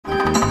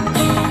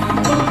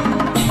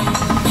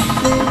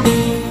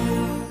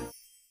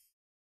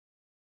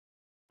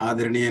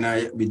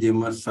ആദരണീയനായ വിജയൻ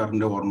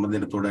സാറിന്റെ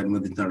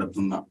ഓർമ്മദിനത്തോടനുബന്ധിച്ച്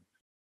നടത്തുന്ന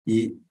ഈ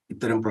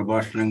ഇത്തരം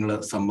പ്രഭാഷണങ്ങള്,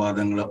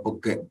 സംവാദങ്ങള്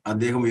ഒക്കെ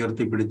അദ്ദേഹം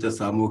ഉയർത്തിപ്പിടിച്ച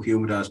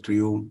സാമൂഹികവും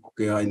രാഷ്ട്രീയവും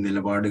ഒക്കെയായ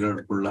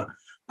നിലപാടുകൾക്കുള്ള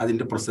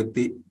അതിന്റെ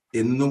പ്രസക്തി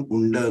എന്നും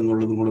ഉണ്ട്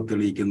എന്നുള്ളതും കൂടെ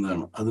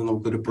തെളിയിക്കുന്നതാണ്. അത്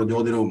നമുക്കൊരു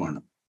പ്രചോദനവുമാണ്.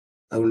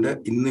 അതുകൊണ്ട്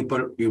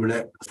ഇന്നിപ്പോൾ ഇവിടെ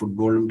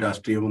ഫുട്ബോളും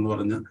രാഷ്ട്രീയവും എന്ന്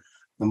പറഞ്ഞ്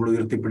നമ്മൾ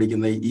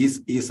ഉയർത്തിപ്പിടിക്കുന്ന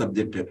ഈ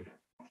സബ്ജക്റ്റ്,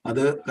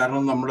 അത്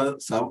കാരണം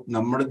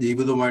നമ്മുടെ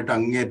ജീവിതവുമായിട്ട്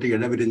അങ്ങേയറ്റം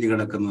ഇടപിരിഞ്ഞ്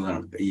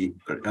കിടക്കുന്നതാണ്. ഈ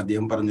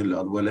അദ്ദേഹം പറഞ്ഞല്ലോ,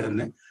 അതുപോലെ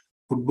തന്നെ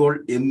ഫുട്ബോൾ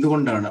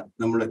എന്തുകൊണ്ടാണ്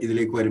നമ്മൾ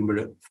ഇതിലേക്ക് വരുമ്പോൾ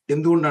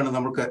എന്തുകൊണ്ടാണ്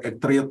നമുക്ക്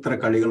എത്രയെത്ര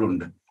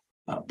കളികളുണ്ട്,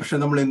 പക്ഷെ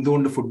നമ്മൾ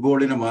എന്തുകൊണ്ട്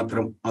ഫുട്ബോളിനെ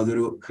മാത്രം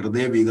അതൊരു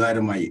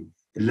ഹൃദയവികാരമായി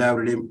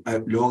എല്ലാവരുടെയും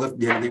ലോക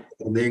ജനതയുടെ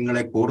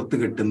ഹൃദയങ്ങളെ കോർത്തു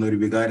കെട്ടുന്ന ഒരു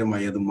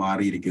വികാരമായി അത്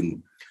മാറിയിരിക്കുന്നു.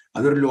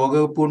 അതൊരു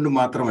ലോകകപ്പ് കൊണ്ട്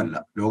മാത്രമല്ല,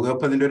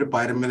 ലോകകപ്പ് അതിൻ്റെ ഒരു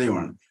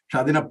പാരമ്യതയുമാണ്. പക്ഷെ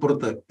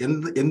അതിനപ്പുറത്ത്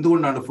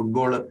എന്തുകൊണ്ടാണ്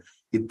ഫുട്ബോൾ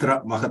ഇത്ര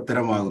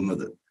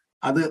മഹത്തരമാകുന്നത്?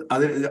 അത്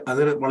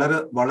വളരെ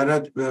വളരെ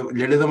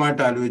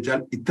ലളിതമായിട്ട് ആലോചിച്ചാൽ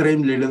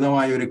ഇത്രയും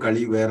ലളിതമായ ഒരു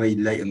കളി വേറെ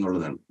ഇല്ല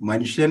എന്നുള്ളതാണ്.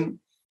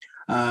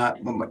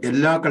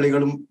 എല്ലാ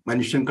കളികളും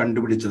മനുഷ്യൻ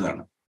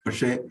കണ്ടുപിടിച്ചതാണ്.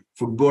 പക്ഷെ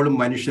ഫുട്ബോളും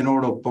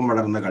മനുഷ്യനോടൊപ്പം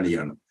വളർന്ന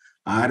കളിയാണ്.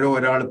 ആരോ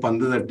ഒരാൾ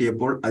പന്ത്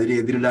തട്ടിയപ്പോൾ അതിനെ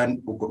എതിരിടാൻ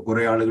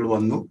കുറെ ആളുകൾ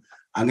വന്നു.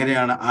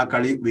 അങ്ങനെയാണ് ആ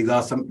കളി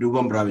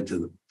രൂപം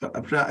പ്രാപിച്ചത്.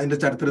 പക്ഷെ അതിന്റെ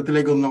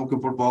ചരിത്രത്തിലേക്കൊന്നും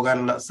നമുക്കിപ്പോൾ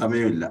പോകാനുള്ള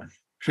സമയമില്ല.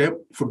 പക്ഷെ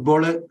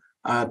ഫുട്ബോള്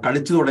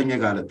കളിച്ചു തുടങ്ങിയ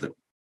കാലത്ത്,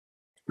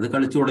 അത്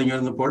കളിച്ചു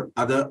തുടങ്ങിയിരുന്നപ്പോൾ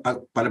അത്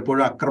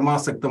പലപ്പോഴും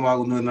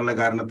അക്രമാസക്തമാകുന്നു എന്നുള്ള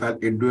കാരണത്താൽ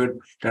എഡ്വേർഡ്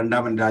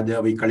രണ്ടാമൻ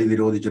രാജാവ് ഈ കളി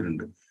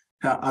നിരോധിച്ചിട്ടുണ്ട്.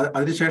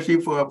 അതിനുശേഷം ഈ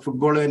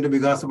ഫുട്ബോളിന്റെ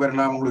വികാസ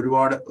പരിണാമങ്ങൾ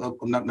ഒരുപാട്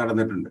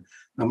നടന്നിട്ടുണ്ട്.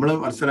 നമ്മൾ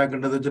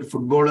മനസ്സിലാക്കേണ്ടത് വെച്ചാൽ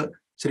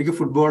ശരിക്കും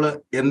ഫുട്ബോള്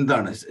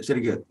എന്താണ്?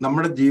 ശരിക്കും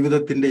നമ്മുടെ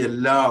ജീവിതത്തിന്റെ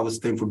എല്ലാ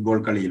അവസ്ഥയും ഫുട്ബോൾ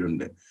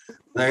കളിയിലുണ്ട്.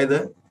 അതായത്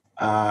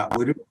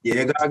ഒരു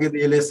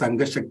ഏകാഗ്രതയിലെ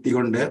സംഘശക്തി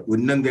കൊണ്ട്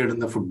ഉന്നം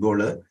തേടുന്ന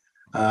ഫുട്ബോള്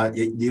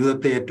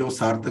ജീവിതത്തെ ഏറ്റവും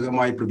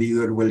സാർത്ഥകമായി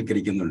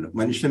പ്രതീകവൽക്കരിക്കുന്നുണ്ട്.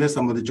 മനുഷ്യനെ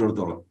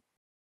സംബന്ധിച്ചിടത്തോളം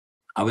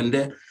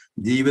അവന്റെ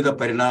ജീവിത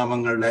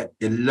പരിണാമങ്ങളുടെ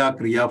എല്ലാ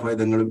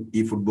ക്രിയാഭേദങ്ങളും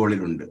ഈ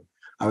ഫുട്ബോളിലുണ്ട്.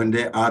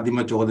 അവന്റെ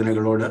ആദിമ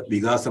ചോദനകളോട്,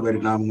 വികാസ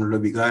പരിണാമങ്ങളുടെ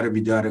വികാര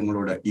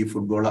വിചാരങ്ങളോട് ഈ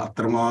ഫുട്ബോൾ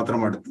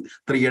അത്രമാത്രം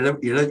അത്ര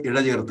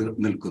ഇഴചേർത്ത്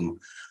നിൽക്കുന്നു.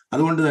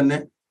 അതുകൊണ്ട് തന്നെ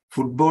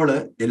ഫുട്ബോള്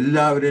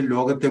എല്ലാവരെയും,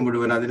 ലോകത്തെ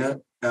മുഴുവൻ, അതിന്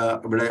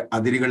ഇവിടെ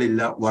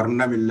അതിരുകളില്ല,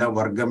 വർണ്ണമില്ല,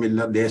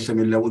 വർഗമില്ല,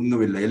 ദേശമില്ല,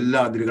 ഒന്നുമില്ല. എല്ലാ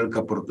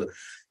അതിരുകൾക്കപ്പുറത്ത്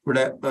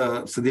ഇവിടെ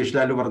സതീഷ്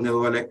ലാൽ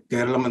പറഞ്ഞതുപോലെ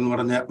കേരളം എന്ന്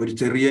പറഞ്ഞ ഒരു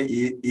ചെറിയ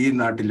ഈ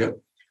നാട്ടില്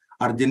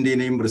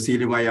അർജന്റീനയും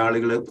ബ്രസീലുമായി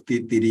ആളുകൾ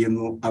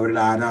തിരിയുന്നു,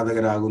 അവരുടെ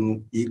ആരാധകരാകുന്നു,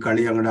 ഈ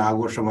കളി അങ്ങനെ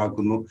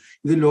ആഘോഷമാക്കുന്നു.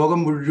 ഇത് ലോകം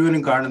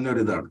മുഴുവനും കാണുന്ന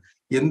ഒരു ഇതാണ്.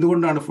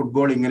 എന്തുകൊണ്ടാണ്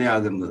ഫുട്ബോൾ ഇങ്ങനെ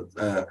ആകുന്നത്?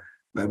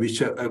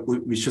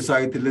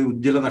 വിശ്വസാഹിത്യത്തിലെ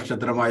ഉജ്ജ്വല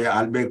നക്ഷത്രമായ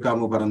ആൽബർട്ട്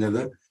കാമു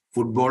പറഞ്ഞത്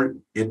ഫുട്ബോൾ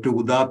ഏറ്റവും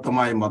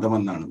ഉദാത്തമായ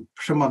മതമെന്നാണ്.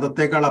 പക്ഷെ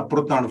മതത്തെക്കാൾ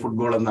അപ്പുറത്താണ്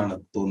ഫുട്ബോൾ എന്നാണ്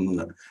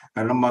തോന്നുന്നത്.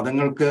 കാരണം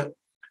മതങ്ങൾക്ക്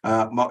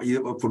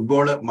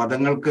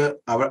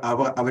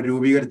അവർ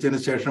രൂപീകരിച്ചതിന്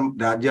ശേഷം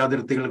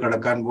രാജ്യാതിർത്തികൾ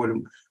കടക്കാൻ പോലും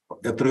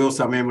എത്രയോ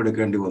സമയം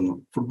എടുക്കേണ്ടി വന്നു.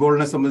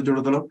 ഫുട്ബോളിനെ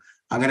സംബന്ധിച്ചിടത്തോളം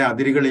അങ്ങനെ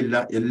അതിരുകളില്ല.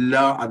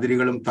 എല്ലാ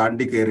അതിരുകളും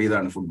താണ്ടി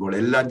കയറിയതാണ് ഫുട്ബോൾ.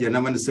 എല്ലാ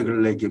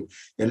ജനമനസ്സുകളിലേക്കും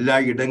എല്ലാ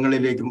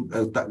ഇടങ്ങളിലേക്കും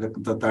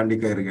താണ്ടി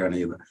കയറുകയാണ്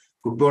ഇത്.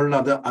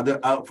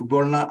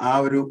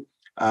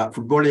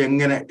 ഫുട്ബോൾ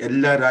എങ്ങനെ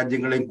എല്ലാ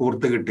രാജ്യങ്ങളെയും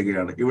കോർത്തു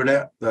കിട്ടുകയാണ്. ഇവിടെ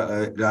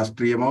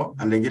രാഷ്ട്രീയമോ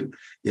അല്ലെങ്കിൽ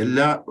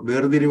എല്ലാ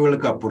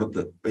വേർതിരിവുകൾക്ക്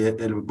അപ്പുറത്ത്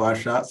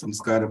ഭാഷ,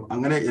 സംസ്കാരം,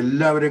 അങ്ങനെ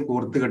എല്ലാവരെയും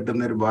കോർത്തു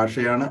കെട്ടുന്ന ഒരു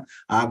ഭാഷയാണ്,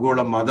 ആഗോള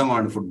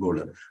മതമാണ്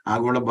ഫുട്ബോള്,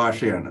 ആഗോള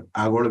ഭാഷയാണ്,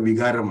 ആഗോള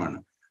വികാരമാണ്.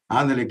 ആ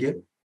നിലയ്ക്ക്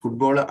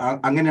ഫുട്ബോൾ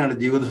അങ്ങനെയാണ്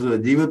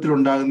ജീവിതത്തിൽ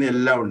ഉണ്ടാകുന്ന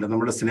എല്ലാം ഉണ്ട്.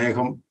 നമ്മുടെ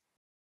സ്നേഹം,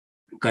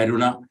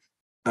 കരുണ,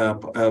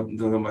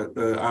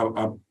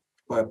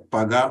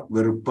 പക,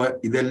 വെറുപ്പ്,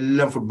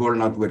 ഇതെല്ലാം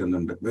ഫുട്ബോളിനകത്ത്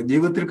വരുന്നുണ്ട്.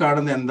 ജീവിതത്തിൽ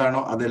കാണുന്ന എന്താണോ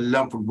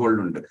അതെല്ലാം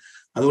ഫുട്ബോളിലുണ്ട്.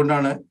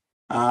 അതുകൊണ്ടാണ്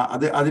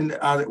അതിൻ്റെ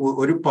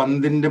ഒരു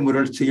പന്തിന്റെ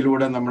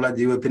മുരൾച്ചയിലൂടെ നമ്മളെ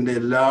ജീവിതത്തിന്റെ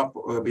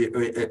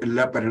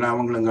എല്ലാ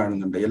പരിണാമങ്ങളും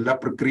കാണുന്നുണ്ട്, എല്ലാ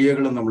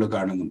പ്രക്രിയകളും നമ്മൾ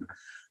കാണുന്നുണ്ട്.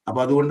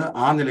 അപ്പൊ അതുകൊണ്ട്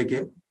ആ നിലയ്ക്ക്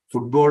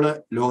ഫുട്ബോള്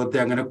ലോകത്തെ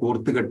അങ്ങനെ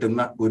കോർത്തു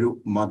കെട്ടുന്ന ഒരു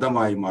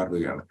മതമായി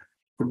മാറുകയാണ്.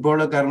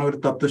 ഫുട്ബോള് കാരണം ഒരു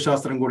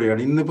തത്വശാസ്ത്രം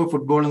കൂടിയാണ്. ഇന്നിപ്പോ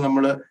ഫുട്ബോൾ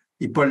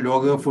ഇപ്പോൾ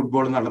ലോക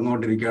ഫുട്ബോൾ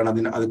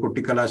നടന്നുകൊണ്ടിരിക്കുകയാണ്. അത്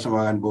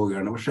കൊട്ടിക്കലാശമാകാൻ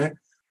പോവുകയാണ്. പക്ഷെ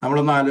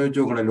നമ്മളൊന്ന് ആലോചിച്ച്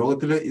നോക്കണം,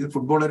 ലോകത്തിൽ ഇത്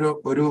ഫുട്ബോൾ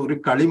ഒരു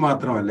കളി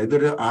മാത്രമല്ല,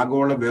 ഇതൊരു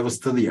ആഗോള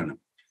വ്യവസ്ഥിതിയാണ്.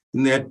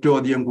 ഇന്ന് ഏറ്റവും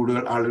അധികം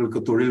കൂടുതൽ ആളുകൾക്ക്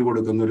തൊഴിൽ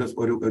കൊടുക്കുന്ന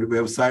ഒരു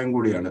വ്യവസായം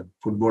കൂടിയാണ്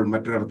ഫുട്ബോൾ.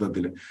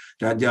 മറ്റൊരർത്ഥത്തിൽ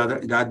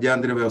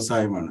രാജ്യാന്തര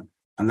വ്യവസായമാണ്.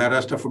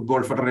 അന്താരാഷ്ട്ര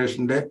ഫുട്ബോൾ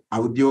ഫെഡറേഷന്റെ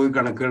ഔദ്യോഗിക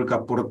കണക്കുകൾക്ക്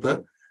അപ്പുറത്ത്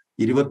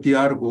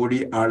 26 കോടി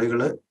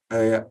ആളുകൾ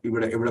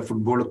ഇവിടെ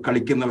ഫുട്ബോൾ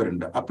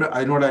കളിക്കുന്നവരുണ്ട്. അപ്പോൾ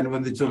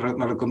അതിനോടനുബന്ധിച്ച്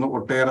നടക്കുന്ന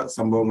ഒട്ടേറെ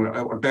സംഭവങ്ങൾ,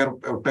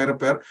 ഒട്ടേറെ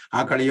പേർ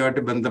ആ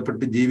കളിയുമായിട്ട്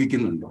ബന്ധപ്പെട്ട്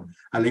ജീവിക്കുന്നുണ്ട്,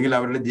 അല്ലെങ്കിൽ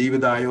അവരുടെ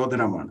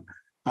ജീവിതായോധനമാണ്.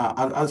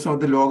 അത്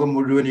സമയത്ത് ലോകം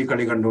മുഴുവൻ ഈ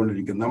കളി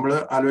കണ്ടുകൊണ്ടിരിക്കുന്നു. നമ്മൾ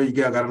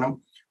ആലോചിക്കുക, കാരണം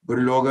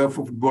ഒരു ലോക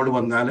ഫുട്ബോൾ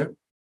വന്നാൽ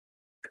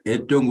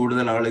ഏറ്റവും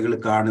കൂടുതൽ ആളുകൾ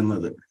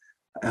കാണുന്നത്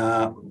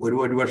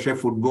ഒരുപക്ഷെ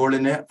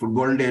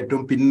ഫുട്ബോളിന്റെ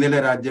ഏറ്റവും പിന്നില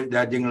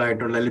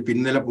രാജ്യങ്ങളായിട്ടുള്ള, അല്ലെങ്കിൽ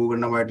പിന്നില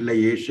ഭൂഖണ്ഡമായിട്ടുള്ള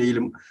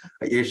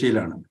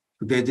ഏഷ്യയിലാണ്.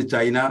 പ്രത്യേകിച്ച്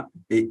ചൈന,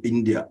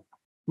 ഇന്ത്യ.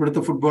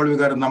 ഇവിടുത്തെ ഫുട്ബോൾ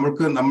വികാരം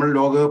നമ്മൾ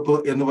ലോകകപ്പ്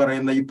എന്ന്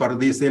പറയുന്ന ഈ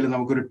പർദീസയിൽ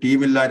നമുക്കൊരു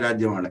ടീമില്ലാ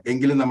രാജ്യമാണ്.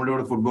 എങ്കിലും നമ്മുടെ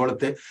ഇവിടെ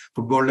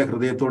ഫുട്ബോളിന്റെ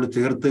ഹൃദയത്തോട്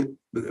ചേർത്ത്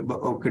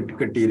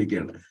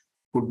കെട്ടിയിരിക്കുകയാണ്.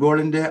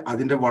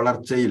 അതിന്റെ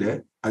വളർച്ചയിൽ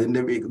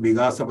അതിന്റെ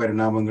വികാസ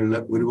പരിണാമങ്ങളിൽ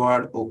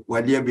ഒരുപാട്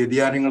വലിയ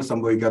വ്യതിയാനങ്ങൾ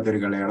സംഭവിക്കാത്ത ഒരു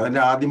കളിയാണ്.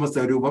 അതിന്റെ ആദിമ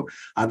സ്വരൂപം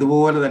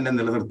അതുപോലെ തന്നെ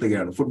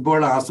നിലനിർത്തുകയാണ്.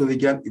 ഫുട്ബോൾ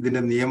ആസ്വദിക്കാൻ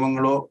ഇതിന്റെ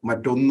നിയമങ്ങളോ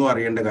മറ്റൊന്നും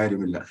അറിയേണ്ട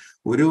കാര്യമില്ല.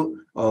 ഒരു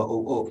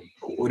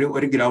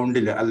ഒരു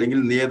ഗ്രൗണ്ടിൽ അല്ലെങ്കിൽ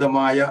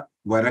നിയതമായ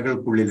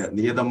വരകൾക്കുള്ളിൽ,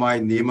 നിയതമായ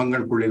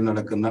നിയമങ്ങൾക്കുള്ളിൽ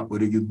നടക്കുന്ന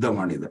ഒരു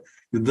യുദ്ധമാണിത്.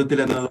 യുദ്ധത്തിൽ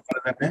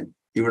എന്നതുപോലെ തന്നെ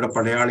ഇവിടെ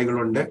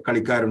പടയാളികളുണ്ട്,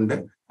 കളിക്കാരുണ്ട്,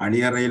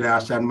 അണിയറയിലെ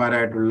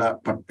ആശാന്മാരായിട്ടുള്ള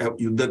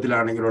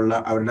യുദ്ധത്തിലാണെങ്കിലുള്ള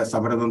അവരുടെ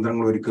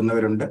സമരതന്ത്രങ്ങൾ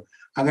ഒരുക്കുന്നവരുണ്ട്.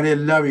 അങ്ങനെ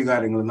എല്ലാ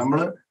വികാരങ്ങളും നമ്മൾ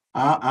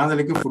ആ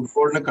നിലയ്ക്ക്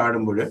ഫുട്ബോളിനെ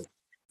കാണുമ്പോൾ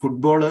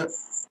ഫുട്ബോള്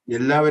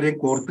എല്ലാവരെയും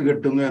കോർത്തു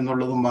കെട്ടുന്നു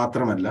എന്നുള്ളത്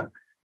മാത്രമല്ല,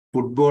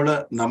 ഫുട്ബോള്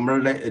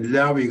നമ്മളുടെ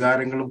എല്ലാ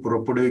വികാരങ്ങളും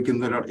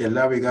പുറപ്പെടുവിക്കുന്ന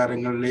എല്ലാ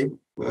വികാരങ്ങളിലെയും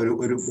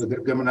ഒരു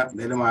ബഹിർഗമന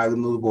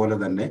നിലമാകുന്നത് പോലെ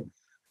തന്നെ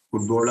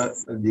ഫുട്ബോള്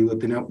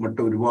ജീവിതത്തിന്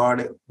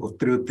ഒരുപാട്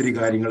ഒത്തിരി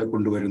കാര്യങ്ങൾ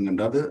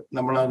കൊണ്ടുവരുന്നുണ്ട്. അത്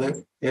നമ്മളത്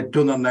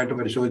ഏറ്റവും നന്നായിട്ട്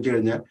പരിശോധിച്ചു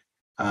കഴിഞ്ഞാൽ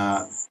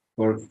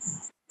ഇപ്പോൾ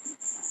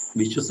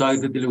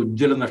വിശ്വസാഹിത്യത്തിലെ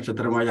ഉജ്ജ്വല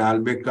നക്ഷത്രമായ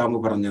ആൽബർട്ട് കാമു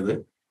പറഞ്ഞത്,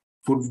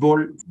 ഫുട്ബോൾ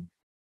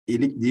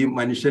ഈ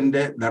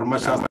മനുഷ്യന്റെ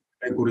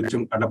ധർമ്മശാസ്ത്രത്തെ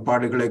കുറിച്ചും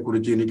കടപ്പാടുകളെ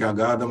കുറിച്ചും എനിക്ക്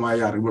അഗാധമായ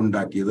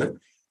അറിവുണ്ടാക്കിയത്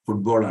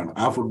ഫുട്ബോളാണ്.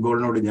 ആ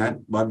ഫുട്ബോളിനോട് ഞാൻ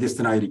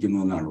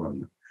ബാധ്യസ്ഥനായിരിക്കുന്നു എന്നാണ്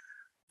പറഞ്ഞത്.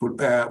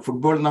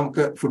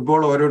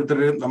 ഫുട്ബോൾ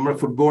ഓരോരുത്തരും നമ്മൾ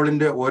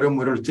ഫുട്ബോളിന്റെ ഓരോ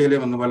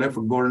മുരൾച്ചയിലും എന്ന പോലെ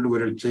ഫുട്ബോളിന്റെ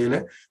ഉയർച്ചയില്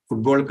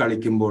ഫുട്ബോൾ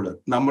കളിക്കുമ്പോൾ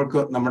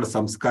നമ്മൾക്ക് നമ്മുടെ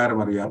സംസ്കാരം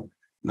അറിയാം,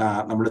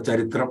 നമ്മുടെ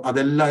ചരിത്രം,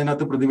 അതെല്ലാം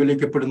അതിനകത്ത്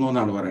പ്രതിഫലിക്കപ്പെടുന്നു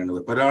എന്നാണ് പറയുന്നത്.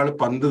 ഒരാൾ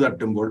പന്ത്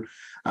തട്ടുമ്പോൾ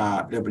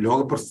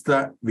ലോകപ്രസിദ്ധ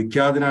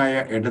വിഖ്യാതനായ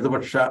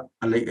ഇടതുപക്ഷ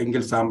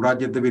അല്ലെങ്കിൽ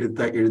സാമ്രാജ്യത്വ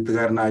വിരുദ്ധ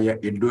എഴുത്തുകാരനായ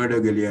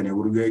എഡ്വേർഡ് ഗലിയാനെ,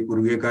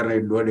 ഉറുഗ്വേക്കാരനായ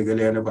എഡ്വേർഡ്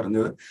ഗലിയാനെ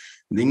പറഞ്ഞത്,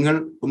 നിങ്ങൾ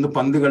ഒന്ന്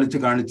പന്ത് കളിച്ച്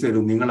കാണിച്ചു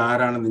തരും, നിങ്ങൾ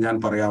ആരാണെന്ന് ഞാൻ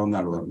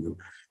പറയാമെന്നാണ് പറഞ്ഞത്.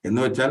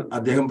 എന്ന് വെച്ചാൽ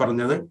അദ്ദേഹം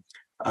പറഞ്ഞത്,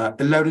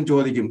 എല്ലാവരും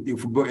ചോദിക്കും ഈ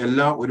ഫുട്ബോൾ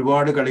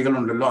ഒരുപാട്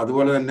കളികളുണ്ടല്ലോ,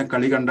 അതുപോലെ തന്നെ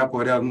കളി കണ്ടാൽ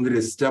പോരെ, അതൊന്ന്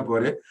രസിച്ചാൽ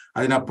പോരെ,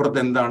 അതിനപ്പുറത്ത്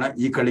എന്താണ്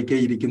ഈ കളിക്ക്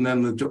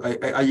ഇരിക്കുന്നതെന്ന്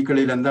ഈ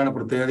കളിയിൽ എന്താണ്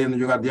പ്രത്യേകത എന്ന്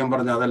ചോദിച്ചാൽ അദ്ദേഹം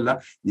പറഞ്ഞ അതല്ല,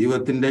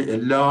 ജീവിതത്തിന്റെ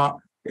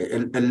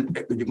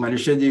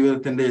മനുഷ്യ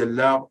ജീവിതത്തിന്റെ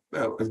എല്ലാ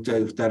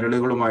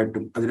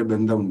ചരളുകളുമായിട്ടും അതിന്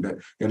ബന്ധമുണ്ട്,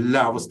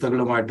 എല്ലാ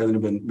അവസ്ഥകളുമായിട്ട്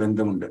അതിന്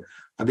ബന്ധമുണ്ട്.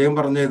 അദ്ദേഹം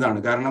പറഞ്ഞ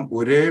ഇതാണ്. കാരണം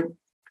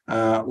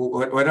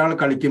ഒരാൾ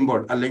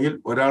കളിക്കുമ്പോൾ അല്ലെങ്കിൽ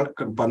ഒരാൾ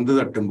പന്ത്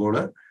തട്ടുമ്പോൾ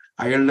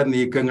അയാളുടെ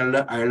നീക്കങ്ങളിൽ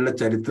അയാളുടെ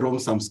ചരിത്രവും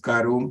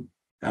സംസ്കാരവും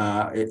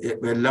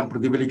എല്ലാം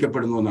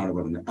പ്രതിഫലിക്കപ്പെടുന്നു എന്നാണ്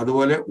പറഞ്ഞത്.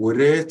 അതുപോലെ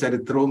ഒരേ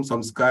ചരിത്രവും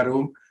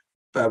സംസ്കാരവും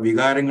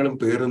വികാരങ്ങളും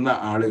പേറുന്ന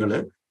ആളുകൾ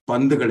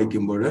പന്ത്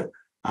കളിക്കുമ്പോൾ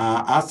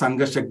ആ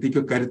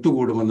സംഘശക്തിക്ക് കരുത്തു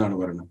കൂടുമെന്നാണ്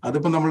പറയുന്നത്.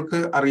 അതിപ്പോ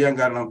നമ്മൾക്ക് അറിയാം.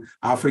 കാരണം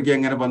ആഫ്രിക്ക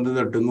എങ്ങനെ പന്ത്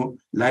തട്ടുന്നു,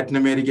 ലാറ്റിൻ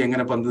അമേരിക്ക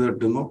എങ്ങനെ പന്ത്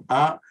തട്ടുന്നു,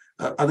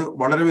 അത്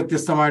വളരെ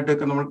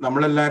വ്യത്യസ്തമായിട്ടൊക്കെ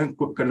നമ്മളെല്ലാവരും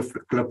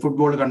ക്ലബ്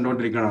ഫുട്ബോൾ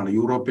കണ്ടുകൊണ്ടിരിക്കുകയാണ്.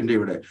 യൂറോപ്പിന്റെ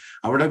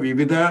അവിടെ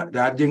വിവിധ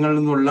രാജ്യങ്ങളിൽ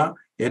നിന്നുള്ള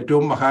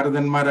ഏറ്റവും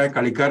മഹാരഥന്മാരായ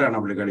കളിക്കാരാണ്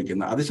അവിടെ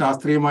കളിക്കുന്നത്. അത്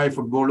ശാസ്ത്രീയമായ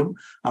ഫുട്ബോളും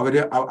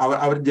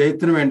അവർ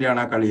ജയത്തിന് വേണ്ടിയാണ്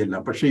ആ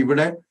കളിയെല്ലാം. പക്ഷെ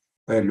ഇവിടെ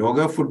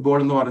ലോക ഫുട്ബോൾ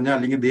എന്ന് പറഞ്ഞാൽ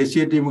അല്ലെങ്കിൽ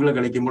ദേശീയ ടീമുകൾ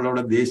കളിക്കുമ്പോൾ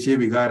അവിടെ ദേശീയ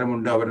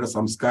വികാരമുണ്ട്, അവരുടെ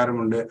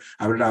സംസ്കാരമുണ്ട്,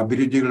 അവരുടെ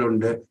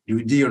അഭിരുചികളുണ്ട്,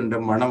 രുചിയുണ്ട്,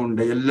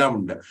 മണമുണ്ട്, എല്ലാം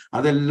ഉണ്ട്.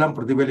 അതെല്ലാം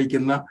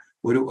പ്രതിഫലിക്കുന്ന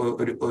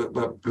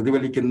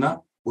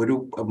ഒരു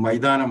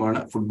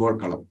മൈതാനമാണ് ഫുട്ബോൾ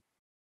കളം.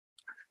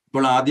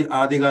 ഇപ്പോൾ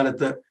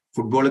ആദ്യകാലത്ത്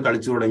ഫുട്ബോൾ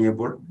കളിച്ചു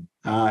തുടങ്ങിയപ്പോൾ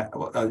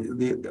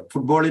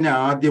ഫുട്ബോൾ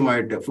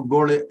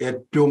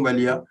ഏറ്റവും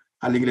വലിയ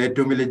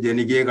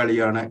ജനകീയ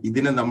കളിയാണ്,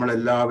 ഇതിനെ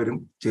നമ്മളെല്ലാവരും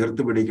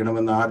ചേർത്ത്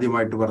പിടിക്കണമെന്ന്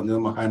ആദ്യമായിട്ട് പറഞ്ഞത്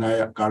മഹാനായ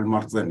കാൾ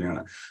മാർക്സ്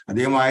തന്നെയാണ്.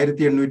 അദ്ദേഹം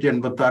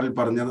 1886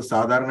 പറഞ്ഞത്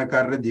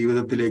സാധാരണക്കാരുടെ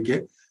ജീവിതത്തിലേക്ക്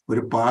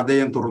ഒരു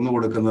പാതയം തുറന്നു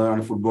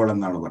കൊടുക്കുന്നതാണ് ഫുട്ബോൾ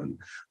എന്നാണ്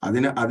പറഞ്ഞത്.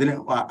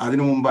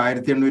 അതിനു മുമ്പ്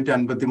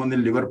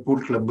 1853 ലിവർപൂൾ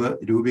ക്ലബ്ബ്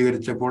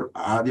രൂപീകരിച്ചപ്പോൾ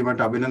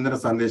ആദ്യമായിട്ട് അഭിനന്ദന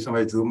സന്ദേശം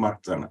അയച്ചതും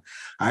മാർക്സ് ആണ്.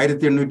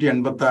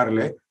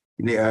 1886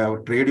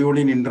 ട്രേഡ്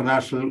യൂണിയൻ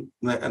ഇന്റർനാഷണൽ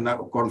എന്ന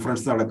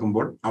കോൺഫറൻസ്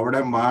നടക്കുമ്പോൾ അവിടെ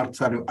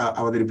മാർക്സ്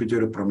അവതരിപ്പിച്ച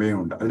ഒരു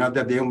പ്രമേയമുണ്ട്.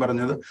 അതിനകത്ത് അദ്ദേഹം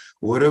പറഞ്ഞത്,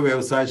 ഓരോ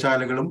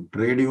വ്യവസായശാലകളും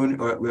ട്രേഡ്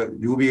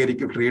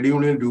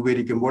യൂണിയൻ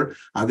രൂപീകരിക്കുമ്പോൾ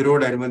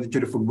അതിനോടനുബന്ധിച്ച്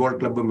ഒരു ഫുട്ബോൾ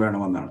ക്ലബ്ബും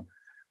വേണമെന്നാണ്.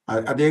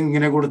 അദ്ദേഹം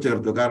ഇങ്ങനെ കൂടെ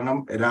ചേർത്തു. കാരണം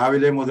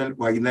രാവിലെ മുതൽ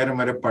വൈകുന്നേരം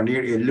വരെ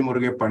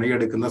എല്ലുമുറുകെ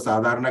പണിയെടുക്കുന്ന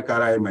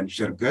സാധാരണക്കാരായ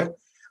മനുഷ്യർക്ക്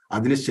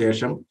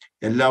അതിനുശേഷം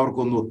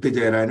എല്ലാവർക്കും ഒന്ന്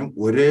ഒത്തുചേരാനും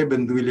ഒരേ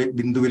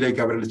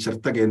ബിന്ദുവിലേക്ക് അവരുടെ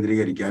ശ്രദ്ധ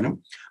കേന്ദ്രീകരിക്കാനും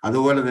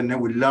അതുപോലെ തന്നെ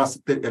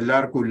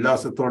എല്ലാവർക്കും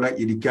ഉല്ലാസത്തോടെ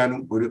ഇരിക്കാനും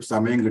ഒരു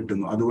സമയം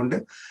കിട്ടുന്നു. അതുകൊണ്ട്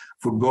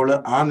ഫുട്ബോൾ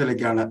ആ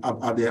നിലയ്ക്കാണ്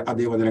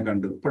അദ്ദേഹം അതിനെ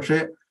കണ്ടത്. പക്ഷേ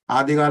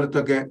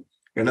ആദ്യകാലത്തൊക്കെ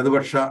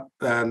ഇടതുപക്ഷ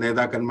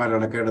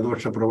നേതാക്കന്മാരടക്കം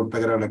ഇടതുപക്ഷ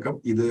പ്രവർത്തകരടക്കം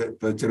ഇത്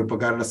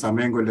ചെറുപ്പക്കാരുടെ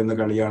സമയം കൊല്ലുന്ന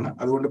കളിയാണ്,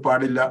 അതുകൊണ്ട്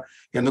പാടില്ല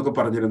എന്നൊക്കെ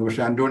പറഞ്ഞിരുന്നു.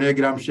 പക്ഷെ അന്റോണിയോ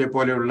ഗ്രാംഷിയെ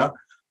പോലെയുള്ള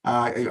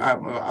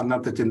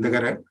അന്നത്തെ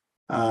ചിന്തകരെ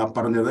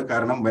പറഞ്ഞത്,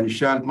 കാരണം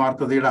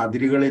മനുഷ്യാത്മാർത്ഥതയുടെ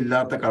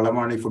അതിരുകളില്ലാത്ത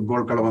കളമാണ് ഈ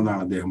ഫുട്ബോൾ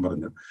കളമെന്നാണ് അദ്ദേഹം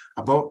പറഞ്ഞത്.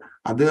 അപ്പോൾ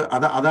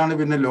അതാണ്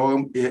പിന്നെ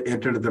ലോകം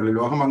ഏറ്റെടുത്തിട്ടുള്ളത്.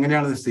 ലോകം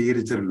അങ്ങനെയാണ്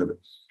സ്വീകരിച്ചിട്ടുള്ളത്.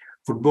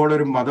 ഫുട്ബോൾ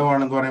ഒരു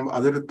മതമാണെന്ന് പറയുമ്പോൾ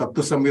അതൊരു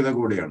തത്വസംഹിത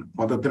കൂടിയാണ്.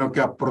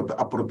 മതത്തിനൊക്കെ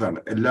അപ്പുറത്താണ്.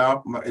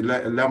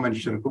 എല്ലാ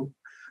മനുഷ്യർക്കും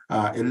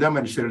എല്ലാ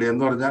മനുഷ്യരുടെയും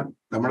എന്ന് പറഞ്ഞാൽ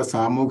നമ്മുടെ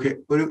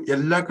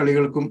എല്ലാ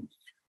കളികൾക്കും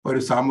ഒരു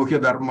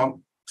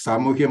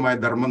സാമൂഹ്യമായ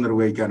ധർമ്മം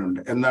നിർവഹിക്കാനുണ്ട്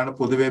എന്നാണ്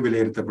പൊതുവെ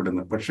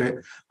വിലയിരുത്തപ്പെടുന്നത്. പക്ഷെ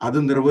അത്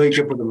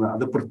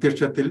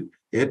പ്രത്യക്ഷത്തിൽ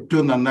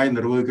ഏറ്റവും നന്നായി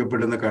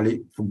നിർവഹിക്കപ്പെടുന്ന കളി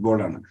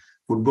ഫുട്ബോളാണ്.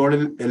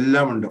 ഫുട്ബോളിൽ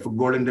എല്ലാം ഉണ്ട്.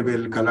 ഫുട്ബോളിന്റെ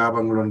പേരിൽ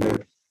കലാപങ്ങളുണ്ട്,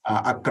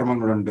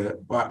 അക്രമങ്ങളുണ്ട്,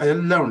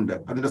 എല്ലാം ഉണ്ട്.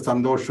 അതിന്റെ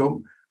സന്തോഷവും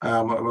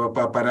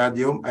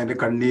പരാജയവും അതിന്റെ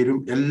കണ്ണീരും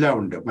എല്ലാം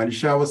ഉണ്ട്.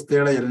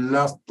 മനുഷ്യാവസ്ഥയുടെ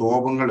എല്ലാ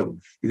സ്തോഭങ്ങളും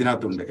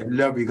ഇതിനകത്തുണ്ട്,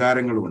 എല്ലാ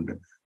വികാരങ്ങളും ഉണ്ട്.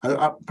 അത്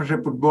പക്ഷെ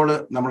ഫുട്ബോള്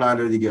നമ്മൾ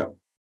ആലോചിക്കുക,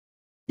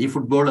 ഈ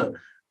ഫുട്ബോള്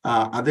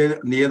അത്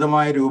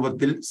നിയതമായ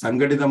രൂപത്തിൽ,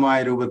 സംഘടിതമായ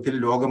രൂപത്തിൽ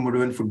ലോകം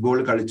മുഴുവൻ ഫുട്ബോൾ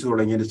കളിച്ചു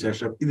തുടങ്ങിയതിന്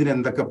ശേഷം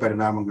ഇതിനെന്തൊക്കെ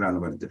പരിണാമങ്ങളാണ്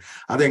വരുന്നത്,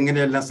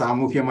 അതെങ്ങനെയെല്ലാം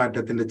സാമൂഹ്യ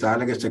മാറ്റത്തിന്റെ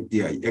ചാലക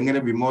ശക്തിയായി, എങ്ങനെ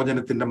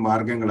വിമോചനത്തിന്റെ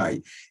മാർഗങ്ങളായി,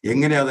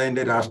 എങ്ങനെ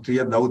അതതിന്റെ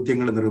രാഷ്ട്രീയ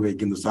ദൗത്യങ്ങൾ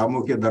നിർവഹിക്കുന്നു,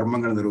 സാമൂഹ്യ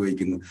ധർമ്മങ്ങൾ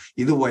നിർവഹിക്കുന്നു.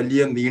 ഇത്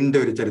വലിയ നീണ്ട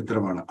ഒരു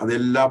ചരിത്രമാണ്.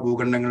 അതെല്ലാ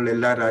ഭൂഖണ്ഡങ്ങളിലും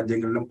എല്ലാ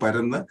രാജ്യങ്ങളിലും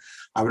പരന്ന്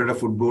അവരുടെ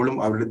ഫുട്ബോളും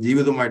അവരുടെ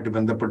ജീവിതവുമായിട്ട്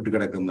ബന്ധപ്പെട്ട്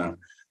കിടക്കുന്നതാണ്.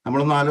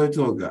 നമ്മളൊന്ന്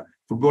ആലോചിച്ച് നോക്കുക.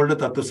 ഫുട്ബോളിന്റെ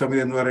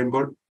തത്വസമിതി എന്ന്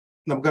പറയുമ്പോൾ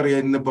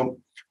നമുക്കറിയാം, ഇന്നിപ്പം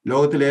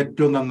ലോകത്തിൽ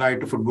ഏറ്റവും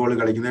നന്നായിട്ട് ഫുട്ബോൾ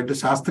കളിക്കുന്ന, ഏറ്റവും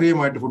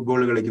ശാസ്ത്രീയമായിട്ട്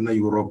ഫുട്ബോൾ കളിക്കുന്ന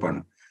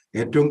യൂറോപ്പാണ്.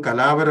 ഏറ്റവും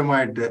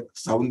കലാപരമായിട്ട്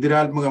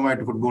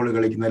സൗന്ദര്യാത്മകമായിട്ട് ഫുട്ബോൾ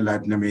കളിക്കുന്ന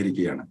ലാറ്റിൻ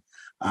അമേരിക്കയാണ്,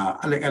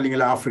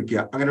 അല്ലെങ്കിൽ ആഫ്രിക്ക.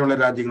 അങ്ങനെയുള്ള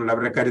രാജ്യങ്ങളിൽ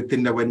അവരുടെ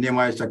കരുത്തിന്റെ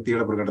വന്യമായ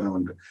ശക്തിയുടെ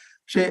പ്രകടനമുണ്ട്.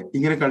 പക്ഷെ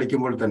ഇങ്ങനെ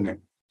കളിക്കുമ്പോൾ തന്നെ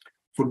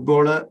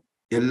ഫുട്ബോള്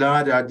എല്ലാ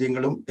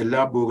രാജ്യങ്ങളും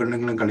എല്ലാ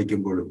ഭൂഖണ്ഡങ്ങളും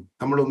കളിക്കുമ്പോഴും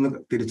നമ്മളൊന്ന്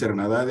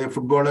തിരിച്ചറിയണം. അതായത്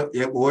ഫുട്ബോള്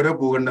ഓരോ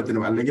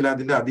ഭൂഖണ്ഡത്തിനും അല്ലെങ്കിൽ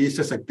അതിന്റെ അതീശ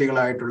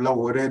ശക്തികളായിട്ടുള്ള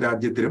ഓരോ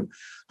രാജ്യത്തിനും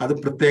അത്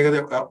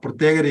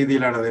പ്രത്യേക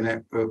രീതിയിലാണ് അതിനെ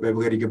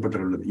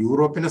വ്യവഹരിക്കപ്പെട്ടിട്ടുള്ളത്.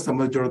 യൂറോപ്പിനെ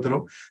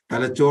സംബന്ധിച്ചിടത്തോളം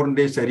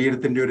തലച്ചോറിന്റെയും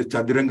ശരീരത്തിന്റെയും ഒരു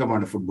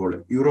ചതുരംഗമാണ് ഫുട്ബോൾ.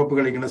 യൂറോപ്പ്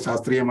കളിക്കുന്നത്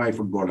ശാസ്ത്രീയമായ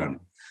ഫുട്ബോളാണ്.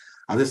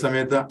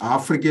 അതേസമയത്ത്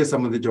ആഫ്രിക്കയെ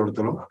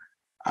സംബന്ധിച്ചിടത്തോളം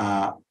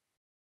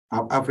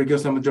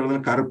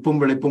കറുപ്പും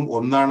വെളുപ്പും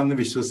ഒന്നാണെന്ന്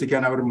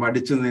വിശ്വസിക്കാൻ അവർ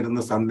മടിച്ചു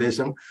നിന്നിരുന്ന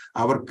സന്ദേശം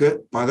അവർക്ക്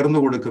പകർന്നു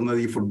കൊടുക്കുന്നത്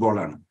ഈ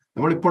ഫുട്ബോളാണ്.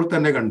 നമ്മളിപ്പോൾ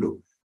തന്നെ കണ്ടു,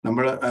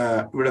 നമ്മൾ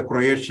ഇവിടെ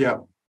ക്രൊയേഷ്യ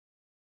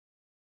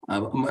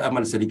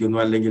മത്സരിക്കുന്നു,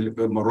 അല്ലെങ്കിൽ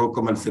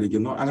മൊറോക്കോ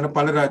മത്സരിക്കുന്നു, അങ്ങനെ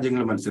പല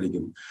രാജ്യങ്ങളും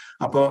മത്സരിക്കുന്നു.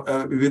 അപ്പോൾ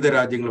വിവിധ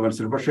രാജ്യങ്ങൾ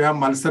മത്സരിക്കും. പക്ഷെ ആ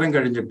മത്സരം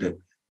കഴിഞ്ഞിട്ട്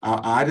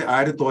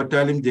ആര്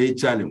തോറ്റാലും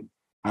ജയിച്ചാലും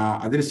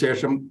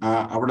അതിനുശേഷം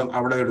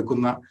അവിടെ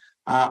എടുക്കുന്ന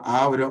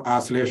ആ ഒരു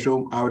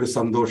ആശ്ലേഷവും ആ ഒരു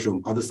സന്തോഷവും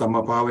അത്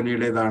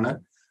സമഭാവനയുടേതാണ്,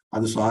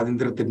 അത്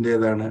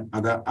സ്വാതന്ത്ര്യത്തിൻ്റെതാണ്,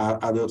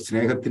 അത്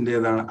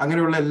സ്നേഹത്തിൻ്റെതാണ്.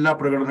 അങ്ങനെയുള്ള എല്ലാ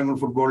പ്രകടനങ്ങളും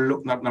ഫുട്ബോളിൽ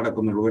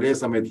നടക്കുന്നുള്ളൂ ഒരേ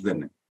സമയത്ത്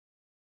തന്നെ.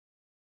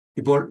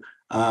 ഇപ്പോൾ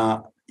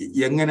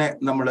എങ്ങനെ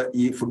നമ്മൾ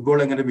ഈ ഫുട്ബോൾ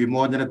എങ്ങനെ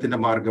വിമോചനത്തിന്റെ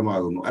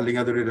മാർഗമാകുന്നു,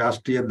 അല്ലെങ്കിൽ അതൊരു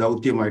രാഷ്ട്രീയ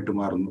ദൗത്യമായിട്ട്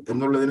മാറുന്നു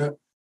എന്നുള്ളതിന്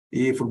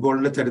ഈ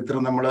ഫുട്ബോളിന്റെ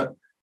ചരിത്രം നമ്മൾ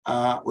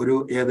ഒരു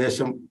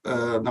ഏകദേശം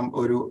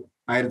ഒരു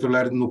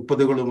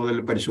 1930-കൾ മുതൽ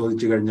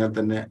പരിശോധിച്ചു കഴിഞ്ഞാൽ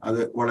തന്നെ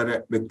അത് വളരെ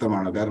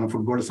വ്യക്തമാണ്. കാരണം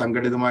ഫുട്ബോൾ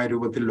സംഘടിതമായ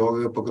രൂപത്തിൽ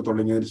ലോകകപ്പൊക്കെ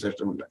തുടങ്ങിയതിനു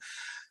ശേഷമുണ്ട്.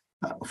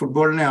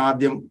 ഫുട്ബോളിനെ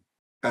ആദ്യം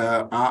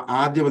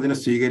അതിനെ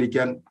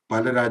സ്വീകരിക്കാൻ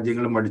പല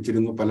രാജ്യങ്ങളും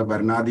മടിച്ചിരുന്നു, പല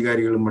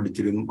ഭരണാധികാരികളും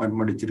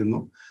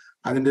മടിച്ചിരുന്നു.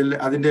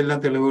 അതിന്റെ എല്ലാ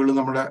തെളിവുകളും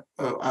നമ്മുടെ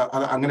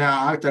അങ്ങനെ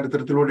ആ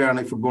ചരിത്രത്തിലൂടെയാണ്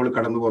ഈ ഫുട്ബോൾ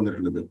കടന്നു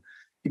പോന്നിട്ടുള്ളത്.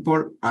 ഇപ്പോൾ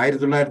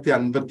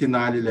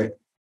 1954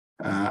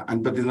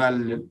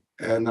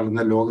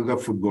 നടന്ന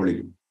ലോകകപ്പ് ഫുട്ബോളിൽ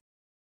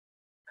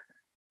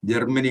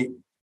ജർമ്മനി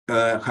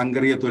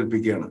ഹംഗറിയെ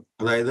തോൽപ്പിക്കുകയാണ്.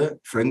 അതായത്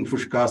ഫ്രങ്ക്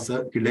ഫുഷ്കാസ്,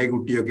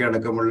 കിഡേകുട്ടിയൊക്കെ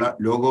അടക്കമുള്ള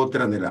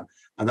ലോകോത്തര നിര,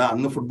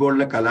 അന്ന്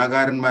ഫുട്ബോളിലെ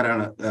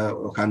കലാകാരന്മാരാണ്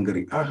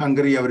ഹംഗറി. ആ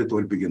ഹംഗറി അവർ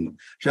തോൽപ്പിക്കുന്നു.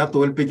 പക്ഷെ ആ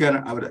തോൽപ്പിക്കാൻ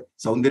അവർ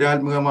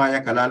സൗന്ദര്യാത്മകമായ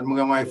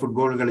കലാത്മകമായ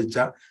ഫുട്ബോൾ കളിച്ച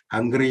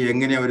ഹംഗറി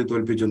എങ്ങനെ അവർ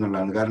തോൽപ്പിച്ചു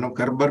എന്നുള്ളതാണ്. കാരണം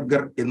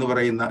കെർബർഗർ എന്ന്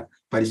പറയുന്ന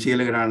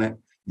പരിശീലകനാണ്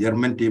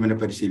ജർമ്മൻ ടീമിനെ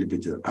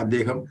പരിശീലിപ്പിച്ചത്.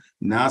 അദ്ദേഹം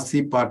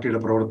നാസി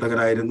പാർട്ടിയുടെ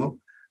പ്രവർത്തകരായിരുന്നു.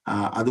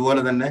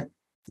 അതുപോലെ തന്നെ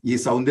ഈ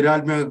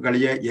സൗന്ദര്യാത്മക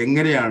കളിയെ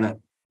എങ്ങനെയാണ്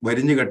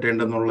വരിഞ്ഞു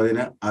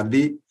കെട്ടേണ്ടെന്നുള്ളതിന്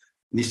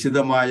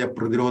നിശ്ചിതമായ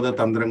പ്രതിരോധ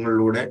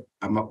തന്ത്രങ്ങളിലൂടെ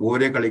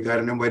ഓരോ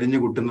കളിക്കാരനും വരിഞ്ഞു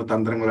കൂട്ടുന്ന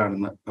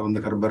തന്ത്രങ്ങളാണെന്ന്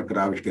ഹെർബർഗർ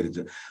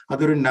ആവിഷ്കരിച്ചത്.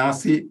 അതൊരു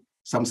നാസി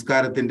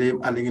സംസ്കാരത്തിന്റെയും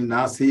അല്ലെങ്കിൽ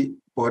നാസി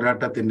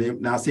പോരാട്ടത്തിന്റെയും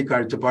നാസി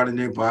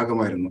കാഴ്ചപ്പാടിന്റെയും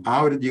ഭാഗമായിരുന്നു. ആ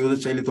ഒരു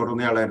ജീവിതശൈലി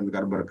തുടർന്നയാളായിരുന്നു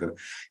ഹെർബർഗർ.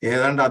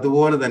 ഏതാണ്ട്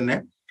അതുപോലെ തന്നെ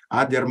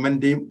ആ ജർമ്മൻ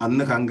ടീം,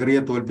 അന്ന്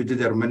ഹംഗറിയെ തോൽപ്പിച്ച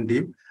ജർമ്മൻ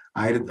ടീം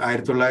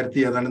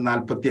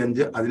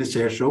 1945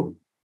 അതിനുശേഷവും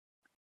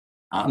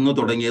അന്ന്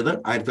തുടങ്ങിയത്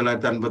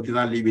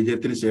 1954 ഈ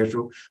വിജയത്തിന്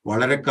ശേഷവും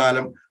വളരെ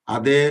കാലം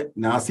അതേ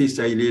നാസി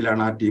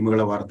ശൈലിയിലാണ് ആ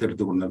ടീമുകളെ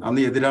വാർത്തെടുത്തുകൊണ്ടത്.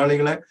 അന്ന്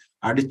എതിരാളികളെ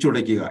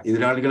അടിച്ചുടയ്ക്കുക,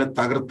 എതിരാളികളെ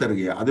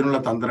തകർത്തെറിയുക, അതിനുള്ള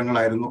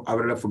തന്ത്രങ്ങളായിരുന്നു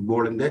അവരുടെ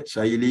ഫുട്ബോളിന്റെ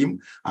ശൈലിയും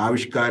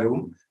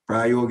ആവിഷ്കാരവും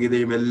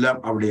പ്രായോഗികതയും എല്ലാം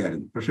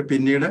അവിടെയായിരുന്നു. പക്ഷെ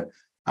പിന്നീട്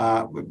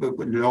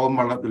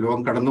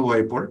ലോകം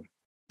കടന്നുപോയപ്പോൾ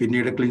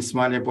പിന്നീട്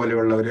ക്ലിൻസ്മാനെ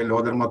പോലെയുള്ളവരെ,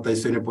 ലോദർ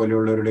മത്തൈസിനെ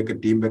പോലെയുള്ളവരുടെയൊക്കെ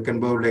ടീം,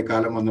 ബെക്കൻബർഗുടെ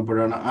കാലം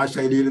വന്നപ്പോഴാണ് ആ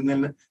ശൈലിയിൽ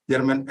നിന്ന്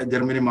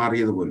ജർമ്മനി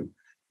മാറിയത് പോലും.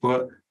 ഇപ്പോൾ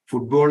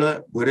ഫുട്ബോള്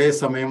ഒരേ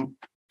സമയം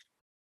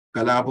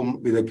കലാപം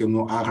വിതയ്ക്കുന്നു,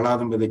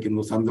 ആഹ്ലാദം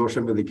വിതയ്ക്കുന്നു,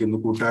 സന്തോഷം വിതയ്ക്കുന്നു,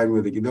 കൂട്ടായ്മ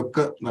വിതയ്ക്കുന്നു.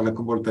 ഇതൊക്കെ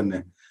നടക്കുമ്പോൾ തന്നെ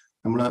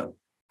നമ്മൾ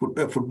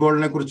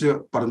ഫുട്ബോളിനെ കുറിച്ച്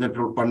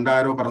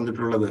പണ്ടാരോ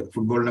പറഞ്ഞിട്ടുള്ളത്,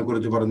 ഫുട്ബോളിനെ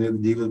കുറിച്ച് പറഞ്ഞത്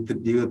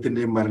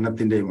ജീവിതത്തിന്റെയും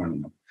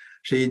മരണത്തിന്റെയുമാണെന്ന്.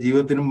 പക്ഷെ ഈ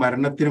ജീവിതത്തിനും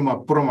മരണത്തിനും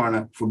അപ്പുറമാണ്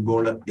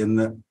ഫുട്ബോള്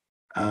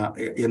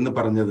എന്ന്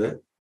പറഞ്ഞത്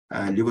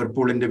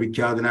ലിവർപൂളിന്റെ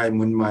വിഖ്യാതനായ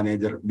മുൻ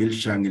മാനേജർ ബിൽ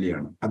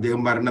ഷാങ്ലിയാണ്.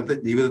 അദ്ദേഹം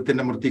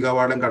ജീവിതത്തിന്റെ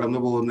മൃത്തികവാടം കടന്നു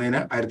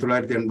പോകുന്നതിന്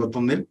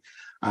 1981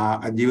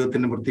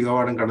 ജീവിതത്തിന്റെ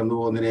മൃത്തികവാടം കടന്നു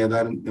പോകുന്നതിന്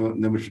ഏതാനും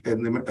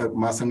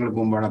മാസങ്ങൾക്ക്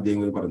മുമ്പാണ്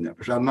അദ്ദേഹം ഇത് പറഞ്ഞത്.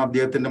 പക്ഷെ അന്ന്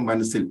അദ്ദേഹത്തിന്റെ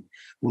മനസ്സിൽ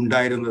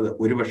ഉണ്ടായിരുന്നത്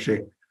ഒരുപക്ഷെ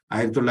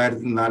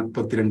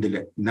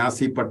 1942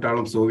 നാസി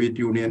പട്ടാളം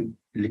സോവിയറ്റ് യൂണിയൻ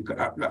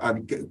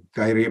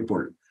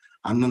കയറിയപ്പോൾ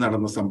അന്ന്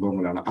നടന്ന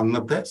സംഭവങ്ങളാണ്.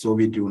 അന്നത്തെ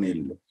സോവിയറ്റ്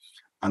യൂണിയനിൽ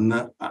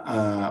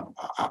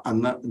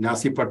അന്ന്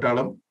നാസി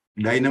പട്ടാളം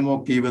ഡൈനമോ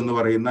കീവ് എന്ന്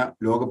പറയുന്ന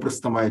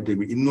ലോകപ്രസിദ്ധമായ ടീം,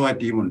 ഇന്നും ആ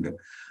ടീമുണ്ട്.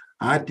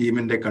 ആ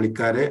ടീമിന്റെ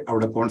കളിക്കാരെ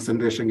അവിടെ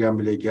കോൺസെൻട്രേഷൻ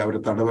ക്യാമ്പിലേക്ക്, അവരെ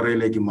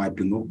തടവറയിലേക്ക്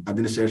മാറ്റുന്നു.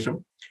 അതിനുശേഷം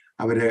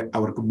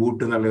അവർക്ക്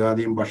ബൂട്ട്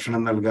നൽകാതെയും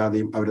ഭക്ഷണം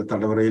നൽകാതെയും അവരെ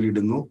തടവറയിൽ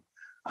ഇടുന്നു.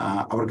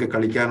 അവർക്ക്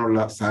കളിക്കാനുള്ള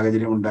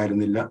സാഹചര്യം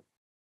ഉണ്ടായിരുന്നില്ല.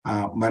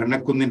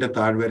 മരണക്കുന്നിന്റെ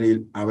താഴ്വരയിൽ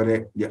അവരെ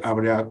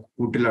ആ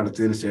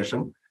കൂട്ടിലടച്ചതിന്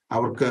ശേഷം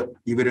അവർക്ക്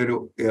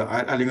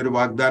അല്ലെങ്കിൽ ഒരു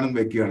വാഗ്ദാനം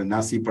വെക്കുകയാണ്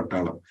നാസി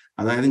പട്ടാളം.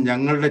 അതായത്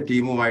ഞങ്ങളുടെ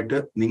ടീമുമായിട്ട്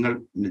നിങ്ങൾ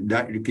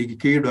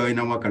കീ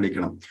ഡൈനാമോ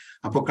കളിക്കണം.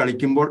 അപ്പോൾ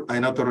കളിക്കുമ്പോൾ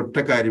അതിനകത്ത് ഒരൊറ്റ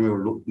കാര്യമേ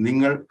ഉള്ളൂ,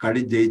 നിങ്ങൾ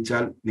കളി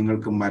ജയിച്ചാൽ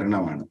നിങ്ങൾക്ക്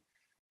മരണമാണ്,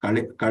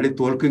 കളി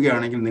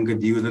തോൽക്കുകയാണെങ്കിൽ നിങ്ങൾക്ക്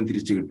ജീവിതം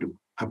തിരിച്ചു കിട്ടും.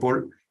 അപ്പോൾ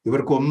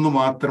ഇവർക്ക് ഒന്ന്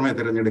മാത്രമേ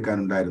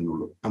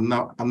തിരഞ്ഞെടുക്കാനുണ്ടായിരുന്നുള്ളൂ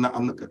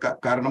അന്ന്.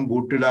 കാരണം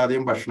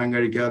ബൂട്ടിടാതെയും ഭക്ഷണം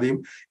കഴിക്കാതെയും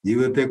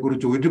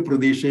ജീവിതത്തെക്കുറിച്ച് ഒരു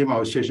പ്രതീക്ഷയും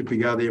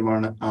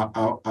അവശേഷിപ്പിക്കാതെയുമാണ്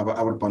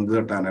അവർ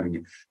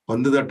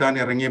പന്ത് തട്ടാൻ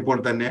ഇറങ്ങിയപ്പോൾ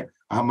തന്നെ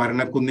ആ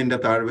മരണക്കുന്നിന്റെ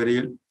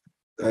താഴ്വരയിൽ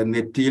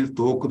നെറ്റിയിൽ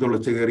തോക്ക്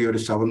തുളച്ചു കയറിയ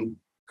ഒരു ശവം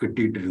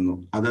കിട്ടിയിട്ടിരുന്നു.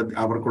 അത്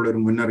അവർക്കുള്ള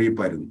ഒരു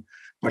മുന്നറിയിപ്പായിരുന്നു.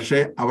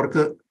 പക്ഷേ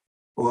അവർക്ക്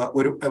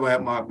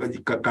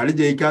കളി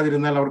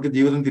ജയിക്കാതിരുന്നാൽ അവർക്ക്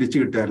ജീവിതം തിരിച്ചു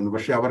കിട്ടായിരുന്നു.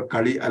 പക്ഷെ അവർ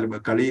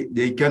കളി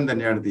ജയിക്കാൻ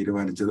തന്നെയാണ്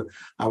തീരുമാനിച്ചത്.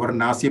 അവർ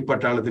നാസി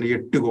പട്ടാളത്തിന്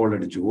 8 ഗോൾ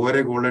അടിച്ചു.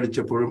 ഓരോ ഗോൾ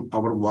അടിച്ചപ്പോഴും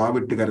അവർ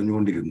വാവിട്ട്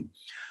കരഞ്ഞുകൊണ്ടിരുന്നു.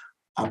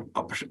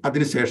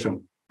 അതിനുശേഷം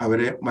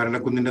അവരെ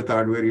മരണക്കുന്നിന്റെ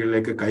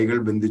താഴ്വരയിലേക്ക് കൈകൾ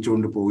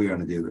ബന്ധിച്ചുകൊണ്ട്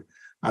പോവുകയാണ് ചെയ്തത്.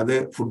 അത്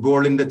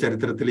ഫുട്ബോളിന്റെ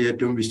ചരിത്രത്തിലെ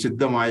ഏറ്റവും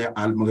വിശുദ്ധമായ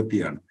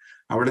ആത്മഹത്യയാണ്.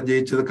 അവിടെ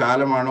ജയിച്ചത്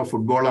കാലമാണോ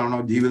ഫുട്ബോളാണോ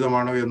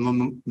ജീവിതമാണോ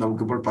എന്നൊന്നും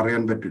നമുക്കിപ്പോൾ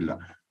പറയാൻ പറ്റില്ല.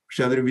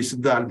 പക്ഷെ അതൊരു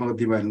വിശുദ്ധ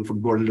ആത്മഹത്യമായിരുന്നു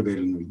ഫുട്ബോളിന്റെ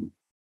പേരിൽ നിന്ന്.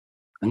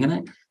 അങ്ങനെ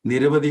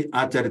നിരവധി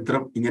ആ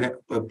ചരിത്രം ഇങ്ങനെ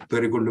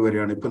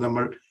പേറിക്കൊണ്ടുവരികയാണ്. ഇപ്പൊ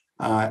നമ്മൾ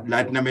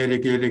ലാറ്റിൻ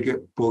അമേരിക്കയിലേക്ക്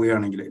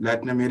പോവുകയാണെങ്കിൽ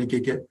ലാറ്റിൻ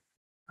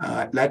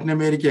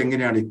അമേരിക്ക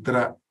എങ്ങനെയാണ്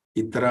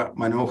ഇത്ര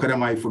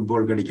മനോഹരമായി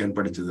ഫുട്ബോൾ കളിക്കാൻ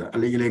പഠിച്ചത്,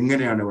 അല്ലെങ്കിൽ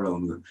എങ്ങനെയാണ് ഇവിടെ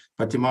വന്നത്?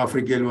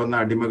 പശ്ചിമാഫ്രിക്കയിൽ വന്ന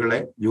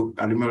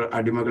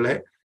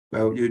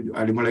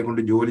അടിമകളെ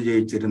കൊണ്ട് ജോലി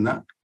ചെയ്യിച്ചിരുന്ന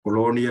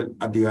കൊളോണിയൽ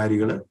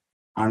അധികാരികൾ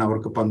ആണ്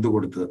അവർക്ക് പന്ത്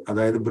കൊടുത്തത്.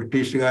 അതായത്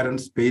ബ്രിട്ടീഷുകാരൻ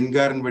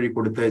സ്പെയിൻകാരൻ വഴി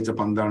കൊടുത്തയച്ച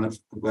പന്താണ്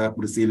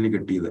ബ്രസീലിന്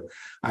കിട്ടിയത്.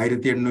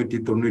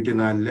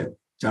 1894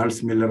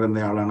 ചാൾസ് മില്ലർ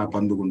എന്നയാളാണ് ആ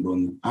പന്ത്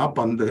കൊണ്ടുവന്നത്. ആ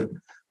പന്ത്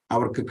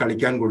അവർക്ക്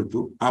കളിക്കാൻ കൊടുത്തു.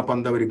 ആ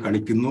പന്ത് അവർ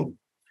കളിക്കുന്നു.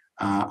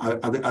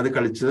 അത്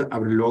കളിച്ച്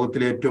അവർ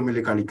ലോകത്തിലെ ഏറ്റവും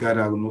വലിയ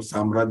കളിക്കാരാകുന്നു,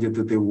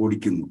 സാമ്രാജ്യത്വത്തെ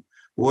ഓടിക്കുന്നു.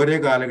 ഓരോ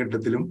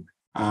കാലഘട്ടത്തിലും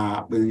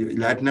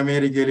ലാറ്റിൻ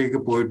അമേരിക്കയിലേക്ക്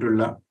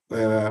പോയിട്ടുള്ള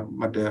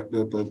മറ്റേ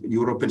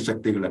യൂറോപ്യൻ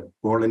ശക്തികള്,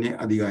 കോളനി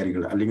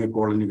അധികാരികൾ അല്ലെങ്കിൽ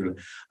കോളനികൾ,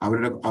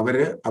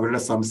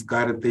 അവരുടെ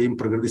സംസ്കാരത്തെയും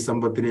പ്രകൃതി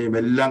സമ്പത്തിനെയും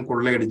എല്ലാം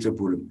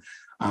കൊള്ളയടിച്ചപ്പോഴും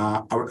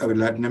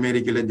ലാറ്റിൻ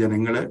അമേരിക്കയിലെ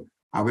ജനങ്ങള്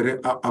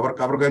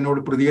അവർക്ക് അതിനോട്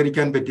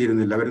പ്രതികരിക്കാൻ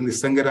പറ്റിയിരുന്നില്ല. അവർ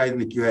നിസ്സംഗരായി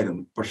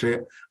നിൽക്കുകയായിരുന്നു. പക്ഷെ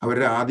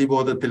അവരുടെ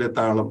ആദിബോധത്തിലെ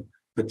താളം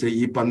വെച്ച്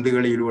ഈ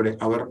പന്തുകളിയിലൂടെ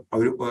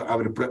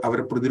അവർ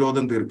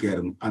പ്രതിരോധം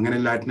തീർക്കുകയായിരുന്നു. അങ്ങനെ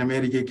ലാറ്റിൻ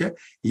അമേരിക്കയ്ക്ക്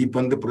ഈ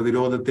പന്ത്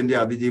പ്രതിരോധത്തിന്റെ,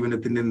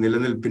 അതിജീവനത്തിന്റെ,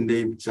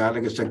 നിലനിൽപ്പിന്റെയും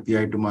ചാലക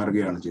ശക്തിയായിട്ട്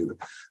മാറുകയാണ് ചെയ്തത്.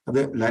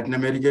 അത് ലാറ്റിൻ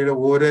അമേരിക്കയുടെ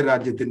ഓരോ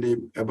രാജ്യത്തിന്റെയും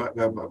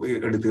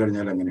എടുത്തു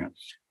കഴിഞ്ഞാൽ അങ്ങനെയാണ്.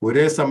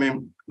 ഒരേ സമയം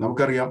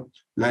നമുക്കറിയാം,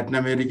 ലാറ്റിൻ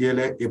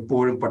അമേരിക്കയിലെ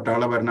എപ്പോഴും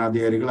പട്ടാള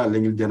ഭരണാധികാരികൾ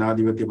അല്ലെങ്കിൽ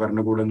ജനാധിപത്യ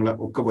ഭരണകൂടങ്ങൾ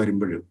ഒക്കെ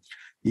വരുമ്പോഴും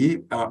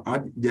ആ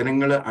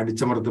ജനങ്ങള്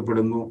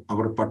അടിച്ചമർത്തപ്പെടുന്നു,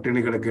 അവർ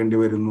പട്ടിണി കിടക്കേണ്ടി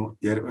വരുന്നു,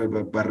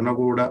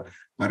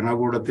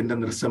 ഭരണകൂടത്തിന്റെ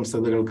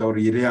നൃശംസതകൾക്ക് അവർ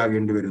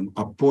ഇരയാകേണ്ടി വരുന്നു.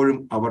 അപ്പോഴും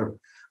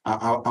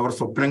അവർ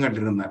സ്വപ്നം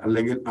കണ്ടിരുന്ന,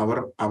 അല്ലെങ്കിൽ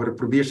അവർ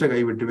പ്രതീക്ഷ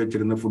കൈവിട്ട്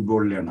വെച്ചിരുന്ന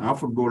ഫുട്ബോളിലാണ്. ആ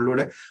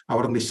ഫുട്ബോളിലൂടെ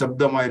അവർ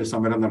നിശബ്ദമായൊരു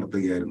സമരം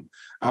നടത്തുകയായിരുന്നു.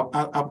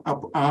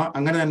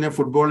 അങ്ങനെ തന്നെ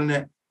ഫുട്ബോളിനെ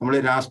നമ്മൾ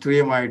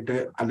രാഷ്ട്രീയമായിട്ട്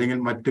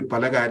അല്ലെങ്കിൽ മറ്റ്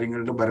പല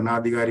കാര്യങ്ങളിലും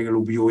ഭരണാധികാരികൾ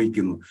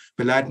ഉപയോഗിക്കുന്നു.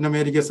 ഇപ്പൊ ലാറ്റിൻ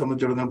അമേരിക്കയെ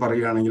സംബന്ധിച്ചിടത്തോളം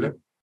പറയുകയാണെങ്കിൽ,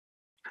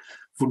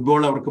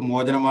 ഫുട്ബോൾ അവർക്ക്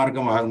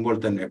മോചനമാർഗമാകുമ്പോൾ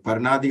തന്നെ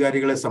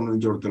ഭരണാധികാരികളെ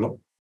സംബന്ധിച്ചിടത്തോളം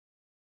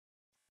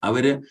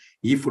അവര്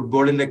ഈ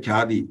ഫുട്ബോളിന്റെ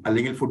ഖ്യാതി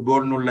അല്ലെങ്കിൽ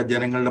ഫുട്ബോളിനുള്ള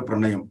ജനങ്ങളുടെ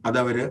പ്രണയം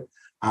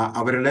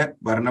അവരുടെ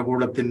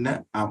ഭരണകൂടത്തിന്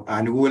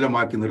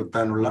അനുകൂലമാക്കി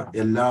നിർത്താനുള്ള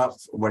എല്ലാ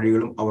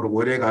വഴികളും അവർ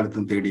ഓരോ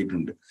കാലത്തും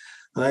തേടിയിട്ടുണ്ട്.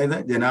 അതായത്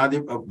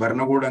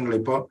ഭരണകൂടങ്ങൾ,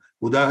 ഇപ്പൊ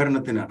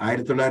ഉദാഹരണത്തിന്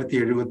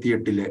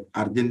 1978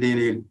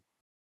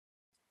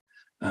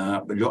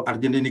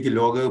 അർജന്റീനയ്ക്ക്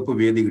ലോകകപ്പ്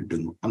വേദി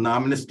കിട്ടുന്നു. അന്ന്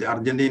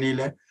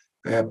അർജന്റീനയിലെ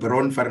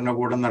പെറോൺ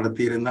ഭരണകൂടം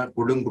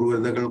കൊടും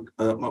ക്രൂരതകൾ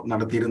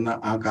നടത്തിയിരുന്ന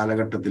ആ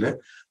കാലഘട്ടത്തില്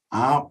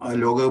ആ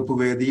ലോകകപ്പ്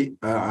വേദി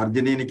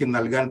അർജന്റീനയ്ക്ക്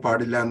നൽകാൻ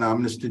പാടില്ല എന്ന്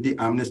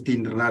ആംനസ്റ്റി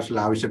ഇന്റർനാഷണൽ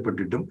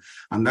ആവശ്യപ്പെട്ടിട്ടും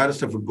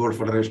അന്താരാഷ്ട്ര ഫുട്ബോൾ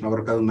ഫെഡറേഷൻ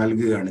അവർക്ക് അത്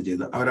നൽകുകയാണ്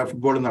ചെയ്തത്. അവർ ആ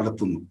ഫുട്ബോൾ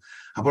നടത്തുന്നു.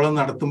 അപ്പോൾ അത്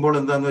നടത്തുമ്പോൾ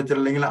എന്താന്ന്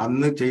വെച്ചിട്ടുണ്ടെങ്കിൽ,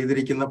 അന്ന്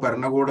ചെയ്തിരിക്കുന്ന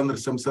ഭരണകൂട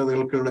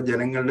നൃശംസതകൾക്കുള്ള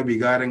ജനങ്ങളുടെ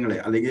വികാരങ്ങളെ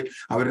അല്ലെങ്കിൽ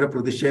അവരുടെ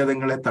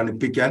പ്രതിഷേധങ്ങളെ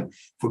തണുപ്പിക്കാൻ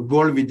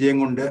ഫുട്ബോൾ വിജയം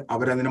കൊണ്ട്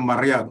അവരതിനെ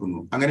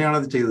മറയാക്കുന്നു. അങ്ങനെയാണ്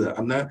അത് ചെയ്തത്.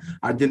 അന്ന്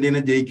അർജന്റീന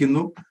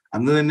ജയിക്കുന്നു.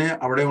 അന്ന് തന്നെ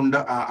അവിടെ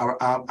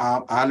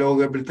ആ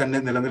ലോകകപ്പിൽ തന്നെ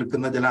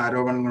നിലനിൽക്കുന്ന ചില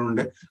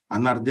ആരോപണങ്ങളുണ്ട്.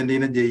 അന്ന്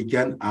അർജന്റീന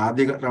ജയിക്കാൻ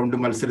ആദ്യ റൗണ്ട്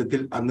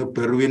മത്സരത്തിൽ അന്ന്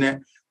പെറുവിനെ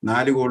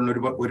 4 ഗോളിന്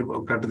ഒരു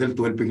ഘട്ടത്തിൽ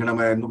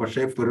തോൽപ്പിക്കണമായിരുന്നു.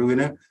 പക്ഷേ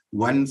പെറുവിന്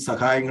വൻ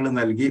സഹായങ്ങൾ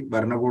നൽകി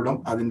ഭരണകൂടം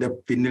അതിന്റെ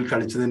പിന്നിൽ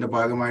കളിച്ചതിന്റെ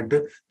ഭാഗമായിട്ട്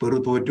പെറു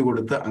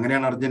തോറ്റുകൊടുത്ത്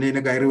അങ്ങനെയാണ് അർജന്റീന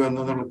കയറി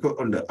വന്നതൊക്കെ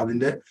ഉണ്ട്.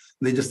 അതിന്റെ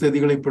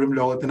നിജസ്ഥിതികൾ ഇപ്പോഴും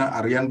ലോകത്തിന്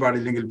അറിയാൻ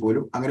പാടില്ലെങ്കിൽ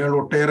പോലും അങ്ങനെയുള്ള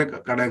ഒട്ടേറെ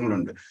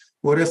ഘടകങ്ങളുണ്ട്.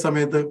 ഒരേ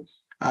സമയത്ത്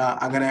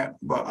അങ്ങനെ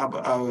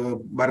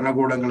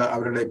ഭരണകൂടങ്ങൾ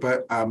അവരുടെ ഇപ്പൊ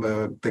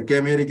തെക്കേ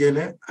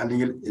അമേരിക്കയിലെ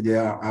അല്ലെങ്കിൽ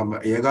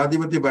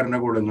ഏകാധിപത്യ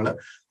ഭരണകൂടങ്ങൾ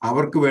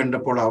അവർക്ക്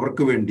വേണ്ടപ്പോൾ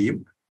അവർക്ക് വേണ്ടിയും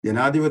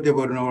ജനാധിപത്യ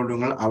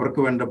ഭരണകൂടങ്ങൾ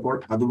അവർക്ക് വേണ്ടപ്പോൾ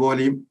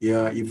അതുപോലെയും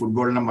ഈ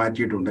ഫുട്ബോളിനെ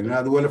മാറ്റിയിട്ടുണ്ട്, അല്ലെങ്കിൽ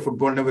അതുപോലെ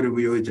ഫുട്ബോളിനെ അവർ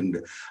ഉപയോഗിച്ചിട്ടുണ്ട്.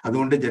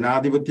 അതുകൊണ്ട്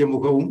ജനാധിപത്യ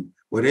മുഖവും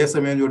ഒരേ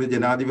സമയം ഒരു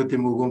ജനാധിപത്യ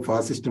മുഖവും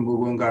ഫാസിസ്റ്റ്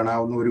മുഖവും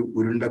കാണാവുന്ന ഒരു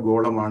ഉരുണ്ട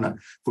ഗോളമാണ്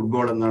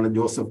ഫുട്ബോൾ എന്നാണ്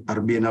ജോസഫ്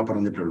അർബീന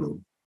പറഞ്ഞിട്ടുള്ളത്.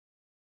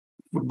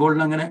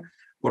 ഫുട്ബോളിന് അങ്ങനെ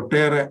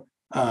ഒട്ടേറെ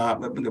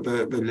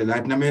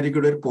ലാറ്റിൻ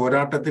അമേരിക്കയുടെ ഒരു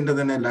പോരാട്ടത്തിന്റെ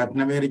തന്നെ,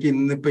 ലാറ്റിൻ അമേരിക്ക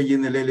ഇന്നിപ്പോ ഈ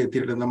നിലയിൽ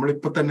എത്തിയിട്ടുണ്ട്.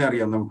 നമ്മളിപ്പോ തന്നെ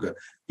അറിയാം, നമുക്ക്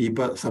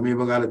ഇപ്പൊ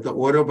സമീപകാലത്ത്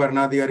ഓരോ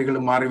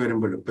ഭരണാധികാരികളും മാറി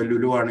വരുമ്പോഴും, ഇപ്പൊ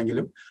ലുലു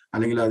ആണെങ്കിലും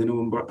അല്ലെങ്കിൽ അതിനു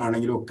മുമ്പ്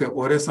ആണെങ്കിലും ഒക്കെ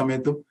ഓരോ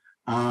സമയത്തും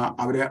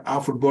അവരെ ആ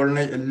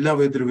ഫുട്ബോളിനെ എല്ലാ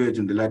വിധത്തിലും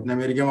ഉപയോഗിച്ചിട്ടുണ്ട്. ലാറ്റിൻ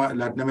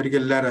അമേരിക്ക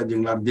എല്ലാ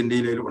രാജ്യങ്ങളും,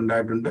 അർജന്റീനയിലും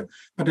ഉണ്ടായിട്ടുണ്ട്,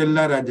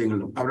 മറ്റെല്ലാ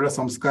രാജ്യങ്ങളിലും അവരുടെ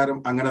സംസ്കാരം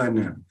അങ്ങനെ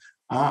തന്നെയാണ്.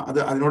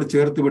 അതിനോട്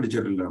ചേർത്ത്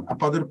പിടിച്ചിട്ടില്ല.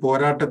 അപ്പൊ അതൊരു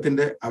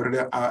പോരാട്ടത്തിന്റെ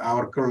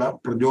അവർക്കുള്ള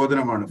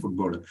പ്രചോദനമാണ്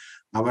ഫുട്ബോൾ.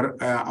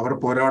 അവർ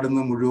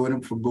പോരാടുന്നത് മുഴുവനും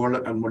ഫുട്ബോൾ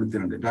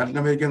എടുത്തിട്ടുണ്ട്. ലാറ്റിൻ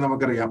അമേരിക്ക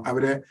നമുക്കറിയാം,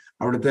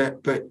 അവിടുത്തെ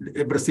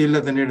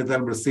ബ്രസീലിനെ തന്നെ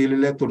എടുത്താൽ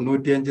ബ്രസീലിലെ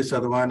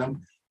 95%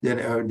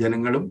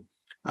 ജനങ്ങളും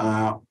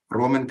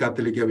റോമൻ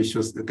കാത്തലിക്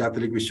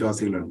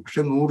വിശ്വാസികളാണ്.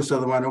 പക്ഷെ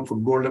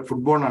 100%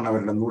 ഫുട്ബോളാണ്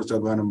അവരുടെ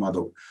 100%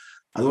 മതവും.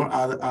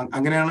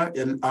 അങ്ങനെയാണ്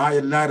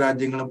എല്ലാ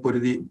രാജ്യങ്ങളും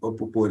പൊരുതി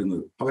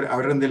പോരുന്നത്.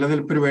 അവരുടെ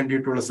നിലനിൽപ്പിന്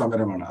വേണ്ടിയിട്ടുള്ള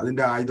സമരമാണ്.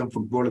 അതിന്റെ ആയുധം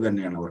ഫുട്ബോൾ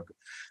തന്നെയാണ്. അവർക്ക്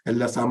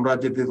എല്ലാ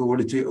സാമ്രാജ്യത്തെ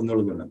ഓടിച്ച്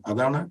എന്നുള്ളതാണ്.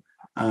 അതാണ്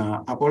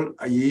അപ്പോൾ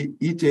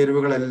ഈ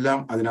ചേരുവകളെല്ലാം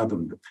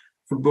അതിനകത്തുണ്ട്.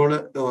 ഫുട്ബോൾ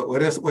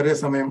ഒരേ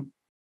സമയം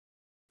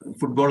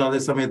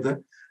അതേ സമയത്ത്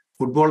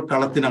ഫുട്ബോൾ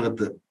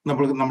കളത്തിനകത്ത്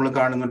നമ്മൾ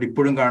കാണുന്നുണ്ട്,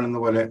 ഇപ്പോഴും കാണുന്ന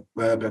പോലെ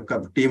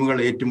ടീമുകൾ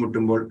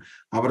ഏറ്റുമുട്ടുമ്പോൾ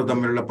അവർ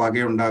തമ്മിലുള്ള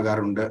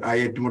പകയുണ്ടാകാറുണ്ട്. ആ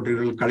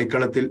ഏറ്റുമുട്ടലുകൾ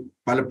കളിക്കളത്തിൽ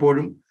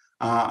പലപ്പോഴും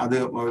അത്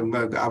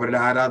അവരുടെ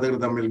ആരാധകർ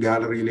തമ്മിൽ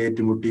ഗാലറിയിൽ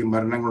ഏറ്റുമുട്ടി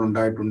മരണങ്ങൾ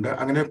ഉണ്ടായിട്ടുണ്ട്,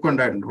 അങ്ങനെയൊക്കെ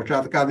ഉണ്ടായിട്ടുണ്ട്. പക്ഷെ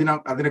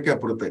അതിനൊക്കെ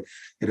അപ്പുറത്ത്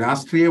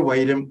രാഷ്ട്രീയ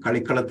വൈരം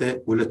കളിക്കളത്തെ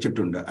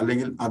ഉലച്ചിട്ടുണ്ട്,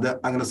 അല്ലെങ്കിൽ അത്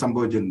അങ്ങനെ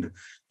സംഭവിച്ചിട്ടുണ്ട്.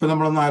 ഇപ്പൊ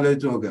നമ്മളൊന്ന്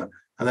ആലോചിച്ച് നോക്കുക.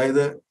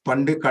 അതായത്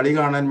പണ്ട് കളി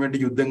കാണാൻ വേണ്ടി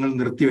യുദ്ധങ്ങൾ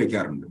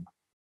നിർത്തിവെക്കാറുണ്ട്.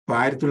 ഇപ്പൊ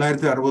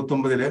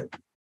 1969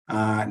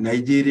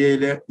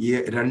 നൈജീരിയയിലെ ഈ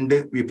 2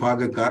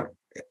 വിഭാഗക്കാർ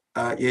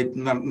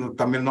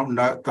തമ്മിൽ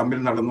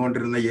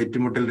നടന്നുകൊണ്ടിരുന്ന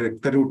ഏറ്റുമുട്ടൽ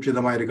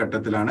രക്തരൂക്ഷിതമായ ഒരു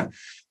ഘട്ടത്തിലാണ്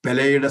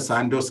പെലെയുടെ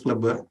സാന്റോസ്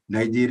ക്ലബ്ബ്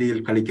നൈജീരിയയിൽ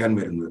കളിക്കാൻ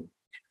വരുന്നത്.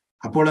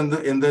 അപ്പോൾ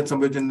എന്ത്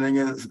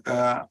സംഭവിച്ചിട്ടുണ്ടെങ്കിൽ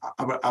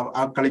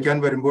ആ കളിക്കാൻ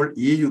വരുമ്പോൾ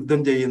ഈ യുദ്ധം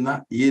ചെയ്യുന്ന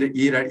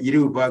ഇരു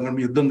വിഭാഗങ്ങളും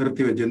യുദ്ധം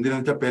നിർത്തിവെച്ചു. എന്തിനാ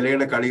വെച്ചാൽ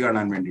പെലെയുടെ കളി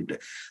കാണാൻ വേണ്ടിയിട്ട്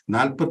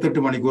 48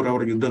 മണിക്കൂർ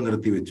അവർ യുദ്ധം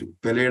നിർത്തിവെച്ചു.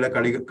 പെലെയുടെ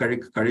കളി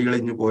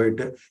കഴിഞ്ഞു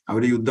പോയിട്ട്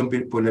അവർ യുദ്ധം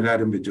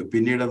പുനരാരംഭിച്ചു.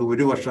 പിന്നീട് അത്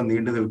 1 വർഷം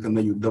നീണ്ടു നിൽക്കുന്ന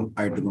യുദ്ധം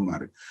ആയിട്ടൊന്നും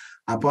മാറി.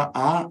 അപ്പൊ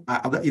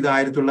ഇത്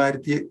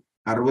 1969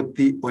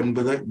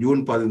 ജൂൺ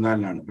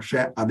 14 പക്ഷെ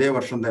അതേ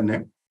വർഷം തന്നെ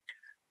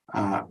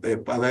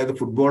അതായത്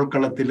ഫുട്ബോൾ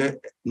കളത്തിലെ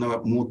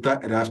മൂത്ത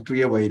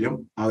രാഷ്ട്രീയ വൈരം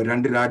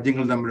 2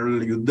 രാജ്യങ്ങൾ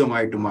തമ്മിലുള്ള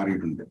യുദ്ധമായിട്ട്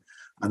മാറിയിട്ടുണ്ട്.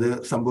 അത്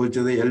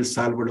സംഭവിച്ചത് എൽ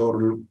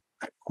സാൽവഡോറിലും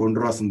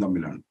ഹോണ്ടുറാസും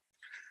തമ്മിലാണ്.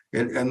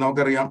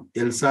 നമുക്കറിയാം,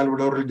 എൽ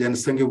സാൽവഡോറിൽ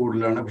ജനസംഖ്യ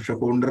കൂടുതലാണ്, പക്ഷെ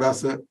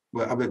ഹോണ്ടുറാസ്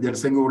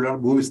ജനസംഖ്യ കൂടുതലാണ്,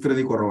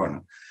 ഭൂവിസ്തൃതി കുറവാണ്.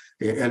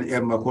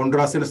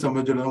 ഹോണ്ടുറാസിനെ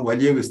സംബന്ധിച്ചിടത്തോളം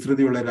വലിയ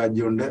വിസ്തൃതിയുള്ള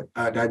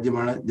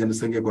രാജ്യമാണ്,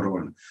 ജനസംഖ്യ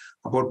കുറവാണ്.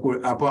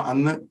 അപ്പോൾ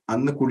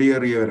അന്ന്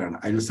കുടിയേറിയവരാണ്.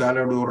 എൽ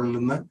സാൽവഡോറിൽ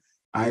നിന്ന്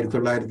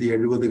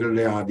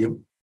 1970കളുടെ ആദ്യം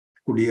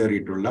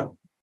കുടിയേറിയിട്ടുള്ള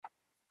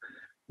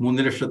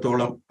 3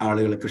 ലക്ഷത്തോളം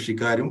ആളുകൾ,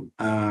 കൃഷിക്കാരും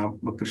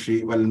കൃഷി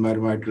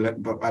വല്ലന്മാരുമായിട്ടുള്ള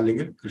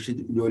അല്ലെങ്കിൽ കൃഷി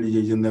ജോലി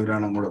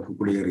ചെയ്യുന്നവരാണ് അങ്ങോട്ടൊക്കെ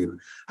കുടിയേറിയത്.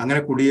 അങ്ങനെ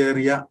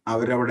കുടിയേറിയ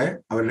അവരുടെ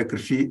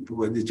കൃഷി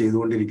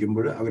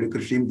ചെയ്തുകൊണ്ടിരിക്കുമ്പോൾ, അവർ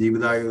കൃഷിയും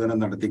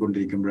ജീവിതായോധനം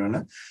നടത്തിക്കൊണ്ടിരിക്കുമ്പോഴാണ്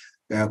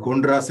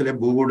ഹോണ്ടുറാസിലെ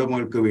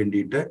ഭൂവുടമകൾക്ക്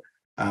വേണ്ടിയിട്ട്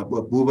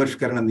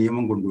ഭൂപരിഷ്കരണ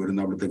നിയമം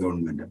കൊണ്ടുവരുന്നു അവിടുത്തെ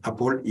ഗവൺമെന്റ്.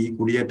 അപ്പോൾ ഈ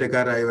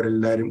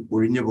കുടിയേറ്റക്കാരായവരെല്ലാവരും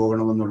ഒഴിഞ്ഞു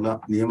പോകണമെന്നുള്ള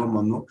നിയമം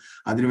വന്നു.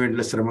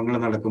 അതിനുവേണ്ടിയുള്ള ശ്രമങ്ങൾ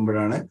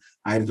നടക്കുമ്പോഴാണ്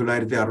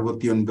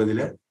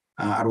 1969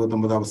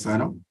 69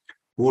 അവസാനം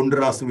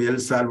ഹോണ്ടുറാസും എൽ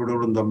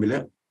സാൽവഡോറും തമ്മിൽ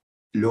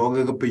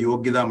ലോകകപ്പ്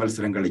യോഗ്യതാ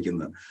മത്സരം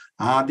കളിക്കുന്നത്.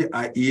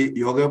 ഈ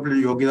ലോകകപ്പിൽ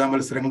യോഗ്യതാ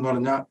മത്സരങ്ങൾ എന്ന്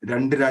പറഞ്ഞാൽ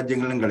 2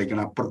 രാജ്യങ്ങളിലും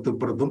കളിക്കണം, അപ്പുറത്തും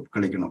ഇപ്പുറത്തും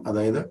കളിക്കണം.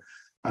 അതായത്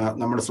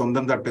നമ്മുടെ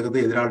സ്വന്തം തട്ടകത്ത്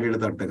എതിരാളിയുടെ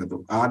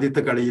തട്ടകത്തും.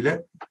 ആദ്യത്തെ കളിയില്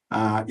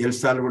എൽ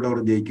സാൽവഡോർ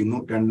ജയിക്കുന്നു,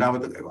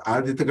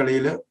 ആദ്യത്തെ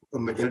കളിയില്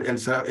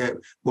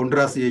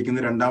ഹോണ്ടുറാസ്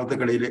ജയിക്കുന്നു, രണ്ടാമത്തെ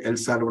കളിയിൽ എൽ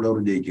സാൽവഡോർ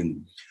ജയിക്കുന്നു.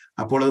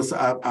 അപ്പോൾ അത്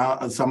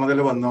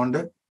സമനില വന്നുകൊണ്ട്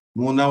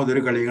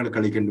മൂന്നാമതൊരു കളികൾ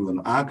കളിക്കേണ്ടി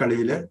വന്നു. ആ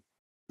കളിയില്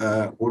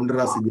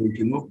ഹോണ്ടുറാസ്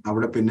ജയിക്കുന്നു.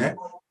 അവിടെ പിന്നെ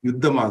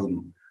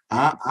യുദ്ധമാകുന്നു.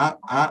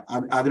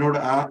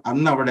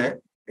 അന്ന് അവിടെ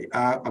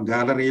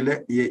ഗാലറിയിലെ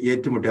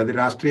ഏറ്റുമുട്ടി, അത്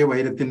രാഷ്ട്രീയ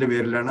വൈരത്തിന്റെ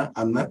പേരിലാണ്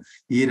അന്ന്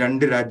ഈ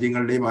 2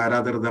 രാജ്യങ്ങളുടെയും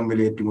ആരാധകർ തമ്മിൽ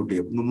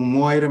ഏറ്റുമുട്ടിയത്.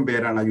 3000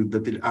 പേരാണ് ആ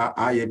യുദ്ധത്തിൽ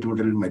ആ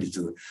ഏറ്റുമുട്ടലിൽ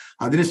മരിച്ചത്.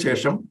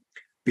 അതിനുശേഷം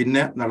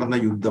പിന്നെ നടന്ന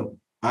യുദ്ധം,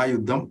 ആ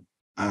യുദ്ധം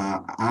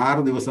 6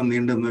 ദിവസം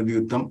നീണ്ടു നിന്ന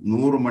യുദ്ധം,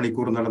 100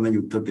 മണിക്കൂർ നടന്ന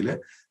യുദ്ധത്തില്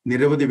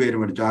നിരവധി പേര്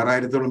മരിച്ചു.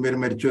 6000-ഓളം പേര്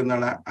മരിച്ചു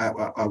എന്നാണ്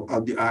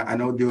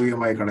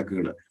അനൗദ്യോഗികമായ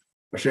കണക്കുകൾ.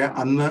 പക്ഷെ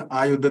അന്ന്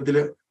ആ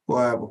യുദ്ധത്തില്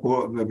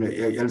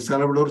എൽ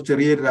സാൽവഡോർ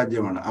ചെറിയൊരു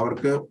രാജ്യമാണ്.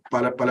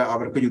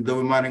 അവർക്ക്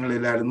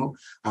യുദ്ധവിമാനങ്ങളില്ലായിരുന്നു.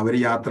 അവർ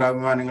യാത്രാ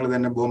വിമാനങ്ങൾ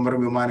തന്നെ ബോംബർ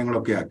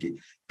വിമാനങ്ങളൊക്കെ ആക്കി.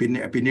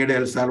 പിന്നീട്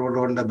എൽ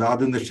സാൽവഡോറിന്റെ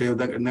ധാതു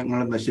നിക്ഷേപങ്ങൾ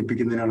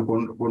നശിപ്പിക്കുന്നതിനാണ്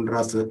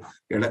ഹോണ്ടുറാസ്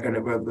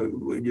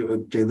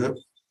ചെയ്ത്.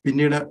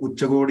 പിന്നീട്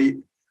ഉച്ചകോടി,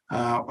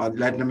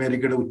 ലാറ്റിൻ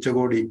അമേരിക്കയുടെ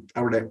ഉച്ചകോടി,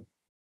 അവിടെ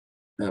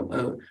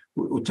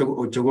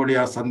ഉച്ചകോടി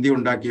ആ സന്ധി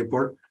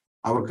ഉണ്ടാക്കിയപ്പോൾ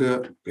അവർക്ക്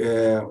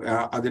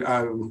അതിൽ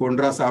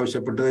കോൺട്രാസ്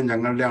ആവശ്യപ്പെട്ടത്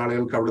ഞങ്ങളുടെ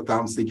ആളുകൾക്ക് അവിടെ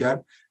താമസിക്കാൻ,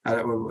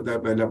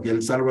 എൽ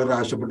സാൽവഡോർ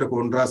ആവശ്യപ്പെട്ട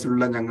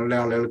കോൺട്രാസിലുള്ള ഞങ്ങളുടെ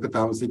ആളുകൾക്ക്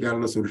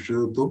താമസിക്കാനുള്ള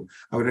സുരക്ഷിതത്വവും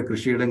അവരുടെ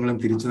കൃഷിയിടങ്ങളും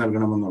തിരിച്ചു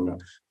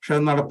നൽകണമെന്നുള്ളതാണ്. പക്ഷെ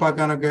അത്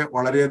നടപ്പാക്കാനൊക്കെ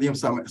വളരെയധികം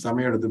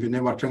സമയമെടുത്തു.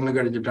 പിന്നെ വർഷങ്ങൾ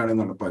കഴിഞ്ഞിട്ടാണ്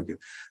നടപ്പാക്കിയത്.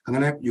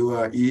 അങ്ങനെ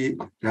ഈ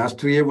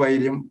രാഷ്ട്രീയ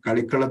വൈര്യം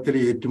കളിക്കളത്തിൽ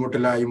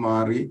ഏറ്റുമുട്ടലായി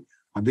മാറി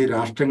അത്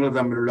രാഷ്ട്രങ്ങൾ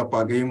തമ്മിലുള്ള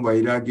പകയും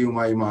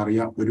വൈരാഗ്യവുമായി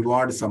മാറിയ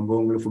ഒരുപാട്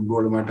സംഭവങ്ങൾ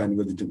ഫുട്ബോളുമായിട്ട്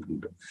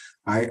അനുവദിച്ചിട്ടുണ്ട്.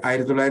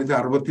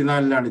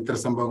 1964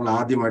 ഇത്തരം സംഭവങ്ങൾ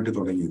ആദ്യമായിട്ട്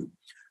തുടങ്ങിയത്.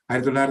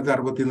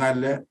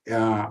 1964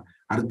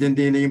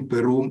 അർജന്റീനയും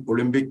പെറുവും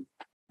ഒളിമ്പിക്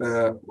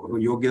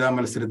യോഗ്യതാ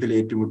മത്സരത്തിൽ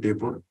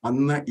ഏറ്റുമുട്ടിയപ്പോൾ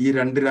അന്ന് ഈ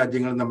രണ്ട്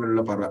രാജ്യങ്ങളും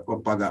തമ്മിലുള്ള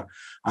പക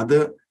അത്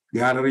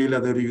ഗാലറിയിൽ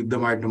അതൊരു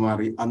യുദ്ധമായിട്ട്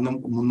മാറി. അന്നും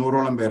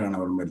 300ഓളം പേരാണ്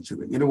അവർ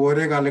മരിച്ചത്. ഇങ്ങനെ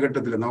ഓരോ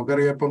കാലഘട്ടത്തിൽ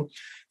നമുക്കറിയാം. ഇപ്പം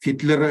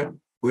ഹിറ്റ്ലർ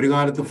ഒരു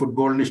കാലത്ത്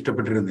ഫുട്ബോളിന്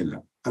ഇഷ്ടപ്പെട്ടിരുന്നില്ല.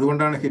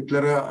 അതുകൊണ്ടാണ്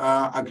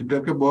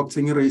ഹിറ്റ്ലർക്ക്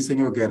ബോക്സിങ്,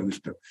 റേസിങ്ങും ഒക്കെ ആയിരുന്നു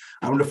ഇഷ്ടം.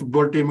 അതുകൊണ്ട്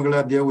ഫുട്ബോൾ ടീമുകളെ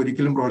അദ്ദേഹം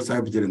ഒരിക്കലും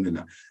പ്രോത്സാഹിപ്പിച്ചിരുന്നില്ല.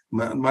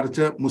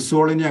 മറിച്ച്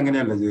മുസോളിനി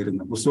അങ്ങനെയല്ല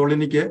ചെയ്തിരുന്നത്.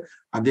 മുസോളിനിക്ക്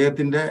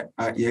അദ്ദേഹത്തിന്റെ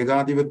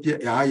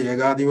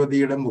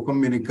ഏകാധിപതിയുടെ മുഖം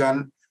മിനുക്കാൻ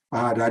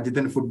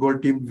രാജ്യത്തിന്റെ ഫുട്ബോൾ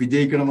ടീം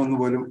വിജയിക്കണമെന്ന്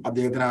പോലും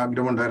അദ്ദേഹത്തിന്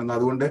ആഗ്രഹം ഉണ്ടായിരുന്നു.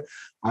 അതുകൊണ്ട്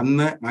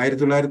അന്ന്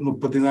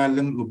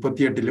 1934-ലും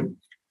 38-ലും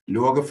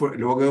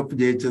ലോകകപ്പ്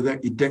ജയിച്ചത്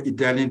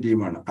ഇറ്റാലിയൻ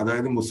ടീമാണ്.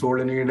 അതായത്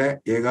മുസോളിനിയുടെ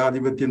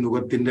ഏകാധിപത്യ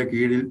മുഖത്തിന്റെ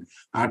കീഴിൽ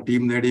ആ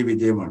ടീം നേടിയ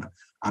വിജയമാണ്.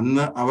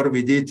 അന്ന് അവർ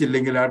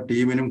വിജയിച്ചില്ലെങ്കിൽ ആ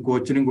ടീമിനും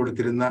കോച്ചിനും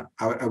കൊടുത്തിരുന്ന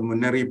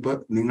മുന്നറിയിപ്പ്,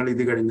 നിങ്ങൾ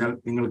ഇത് കഴിഞ്ഞാൽ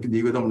നിങ്ങൾക്ക്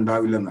ജീവിതം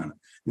ഉണ്ടാവില്ലെന്നാണ്,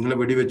 നിങ്ങൾ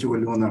വെടിവെച്ച്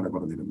കൊല്ലുമെന്നാണ്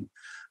പറഞ്ഞിരുന്നത്.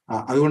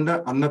 അതുകൊണ്ട്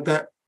അന്നത്തെ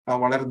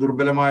വളരെ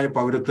ദുർബലമായ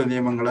പൗരത്വ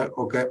നിയമങ്ങൾ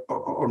ഒക്കെ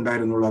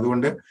ഉണ്ടായിരുന്നുള്ളൂ.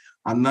 അതുകൊണ്ട്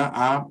അന്ന്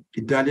ആ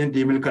ഇറ്റാലിയൻ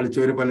ടീമിൽ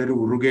കളിച്ചവർ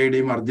പലരും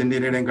ഉറുഗ്വേയുടെയും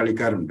അർജന്റീനയുടെയും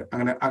കളിക്കാരുണ്ട്.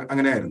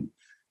 അങ്ങനെയായിരുന്നു.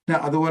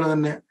 അതുപോലെ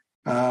തന്നെ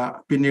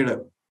പിന്നീട്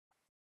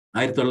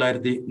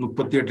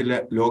 1938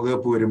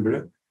 ലോകകപ്പ് വരുമ്പോൾ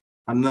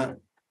അന്ന്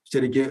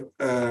ശരിക്ക്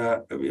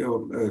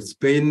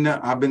സ്പെയിനിന്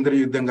ആഭ്യന്തര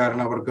യുദ്ധം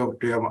കാരണം അവർക്ക്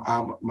ആ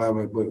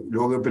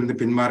ലോകകപ്പിൽ നിന്ന്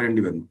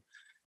പിന്മാറേണ്ടി വന്നു.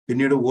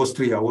 പിന്നീട്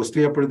ഓസ്ട്രിയ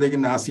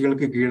അപ്പോഴത്തേക്കും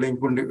നാസികൾക്ക്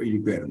കീഴടങ്ങിക്കൊണ്ട്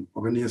ഇരിക്കുമായിരുന്നു.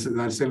 അപ്പം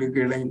നാസികൾക്ക്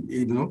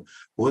കീഴടങ്ങിയിരുന്നു.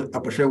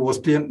 പക്ഷെ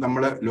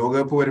നമ്മൾ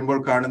ലോകകപ്പ് വരുമ്പോൾ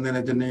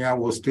കാണുന്നതെന്ന് വെച്ചിട്ടുണ്ടെങ്കിൽ ആ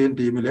ഓസ്ട്രിയൻ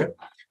ടീമില്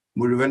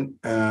മുഴുവൻ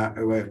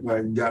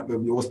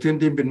ഓസ്ട്രിയൻ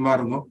ടീം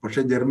പിന്മാറുന്നു.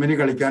 പക്ഷെ ജർമ്മനി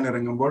കളിക്കാൻ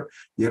ഇറങ്ങുമ്പോൾ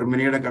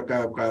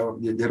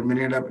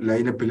ജർമ്മനിയുടെ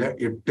ലൈനപ്പില്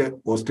 8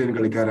 ഓസ്ട്രിയൻ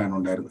കളിക്കാരാണ്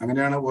ഉണ്ടായിരുന്നത്.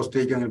 അങ്ങനെയാണ്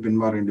ഓസ്ട്രിയക്ക് അങ്ങനെ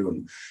പിന്മാറേണ്ടി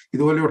വന്നു.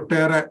 ഇതുപോലെ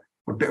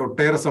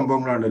ഒട്ടേറെ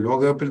സംഭവങ്ങളാണ്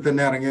ലോകകപ്പിൽ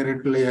തന്നെ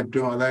അരങ്ങേറിയിട്ടുള്ള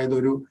ഏറ്റവും, അതായത്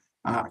ഒരു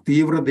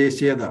തീവ്ര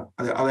ദേശീയത,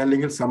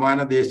 അതല്ലെങ്കിൽ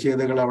സമാന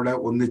ദേശീയതകൾ അവിടെ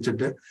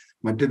ഒന്നിച്ചിട്ട്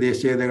മറ്റ്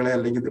ദേശീയതകളെ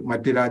അല്ലെങ്കിൽ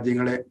മറ്റ്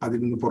രാജ്യങ്ങളെ അതിൽ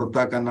നിന്ന്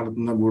പുറത്താക്കാൻ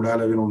നടത്തുന്ന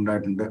ഗൂഢാലോചന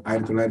ഉണ്ടായിട്ടുണ്ട്.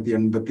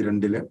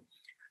 1982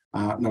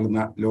 നടന്ന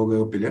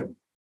ലോകകപ്പില്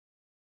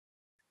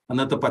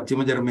അന്നത്തെ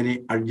പശ്ചിമ ജർമ്മനി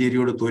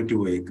അൾജീരിയയോട്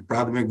തോറ്റുപോയി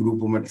പ്രാഥമിക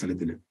ഗ്രൂപ്പ്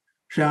മത്സരത്തില്.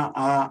 പക്ഷെ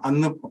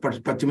അന്ന്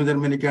പശ്ചിമ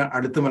ജർമ്മനിക്ക്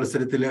അടുത്ത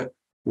മത്സരത്തില്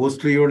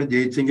ഓസ്ട്രിയയോട്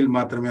ജയിച്ചെങ്കിൽ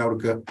മാത്രമേ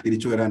അവർക്ക്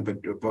തിരിച്ചു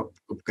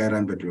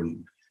കയറാൻ പറ്റുള്ളൂ.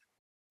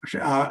 പക്ഷെ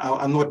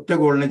അന്ന് ഒറ്റ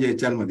ഗോളിന്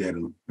ജയിച്ചാൽ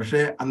മതിയായിരുന്നു. പക്ഷെ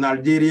അന്ന്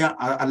അൾജീരിയ,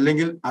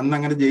 അല്ലെങ്കിൽ അന്ന്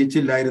അങ്ങനെ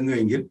ജയിച്ചില്ലായിരുന്നു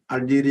എങ്കിൽ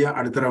അൾജീരിയ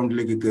അടുത്ത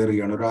റൗണ്ടിലേക്ക്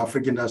കയറുകയാണ്. ഒരു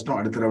ആഫ്രിക്കൻ രാഷ്ട്രം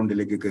അടുത്ത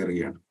റൗണ്ടിലേക്ക്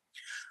കയറുകയാണ്.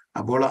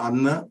 അപ്പോൾ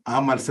അന്ന് ആ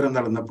മത്സരം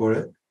നടന്നപ്പോൾ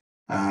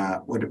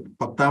ഒരു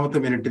 10ാമത്തെ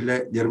മിനിറ്റില്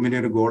ജർമ്മനി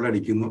ഒരു ഗോൾ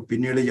അടിക്കുന്നു.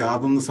 പിന്നീട്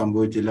യാതൊന്നും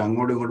സംഭവിച്ചില്ല.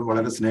 അങ്ങോട്ടും ഇങ്ങോട്ടും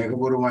വളരെ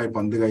സ്നേഹപൂർവ്വമായ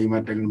പന്ത്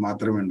കൈമാറ്റങ്ങൾ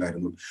മാത്രമേ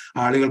ഉണ്ടായിരുന്നു.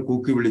 ആളുകൾ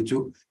കൂക്കി വിളിച്ചു.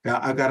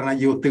 കാരണം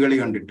ഈ ഒത്തുകളി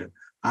കണ്ടിട്ട്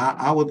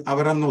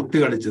അവരന്ന്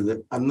ഒത്തുകളിച്ചത്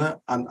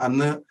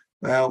അന്ന്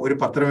ഒരു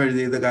പത്രം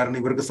എഴുതിയത് കാരണം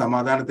ഇവർക്ക്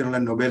സമാധാനത്തിനുള്ള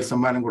നൊബേൽ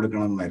സമ്മാനം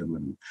കൊടുക്കണമെന്നായിരുന്നു.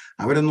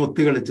 അവരൊന്ന്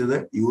ഒത്തുകളിച്ചത്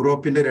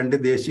യൂറോപ്പിന്റെ 2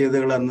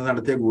 ദേശീയതകൾ അന്ന്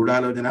നടത്തിയ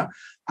ഗൂഢാലോചന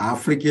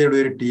ആഫ്രിക്കയുടെ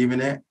ഒരു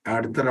ടീമിനെ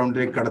അടുത്ത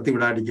റൗണ്ടിലേക്ക്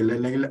കടത്തിവിടാതിരിക്കില്ല,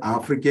 അല്ലെങ്കിൽ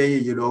ആഫ്രിക്കയെ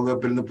ഈ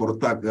ലോകകപ്പിൽ നിന്ന്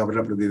പുറത്താക്കുക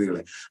അവരുടെ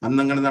പ്രതിനിധികളെ,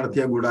 അന്നങ്ങനെ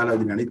നടത്തിയ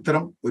ഗൂഢാലോചനയാണ്.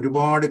 ഇത്തരം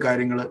ഒരുപാട്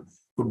കാര്യങ്ങൾ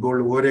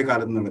ഫുട്ബോളിൽ ഓരോ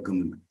കാലത്ത്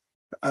നടക്കുന്നുണ്ട്.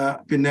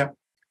 പിന്നെ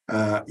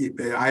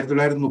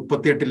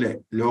 1938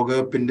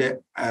 ലോകകപ്പിന്റെ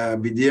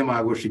വിജയം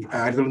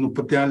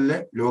 1934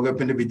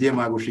 ലോകകപ്പിന്റെ വിജയം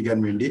ആഘോഷിക്കാൻ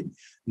വേണ്ടി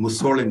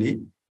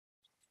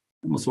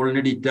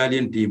മുസോളിനിയുടെ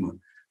ഇറ്റാലിയൻ ടീം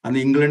അന്ന്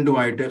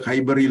ഇംഗ്ലണ്ടുമായിട്ട്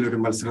ഹൈബറിയിൽ ഒരു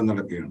മത്സരം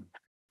നടക്കുകയാണ്.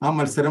 ആ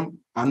മത്സരം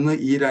അന്ന്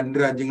ഈ 2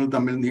 രാജ്യങ്ങൾ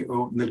തമ്മിൽ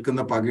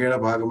നിൽക്കുന്ന പകയുടെ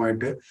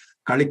ഭാഗമായിട്ട്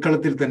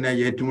കളിക്കളത്തിൽ തന്നെ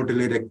ഏറ്റുമുട്ടൽ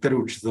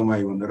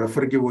രക്തരൂക്ഷിതമായി വന്നു.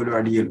 റഫറിക്ക് പോലും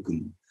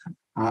അടിയേൽക്കുന്നു.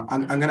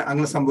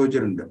 അങ്ങനെ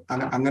സംഭവിച്ചിട്ടുണ്ട്.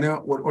 അങ്ങനെ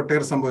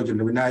ഒട്ടേറെ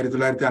സംഭവിച്ചിട്ടുണ്ട്. പിന്നെ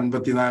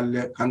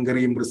 1954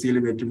 ഹംഗറിയും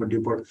ബ്രസീലും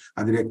ഏറ്റുമുട്ടിയപ്പോൾ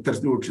അത്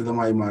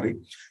രക്തരൂക്ഷിതമായി മാറി.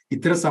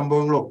 ഇത്തരം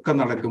സംഭവങ്ങളൊക്കെ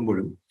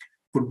നടക്കുമ്പോഴും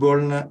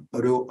ഫുട്ബോളിന്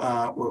ഒരു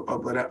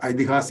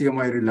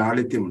ഐതിഹാസികമായ ഒരു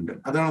ലാളിത്യമുണ്ട്.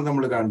 അതാണ്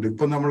നമ്മൾ കാണുന്നത്.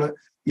 ഇപ്പൊ നമ്മൾ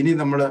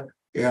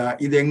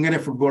ഇതെങ്ങനെ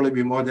ഫുട്ബോൾ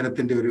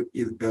വിമോചനത്തിന്റെ ഒരു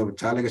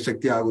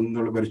ചാലകശക്തി ആകുന്നു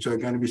എന്നുള്ള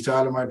പരിശോധിക്കാൻ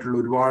വിശാലമായിട്ടുള്ള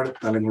ഒരുപാട്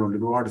തലങ്ങളുണ്ട്,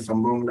 ഒരുപാട്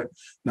സംഭവങ്ങൾ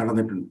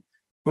നടന്നിട്ടുണ്ട്.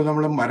 ഇപ്പൊ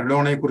നമ്മൾ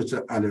മറഡോണയെ കുറിച്ച്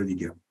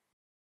ആലോചിക്കാം.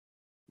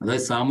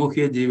 അതായത്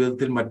സാമൂഹിക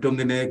ജീവിതത്തിൽ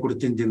മറ്റൊന്നിനെ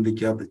കുറിച്ചും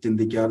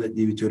ചിന്തിക്കാതെ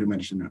ജീവിച്ച ഒരു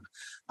മനുഷ്യനാണ്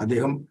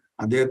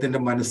അദ്ദേഹത്തിന്റെ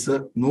മനസ്സ്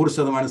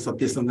 100%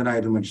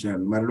 സത്യസന്ധനായ ഒരു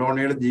മനുഷ്യനായിരുന്നു.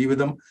 മറഡോണയുടെ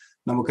ജീവിതം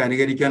നമുക്ക്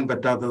അനുകരിക്കാൻ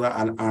പറ്റാത്തത്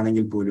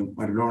ആണെങ്കിൽ പോലും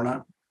മറഡോണ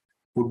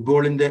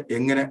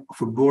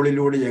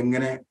ഫുട്ബോളിലൂടെ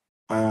എങ്ങനെ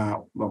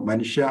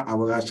മനുഷ്യ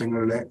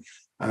അവകാശങ്ങളുടെ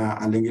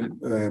അല്ലെങ്കിൽ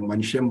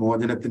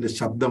മനുഷ്യമോചനത്തിന്റെ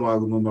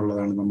ശബ്ദമാകുന്നു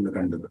എന്നുള്ളതാണ് നമ്മൾ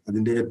കണ്ടത്.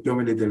 അതിന്റെ ഏറ്റവും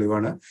വലിയ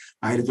തെളിവാണ്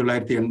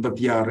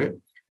 1986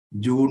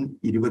 ജൂൺ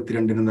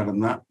 22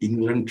 നടന്ന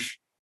ഇംഗ്ലണ്ട്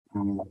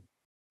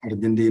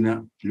അർജന്റീന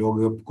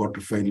ലോകകപ്പ്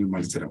ക്വാർട്ടർ ഫൈനൽ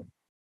മത്സരം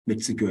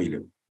മെക്സിക്കോയിൽ.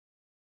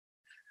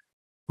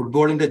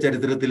 ഫുട്ബോളിന്റെ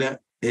ചരിത്രത്തിലെ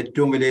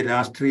ഏറ്റവും വലിയ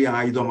രാഷ്ട്രീയ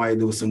ആയുധമായ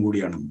ദിവസം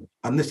കൂടിയാണ്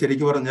അന്ന്.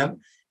 ശരിക്കു പറഞ്ഞാൽ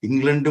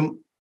ഇംഗ്ലണ്ടും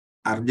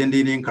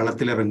അർജന്റീനയും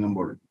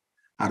കളത്തിലിറങ്ങുമ്പോൾ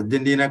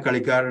അർജന്റീന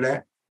കളിക്കാരുടെ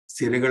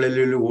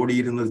സിരകളിൽ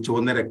ഓടിയിരുന്നത്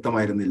ചുവന്ന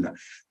രക്തമായിരുന്നില്ല,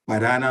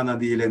 പരാന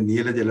നദിയിലെ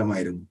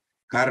നീലജലമായിരുന്നു.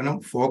 കാരണം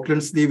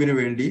ഫോക്ലൻഡ്സ് ദ്വീപിന്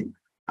വേണ്ടി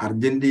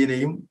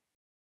അർജന്റീനയും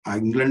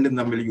ഇംഗ്ലണ്ടും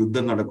തമ്മിൽ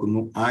യുദ്ധം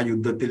നടക്കുന്നു. ആ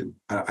യുദ്ധത്തിൽ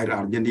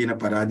അർജന്റീന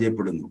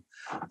പരാജയപ്പെടുന്നു.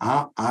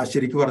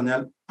 ശരിക്കു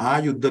പറഞ്ഞാൽ ആ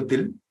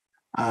യുദ്ധത്തിൽ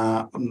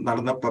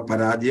നടന്ന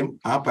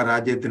ആ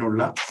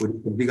പരാജയത്തിനുള്ള ഒരു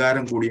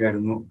പ്രതികാരം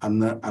കൂടിയായിരുന്നു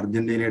അന്ന്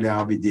അർജന്റീനയുടെ ആ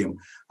വിജയം.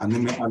 അന്ന്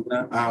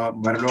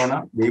മറഡോണ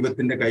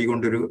ദൈവത്തിന്റെ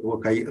കൈകൊണ്ടൊരു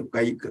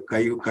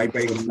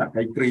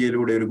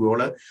കൈക്രിയയിലൂടെ ഒരു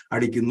ഗോള്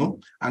അടിക്കുന്നു.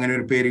 അങ്ങനെ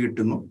ഒരു പേര്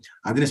കിട്ടുന്നു.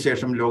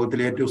 അതിനുശേഷം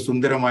ലോകത്തിലെ ഏറ്റവും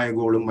സുന്ദരമായ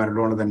ഗോളും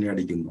മറഡോണ തന്നെ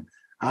അടിക്കുന്നു.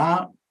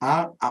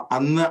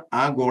 അന്ന്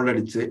ആ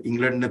ഗോളടിച്ച്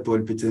ഇംഗ്ലണ്ടിനെ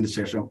തോൽപ്പിച്ചതിന്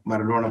ശേഷം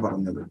മറഡോണ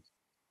പറഞ്ഞത്,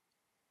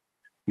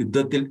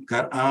 യുദ്ധത്തിൽ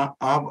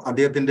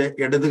അദ്ദേഹത്തിന്റെ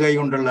ഇടത് കൈ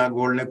കൊണ്ടുള്ള ആ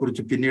ഗോളിനെ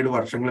കുറിച്ച് പിന്നീട്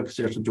വർഷങ്ങൾക്ക്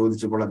ശേഷം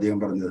ചോദിച്ചപ്പോൾ അദ്ദേഹം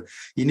പറഞ്ഞത്,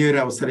 ഇനിയൊരു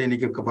അവസരം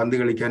എനിക്ക് പന്ത്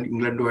കളിക്കാൻ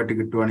ഇംഗ്ലണ്ടുമായിട്ട്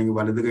കിട്ടുവാണെങ്കിൽ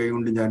വലത് കൈ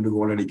കൊണ്ട് ഞാൻ ഒരു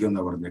ഗോൾ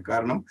അടിക്കുമെന്നാണ് പറഞ്ഞത്.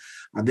 കാരണം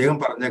അദ്ദേഹം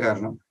പറഞ്ഞ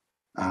കാരണം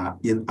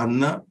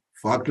അന്ന്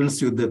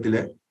ഫാക്ലൻഡ്സ്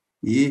യുദ്ധത്തില്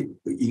ഈ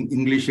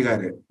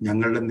ഇംഗ്ലീഷുകാര്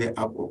ഞങ്ങളുടെ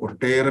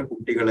ഒട്ടേറെ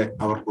കുട്ടികളെ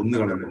അവർ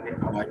കൊന്നുകളഞ്ഞു.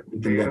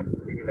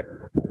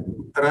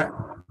 ഇത്ര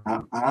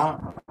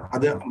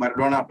അത്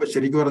മറഡോണ അപ്പൊ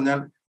ശരിക്കും പറഞ്ഞാൽ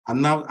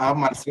അന്ന് ആ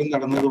മത്സരം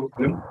നടന്നത്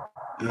പോലും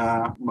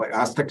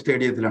ആസ്റ്റക്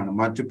സ്റ്റേഡിയത്തിലാണ്.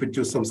 മാച്ചു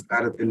പിച്ചു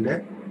സംസ്കാരത്തിന്റെ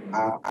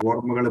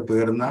ഓർമ്മകൾ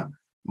പേർന്ന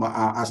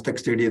ആസ്റ്റക്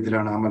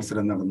സ്റ്റേഡിയത്തിലാണ് ആ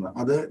മത്സരം നടന്നത്.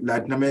 അത്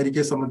ലാറ്റിൻ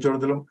അമേരിക്കയെ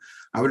സംബന്ധിച്ചിടത്തോളം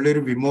അവരുടെ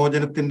ഒരു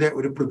വിമോചനത്തിന്റെ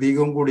ഒരു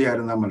പ്രതീകവും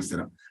കൂടിയായിരുന്നു ആ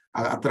മത്സരം.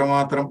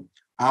 അത്രമാത്രം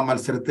ആ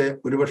മത്സരത്തെ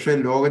ഒരുപക്ഷെ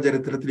ലോക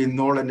ചരിത്രത്തിൽ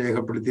ഇന്നോളം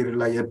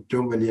രേഖപ്പെടുത്തിയിട്ടുള്ള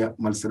ഏറ്റവും വലിയ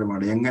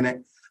മത്സരമാണ്. എങ്ങനെ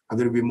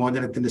അതൊരു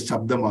വിമോചനത്തിന്റെ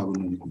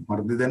ശബ്ദമാകുന്നു.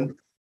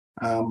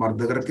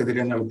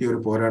 മർദ്ദകർക്കെതിരെ നടത്തിയ ഒരു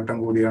പോരാട്ടം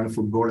കൂടിയാണ്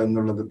ഫുട്ബോൾ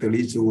എന്നുള്ളത്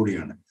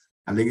തെളിയിച്ചുകൂടിയാണ്.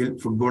 അല്ലെങ്കിൽ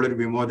ഫുട്ബോൾ ഒരു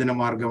വിമോചന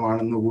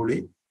മാർഗമാണെന്നുകൂടി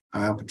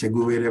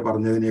ചെഗുവേര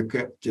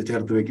പറഞ്ഞതിനെയൊക്കെ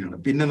ചേർത്ത് വെക്കുകയാണ്.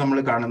 പിന്നെ നമ്മൾ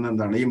കാണുന്നത്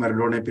എന്താണ്? ഈ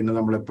മറഡോണയെ പിന്നെ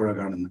നമ്മൾ എപ്പോഴാണ്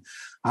കാണുന്നത്?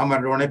 ആ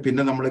മറഡോണയെ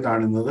പിന്നെ നമ്മൾ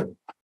കാണുന്നത്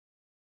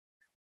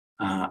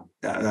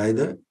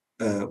അതായത്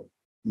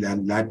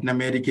ലാറ്റിൻ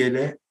അമേരിക്കയിൽ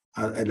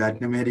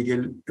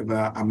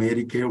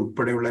അമേരിക്ക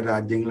ഉൾപ്പെടെയുള്ള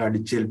രാജ്യങ്ങളെ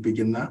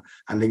അടിച്ചേൽപ്പിക്കുന്ന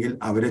അല്ലെങ്കിൽ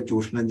അവരെ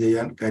ചൂഷണം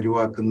ചെയ്യാൻ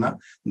കരുവാക്കുന്ന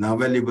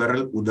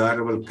നവലിബറൽ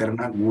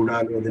ഉദാരവൽക്കരണ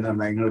ഗൂഢാലോചന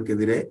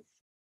നയങ്ങൾക്കെതിരെ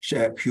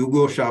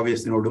ഹ്യൂഗോ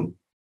ഷാവേസിനോടും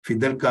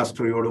ഫിദൽ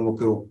കാസ്ട്രോയോടും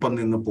ഒക്കെ ഒപ്പം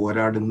നിന്ന്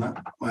പോരാടുന്ന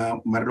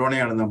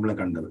മറഡോണയാണ് നമ്മൾ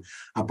കണ്ടത്.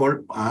 അപ്പോൾ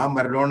ആ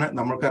മറഡോണ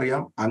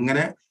നമ്മൾക്കറിയാം,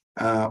 അങ്ങനെ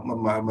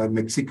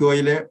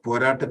മെക്സിക്കോയിലെ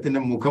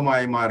പോരാട്ടത്തിന്റെ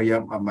മുഖമായി മാറിയ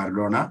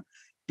മറഡോണ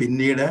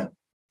പിന്നീട്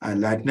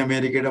ലാറ്റിൻ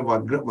അമേരിക്കയുടെ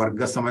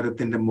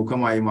വർഗസമരത്തിന്റെ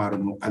മുഖമായി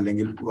മാറുന്നു,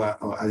 അല്ലെങ്കിൽ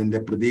അതിന്റെ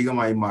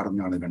പ്രതീകമായി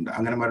മാറുന്നതാണ് കണ്ടത്.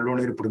 അങ്ങനെ മറഡോണ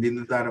ഒരു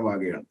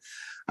പ്രതിനിധാനമാകുകയാണ്.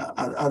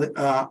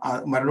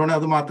 മറഡോണ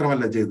അത്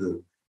മാത്രമല്ല ചെയ്തത്.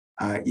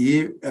 ഈ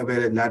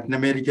ലാറ്റിൻ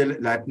അമേരിക്കയിൽ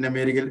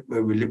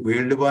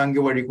വേൾഡ് ബാങ്ക്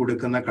വഴി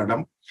കൊടുക്കുന്ന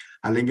കടം,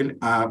 അല്ലെങ്കിൽ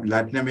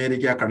ലാറ്റിൻ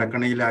അമേരിക്ക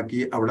കടക്കണിയിലാക്കി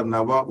അവിടെ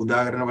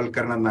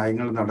ഉദാഹരണവൽക്കരണ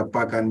നയങ്ങൾ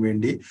നടപ്പാക്കാൻ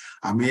വേണ്ടി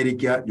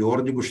അമേരിക്ക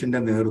ജോർജ് ബുഷിന്റെ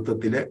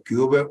നേതൃത്വത്തില്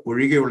ക്യൂബ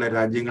ഒഴികെയുള്ള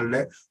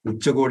രാജ്യങ്ങളുടെ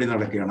ഉച്ചകോടി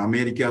നടക്കുകയാണ്.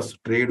 അമേരിക്ക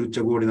ട്രേഡ്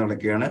ഉച്ചകോടി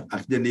നടക്കുകയാണ്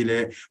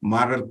അർജന്റീനയിലെ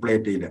മാറൽ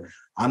പ്ലേറ്റയില്.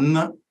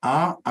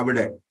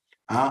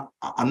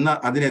 അന്ന്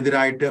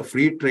അതിനെതിരായിട്ട്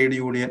ഫ്രീ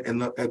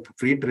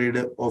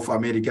ട്രേഡ് ഓഫ്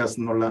അമേരിക്കാസ്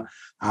എന്നുള്ള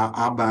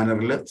ആ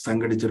ബാനറിൽ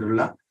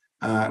സംഘടിച്ചിട്ടുള്ള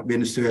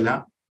വെനസ്വേല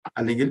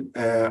അല്ലെങ്കിൽ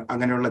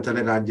അങ്ങനെയുള്ള ചില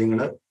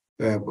രാജ്യങ്ങള്,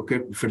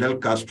 ഫിഡൽ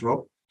കാസ്ട്രോ,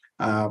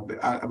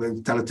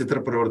 ചലച്ചിത്ര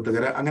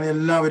പ്രവർത്തകര്, അങ്ങനെ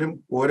എല്ലാവരും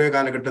ഓരോ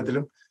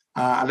കാലഘട്ടത്തിലും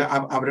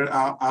അവരുടെ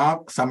ആ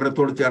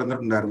സമരത്തോട്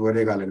ചേർന്നിട്ടുണ്ടായിരുന്നു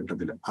ഒരേ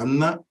കാലഘട്ടത്തിൽ.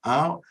 അന്ന് ആ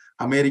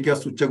അമേരിക്ക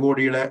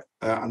ഉച്ചകോടിയുടെ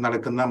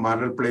നടക്കുന്ന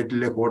മാറൽ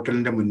പ്ലേറ്റിലെ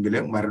ഹോട്ടലിന്റെ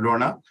മുൻപില്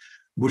മറഡോണ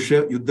ബുഷ്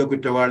യുദ്ധ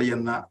കുറ്റവാളി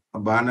എന്ന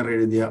ബാനർ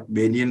എഴുതിയ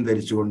ബനിയൻ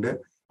ധരിച്ചുകൊണ്ട്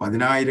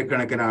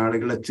 10,000-കണക്കിന്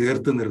ആളുകളെ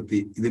ചേർത്ത് നിർത്തി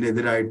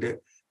ഇതിനെതിരായിട്ട്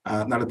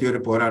നടത്തിയ ഒരു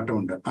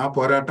പോരാട്ടമുണ്ട്. ആ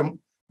പോരാട്ടം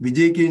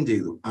വിജയിക്കുകയും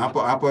ചെയ്തു.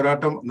 ആ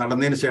പോരാട്ടം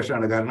നടന്നതിന്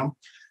ശേഷമാണ്. കാരണം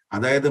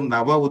അതായത്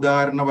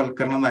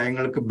ഉദാഹരണവൽക്കരണ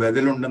നയങ്ങൾക്ക്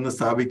ബദലുണ്ടെന്ന്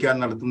സ്ഥാപിക്കാൻ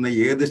നടത്തുന്ന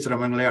ഏത്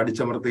ശ്രമങ്ങളെ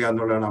അടിച്ചമർത്തുക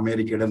എന്നുള്ളതാണ്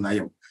അമേരിക്കയുടെ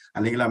നയം,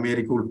 അല്ലെങ്കിൽ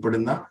അമേരിക്ക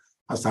ഉൾപ്പെടുന്ന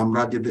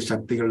സാമ്രാജ്യത്വ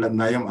ശക്തികളുടെ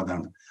നയം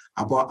അതാണ്.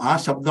 അപ്പോൾ ആ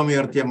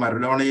ശബ്ദമുയർത്തിയ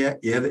മറഡോണയെ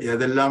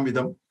ഏതെല്ലാം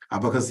വിധം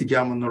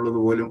അപഹസിക്കാമെന്നുള്ളത്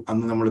പോലും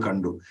അന്ന് നമ്മൾ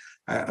കണ്ടു.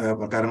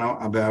 കാരണം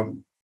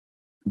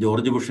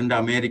ജോർജ് ബുഷിന്റെ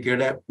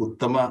അമേരിക്കയുടെ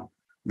ഉത്തമ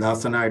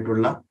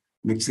ദാസനായിട്ടുള്ള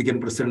മെക്സിക്കൻ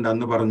പ്രസിഡന്റ്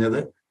അന്ന് പറഞ്ഞത്,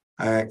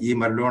 ഈ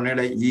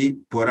മറഡോണയുടെ ഈ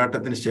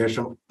പോരാട്ടത്തിന്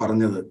ശേഷം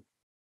പറഞ്ഞത്,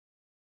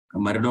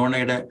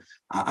 മറഡോണയുടെ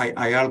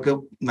അയാൾക്ക്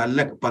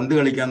നല്ല പന്ത്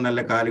കളിക്കാൻ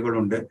നല്ല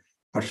കാലുകളുണ്ട്,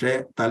 പക്ഷേ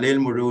തലയിൽ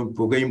മുഴുവൻ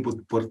പുകയും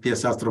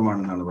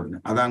പ്രത്യയശാസ്ത്രമാണെന്നാണ്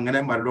പറഞ്ഞത്. അതങ്ങനെ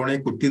മറഡോണയെ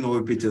കുത്തി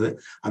നോവിപ്പിച്ചത്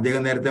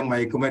അദ്ദേഹം നേരത്തെ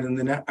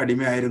മയക്കുമരുന്നിന്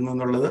അടിമയായിരുന്നു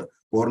എന്നുള്ളത്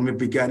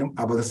ഓർമ്മിപ്പിക്കാനും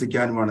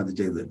അപഹസിക്കാനുമാണ് അത്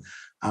ചെയ്തത്.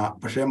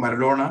 പക്ഷേ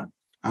മറഡോണ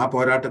ആ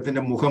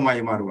പോരാട്ടത്തിന്റെ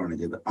മുഖമായി മാറുകയാണ്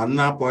ചെയ്തത്.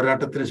 അന്ന് ആ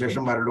പോരാട്ടത്തിന്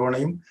ശേഷം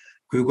മറഡോണയും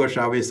ഹ്യൂഗോ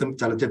ഷാവേസും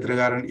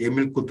ചലച്ചിത്രകാരൻ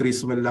എമിൽ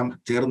കുത്രീസും എല്ലാം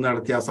ചേർന്ന്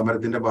നടത്തിയ ആ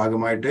സമരത്തിന്റെ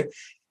ഭാഗമായിട്ട്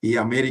ഈ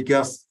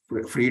അമേരിക്ക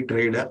ഫ്രീ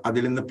ട്രേഡ്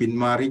അതിൽ നിന്ന്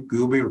പിന്മാറി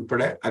ക്യൂബ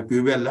ഉൾപ്പെടെ,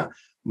 ക്യൂബയല്ല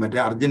മറ്റേ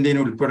അർജന്റീന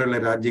ഉൾപ്പെടെയുള്ള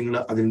രാജ്യങ്ങൾ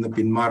അതിൽ നിന്ന്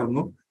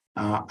പിന്മാറുന്നു.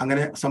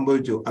 അങ്ങനെ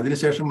സംഭവിച്ചു.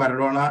 അതിനുശേഷം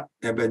മറഡോണ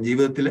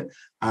ജീവിതത്തിൽ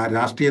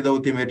രാഷ്ട്രീയ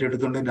ദൗത്യം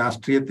ഏറ്റെടുത്തുകൊണ്ട്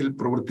രാഷ്ട്രീയത്തിൽ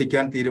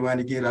പ്രവർത്തിക്കാൻ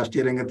തീരുമാനിക്കുകയും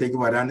രാഷ്ട്രീയ രംഗത്തേക്ക്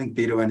വരാനും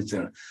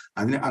തീരുമാനിച്ചതാണ്.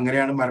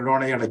 അങ്ങനെയാണ്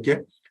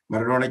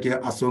മറഡോണയ്ക്ക്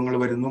അസുഖങ്ങൾ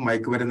വരുന്നു,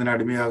 മയക്കുമരുന്നിന്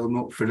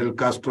അടിമയാകുന്നു, ഫിഡൽ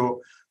കാസ്ട്രോ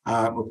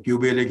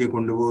ക്യൂബയിലേക്ക്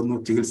കൊണ്ടുപോകുന്നു,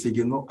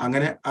 ചികിത്സിക്കുന്നു.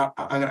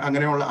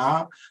 അങ്ങനെയുള്ള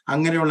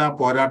ആ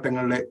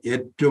പോരാട്ടങ്ങളുടെ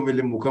ഏറ്റവും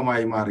വലിയ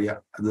മുഖമായി മാറിയ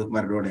അത്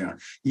മറഡോണയാണ്.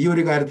 ഈ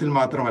ഒരു കാര്യത്തിൽ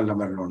മാത്രമല്ല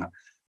മറഡോണ,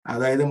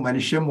 അതായത്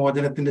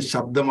മനുഷ്യമോചനത്തിന്റെ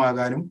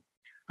ശബ്ദമാകാനും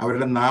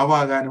അവരുടെ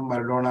നാവാകാനും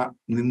മറഡോണ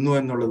നിന്നു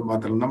എന്നുള്ളത്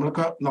മാത്രമല്ല.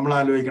 നമ്മൾ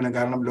ആലോചിക്കണം.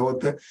 കാരണം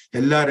ലോകത്ത്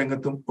എല്ലാ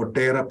രംഗത്തും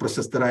ഒട്ടേറെ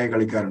പ്രശസ്തരായ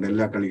കളിക്കാരുണ്ട്,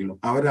 എല്ലാ കളികളും.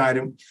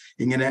 അവരാരും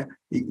ഇങ്ങനെ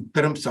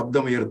ഇത്തരം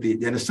ശബ്ദമുയർത്തി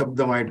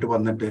ജനശബ്ദമായിട്ട്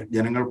വന്നിട്ട്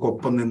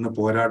ജനങ്ങൾക്കൊപ്പം നിന്ന്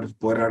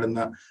പോരാടുന്ന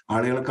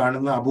ആളുകൾ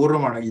കാണുന്നത്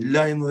അപൂർവമാണ്.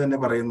 ഇല്ല എന്ന് തന്നെ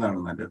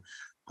പറയുന്നതാണ് നല്ലത്.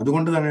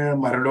 അതുകൊണ്ട് തന്നെ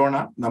മറഡോണ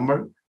നമ്മൾ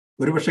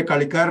ഒരുപക്ഷെ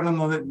കളിക്കാരൻ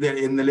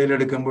എന്ന നിലയിൽ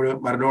എടുക്കുമ്പോൾ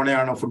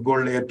മറഡോണയാണോ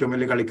ഫുട്ബോളിലെ ഏറ്റവും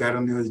വലിയ കളിക്കാരൻ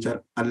എന്ന് ചോദിച്ചാൽ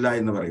അല്ല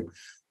എന്ന് പറയും.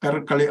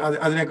 കാരണം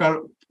അതിനേക്കാൾ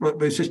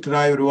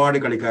വിശിഷ്ടരായ ഒരുപാട്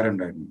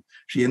കളിക്കാരുണ്ടായിരുന്നു.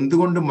 പക്ഷെ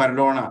എന്തുകൊണ്ട്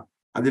മറഡോണ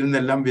അതിൽ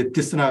നിന്നെല്ലാം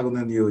വ്യത്യസ്തനാകുന്നു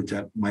എന്ന്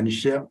ചോദിച്ചാൽ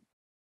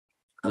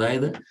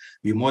അതായത്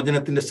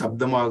വിമോചനത്തിന്റെ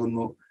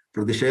ശബ്ദമാകുന്നു,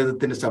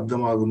 പ്രതിഷേധത്തിന്റെ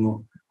ശബ്ദമാകുന്നു,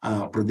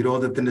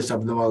 പ്രതിരോധത്തിന്റെ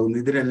ശബ്ദമാകുന്നു.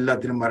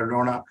 ഇതിനെല്ലാത്തിനും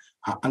മറഡോണ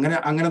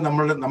അങ്ങനെ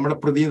നമ്മുടെ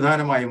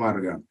പ്രതിനിധാനമായി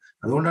മാറുകയാണ്.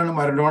 അതുകൊണ്ടാണ്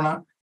മറഡോണ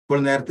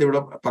ഇപ്പോൾ നേരത്തെ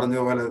ഇവിടെ പറഞ്ഞ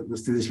പോലെ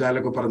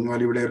സ്ഥിതിശാലൊക്കെ പറഞ്ഞ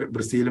പോലെ ഇവിടെ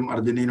ബ്രസീലും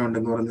അർജന്റീന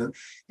ഉണ്ടെന്ന് പറഞ്ഞത്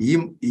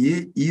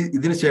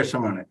ഇതിനു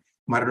ശേഷമാണ്.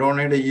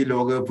 മറഡോണയുടെ ഈ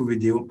ലോകകപ്പ്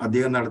വിജയവും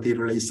അദ്ദേഹം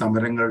നടത്തിയിട്ടുള്ള ഈ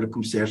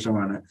സമരങ്ങൾക്കും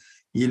ശേഷമാണ്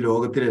ഈ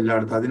ലോകത്തിൽ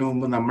എല്ലായിടത്തും. അതിനു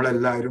മുമ്പ്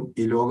നമ്മളെല്ലാവരും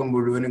ഈ ലോകം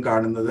മുഴുവനും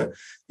കാണുന്നത്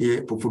ഈ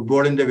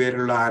ഫുട്ബോളിന്റെ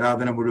പേരിലുള്ള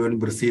ആരാധന മുഴുവനും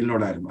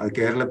ബ്രസീലിനോടായിരുന്നു. അത്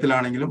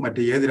കേരളത്തിലാണെങ്കിലും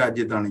മറ്റേത്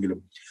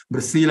രാജ്യത്താണെങ്കിലും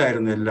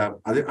ബ്രസീലായിരുന്നു എല്ലാം.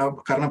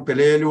 കാരണം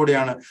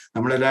പെലെയിലൂടെയാണ്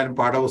നമ്മളെല്ലാവരും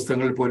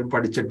പാഠപുസ്തകങ്ങളിൽ പോലും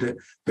പഠിച്ചിട്ട്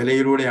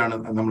പെലെയിലൂടെയാണ്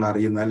നമ്മൾ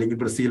അറിയുന്നത്. അല്ലെങ്കിൽ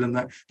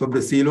ഇപ്പൊ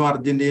ബ്രസീലും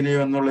അർജന്റീനയോ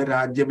എന്നുള്ള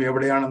രാജ്യം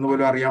എവിടെയാണെന്ന്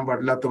പോലും അറിയാൻ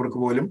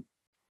പാടില്ലാത്തവർക്ക് പോലും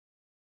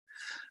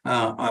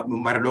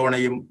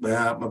മറഡോണയും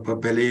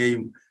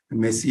പെലെയും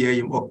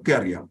മെസ്സിയെയും ഒക്കെ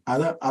അറിയാം.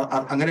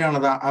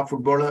 അങ്ങനെയാണത്. ആ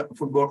ഫുട്ബോൾ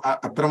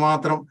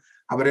അത്രമാത്രം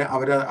അവരെ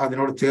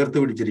അതിനോട് ചേർത്ത്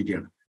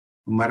പിടിച്ചിരിക്കുകയാണ്.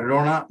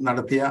 മറഡോണ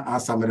നടത്തിയ ആ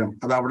സമരം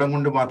അത് അവിടെ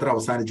കൊണ്ട് മാത്രം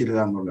അവസാനിച്ചിരുക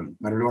എന്നുള്ളതാണ്.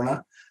 മറഡോണ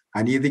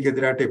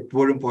അനീതിക്കെതിരായിട്ട്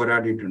എപ്പോഴും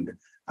പോരാടിയിട്ടുണ്ട്.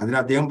 അതിന്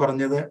അദ്ദേഹം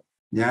പറഞ്ഞത്,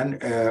 ഞാൻ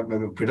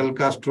ഫിഡൽ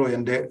കാസ്ട്രോ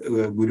എൻ്റെ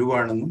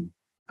ഗുരുവാണെന്നും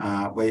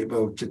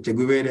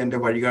ചെഗുവേര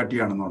എൻ്റെ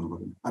വഴികാട്ടിയാണെന്നാണ്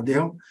പറഞ്ഞത്.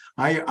 അദ്ദേഹം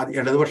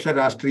ഇടതുപക്ഷ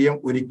രാഷ്ട്രീയം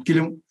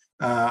ഒരിക്കലും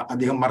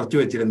അദ്ദേഹം മറച്ചു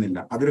വെച്ചിരുന്നില്ല.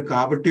 അതൊരു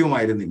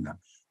കാപട്യവുമായിരുന്നില്ല.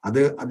 അത്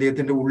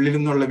അദ്ദേഹത്തിന്റെ ഉള്ളിൽ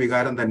നിന്നുള്ള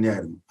വികാരം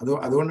തന്നെയായിരുന്നു.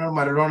 അതുകൊണ്ടാണ്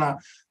മറഡോണ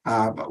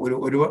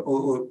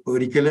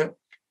ഒരിക്കല്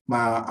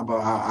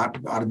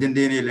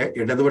അർജന്റീനയിലെ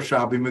ഇടതുപക്ഷ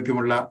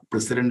ആഭിമുഖ്യമുള്ള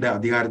പ്രസിഡന്റ്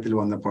അധികാരത്തിൽ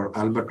വന്നപ്പോൾ,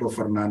 ആൽബർട്ടോ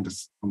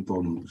ഫെർണാണ്ടസ്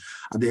തോന്നുന്നു,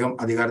 അദ്ദേഹം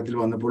അധികാരത്തിൽ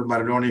വന്നപ്പോൾ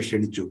മറഡോണയെ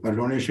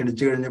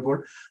ക്ഷണിച്ചു കഴിഞ്ഞപ്പോൾ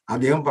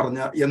അദ്ദേഹം പറഞ്ഞ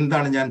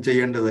എന്താണ് ഞാൻ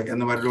ചെയ്യേണ്ടത്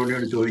എന്ന്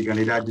മറഡോണയോട്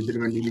ചോദിക്കുകയാണ്. ഈ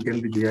രാജ്യത്തിന് വേണ്ടി എനിക്ക്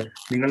എന്ത് ചെയ്യാൻ,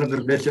 നിങ്ങളുടെ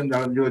നിർദ്ദേശം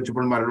എന്താണെന്ന്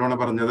ചോദിച്ചപ്പോൾ മറഡോണ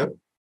പറഞ്ഞത്,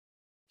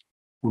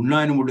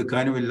 ഉണ്ണാനും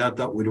ഉടുക്കാനും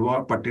ഇല്ലാത്ത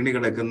ഒരുപാട് പട്ടിണി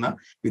കിടക്കുന്ന,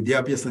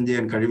 വിദ്യാഭ്യാസം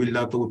ചെയ്യാൻ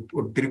കഴിവില്ലാത്ത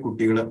ഒത്തിരി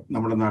കുട്ടികൾ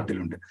നമ്മുടെ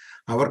നാട്ടിലുണ്ട്.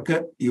 അവർക്ക്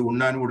ഈ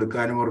ഉണ്ണാനും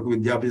ഉടുക്കാനും അവർക്ക്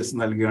വിദ്യാഭ്യാസം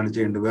നൽകുകയാണ്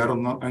ചെയ്യേണ്ടത്,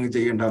 വേറൊന്നും അങ്ങ്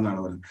ചെയ്യേണ്ടെന്നാണ്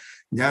പറഞ്ഞത്.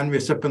 ഞാൻ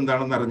വിശപ്പ്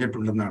എന്താണെന്ന്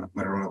അറിഞ്ഞിട്ടുണ്ടെന്നാണ്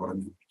മറഡോണ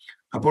പറഞ്ഞത്.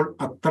 അപ്പോൾ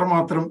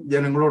അത്രമാത്രം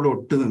ജനങ്ങളോട്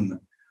ഒട്ടുനിന്ന്,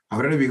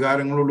 അവരുടെ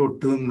വികാരങ്ങളോട്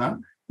ഒട്ടിനിന്ന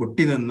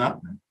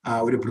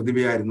ഒരു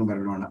പ്രതിഭയായിരുന്നു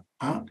മറഡോണ.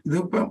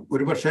 ഇതിപ്പം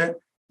ഒരുപക്ഷെ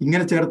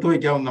ഇങ്ങനെ ചേർത്ത്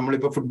വയ്ക്കാവുന്ന,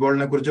 നമ്മളിപ്പോ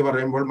ഫുട്ബോളിനെ കുറിച്ച്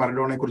പറയുമ്പോൾ,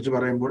 മറഡോണയെ കുറിച്ച്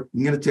പറയുമ്പോൾ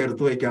ഇങ്ങനെ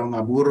ചേർത്ത്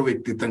വയ്ക്കാവുന്ന അപൂർവ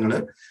വ്യക്തിത്വങ്ങൾ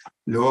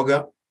ലോക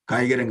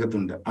കായിക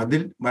രംഗത്തുണ്ട്.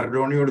 അതിൽ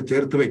മറഡോണയോട്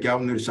ചേർത്ത്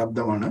വയ്ക്കാവുന്ന ഒരു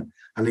ശബ്ദമാണ്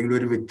അല്ലെങ്കിൽ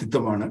ഒരു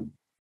വ്യക്തിത്വമാണ്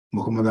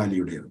മുഹമ്മദ്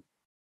അലിയുടേത്.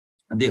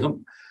 അദ്ദേഹം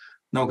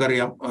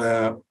നമുക്കറിയാം,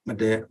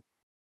 മറ്റേ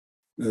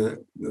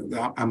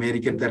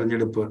അമേരിക്കൻ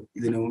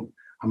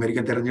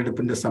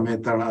തെരഞ്ഞെടുപ്പിന്റെ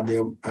സമയത്താണ്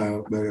അദ്ദേഹം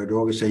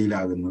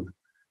രോഗശൈലാകുന്നത്.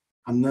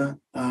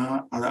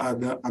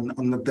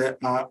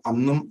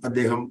 അന്നും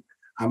അദ്ദേഹം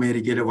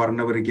അമേരിക്കയിലെ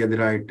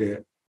വർണ്ണവെറിക്കെതിരായിട്ട്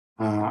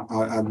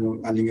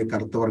അല്ലെങ്കിൽ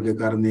കറുത്ത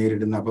വർഗ്ഗക്കാർ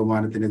നേരിടുന്ന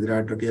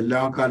അപമാനത്തിനെതിരായിട്ടൊക്കെ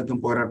എല്ലാ കാലത്തും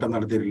പോരാട്ടം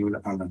നടത്തിയിട്ടുള്ള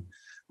ആളാണ്.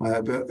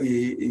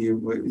 ഈ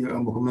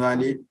മുഹമ്മദ്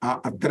അലി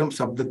അത്തരം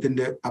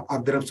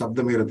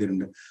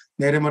ശബ്ദമുയർത്തിയിട്ടുണ്ട്.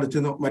 നേരെ മറിച്ച്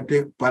മറ്റ്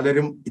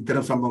പലരും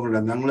ഇത്തരം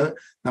സംഭവങ്ങളുണ്ട്.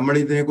 നമ്മൾ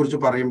ഇതിനെക്കുറിച്ച്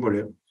പറയുമ്പോൾ,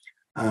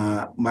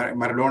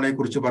 മറഡോണയെ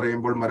കുറിച്ച്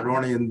പറയുമ്പോൾ,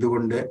 മറഡോണ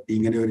എന്തുകൊണ്ട്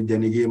ഇങ്ങനെ ഒരു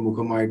ജനകീയ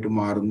മുഖമായിട്ട്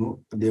മാറുന്നു,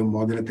 അദ്ദേഹം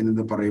മോചനത്തിൽ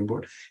നിന്ന്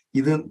പറയുമ്പോൾ,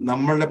 ഇത്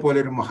നമ്മളെ പോലെ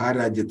ഒരു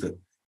മഹാരാജ്യത്ത്,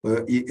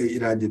 ഈ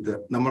രാജ്യത്ത്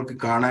നമ്മൾക്ക്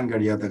കാണാൻ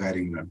കഴിയാത്ത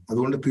കാര്യങ്ങളാണ്.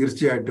 അതുകൊണ്ട്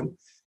തീർച്ചയായിട്ടും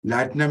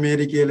ലാറ്റിൻ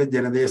അമേരിക്കയിലെ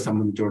ജനതയെ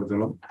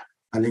സംബന്ധിച്ചിടത്തോളം,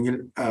 അല്ലെങ്കിൽ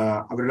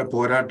അവരുടെ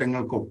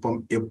പോരാട്ടങ്ങൾക്കൊപ്പം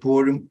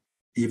എപ്പോഴും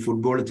ഈ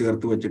ഫുട്ബോൾ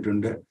ചേർത്ത്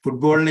വെച്ചിട്ടുണ്ട്.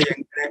 ഫുട്ബോളിനെ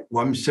എങ്ങനെ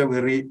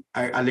വംശവെറി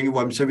അല്ലെങ്കിൽ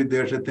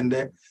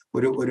വംശവിദ്വേഷത്തിന്റെ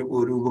ഒരു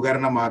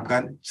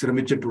ഉപകരണമാക്കാൻ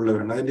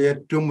ശ്രമിച്ചിട്ടുള്ളവരുണ്ട്. അതിന്റെ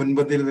ഏറ്റവും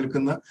മുൻപന്തിയിൽ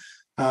നിൽക്കുന്ന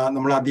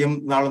നമ്മൾ അധികം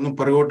നാളൊന്നും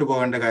പുറകോട്ട്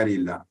പോകേണ്ട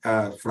കാര്യമില്ല.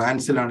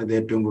 ഫ്രാൻസിലാണ് ഇത്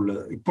ഏറ്റവും കൂടുതൽ.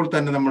 ഇപ്പോൾ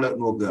തന്നെ നമ്മൾ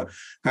നോക്കുക.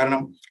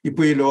 കാരണം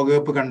ഇപ്പോൾ ഈ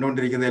ലോകകപ്പ്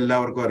കണ്ടുകൊണ്ടിരിക്കുന്ന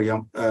എല്ലാവർക്കും അറിയാം.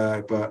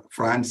 ഇപ്പൊ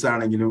ഫ്രാൻസ്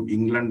ആണെങ്കിലും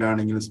ഇംഗ്ലണ്ട്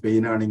ആണെങ്കിലും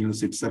സ്പെയിൻ ആണെങ്കിലും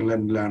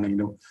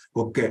സ്വിറ്റ്സർലൻഡിലാണെങ്കിലും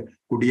ഒക്കെ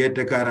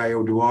കുടിയേറ്റക്കാരായ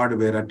ഒരുപാട്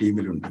പേര് ആ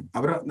ടീമിലുണ്ട്.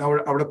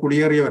 അവിടെ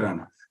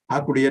കുടിയേറിയവരാണ്. ആ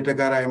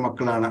കുടിയേറ്റക്കാരായ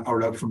മക്കളാണ്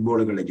അവിടെ ഫുട്ബോൾ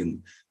കളിക്കുന്നത്.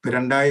 ഇപ്പൊ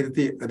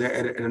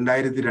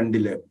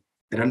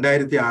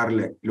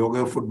 2006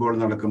 ലോകകപ്പ് ഫുട്ബോൾ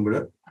നടക്കുമ്പോൾ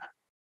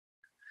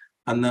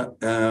അന്ന്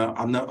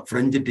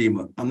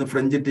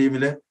ഫ്രഞ്ച്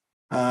ടീമില്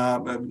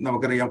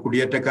നമുക്കറിയാം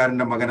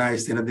കുടിയേറ്റക്കാരന്റെ മകനായ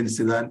സിനദിൻ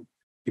സിദാൻ,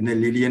 പിന്നെ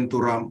ലിലിയൻ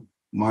തുറാം,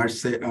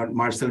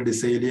 മാർസൽ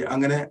ഡിസൈലി,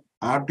 അങ്ങനെ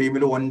ആ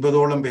ടീമിൽ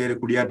 9ഓളം പേര്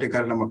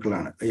കുടിയേറ്റക്കാരുടെ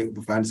മക്കളാണ്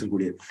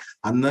ഫ്രാൻസിൽ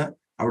അന്ന്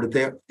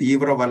അവിടുത്തെ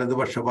തീവ്ര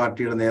വലതുപക്ഷ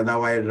പാർട്ടിയുടെ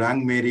നേതാവായ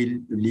റാങ് മേരി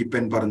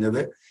ലീപ്പൻ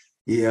പറഞ്ഞത്,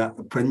 ഈ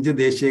ഫ്രഞ്ച്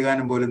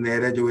ദേശീയഗാനം പോലും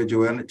നേരെ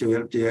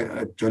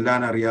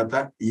ചൊല്ലാൻ അറിയാത്ത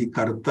ഈ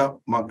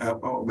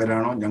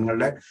കറുത്തവരാണോ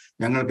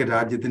ഞങ്ങൾക്ക്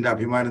രാജ്യത്തിന്റെ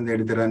അഭിമാനം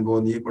നേടിത്തരാൻ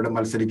പോകുന്ന ഇവിടെ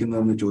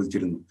മത്സരിക്കുന്നതെന്ന്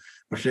ചോദിച്ചിരുന്നു.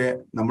 പക്ഷെ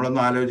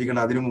നമ്മളൊന്ന്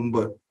ആലോചിക്കണം, അതിനു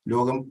മുമ്പ്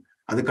ലോകം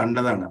അത്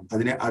കണ്ടതാണ്.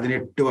 അതിന്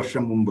 8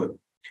 വർഷം മുമ്പ്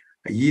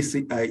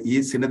ഈ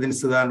സിനദിൻ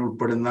സിദാൻ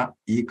ഉൾപ്പെടുന്ന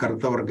ഈ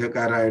കറുത്ത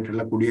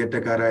വർഗക്കാരായിട്ടുള്ള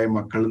കുടിയേറ്റക്കാരായ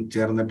മക്കളും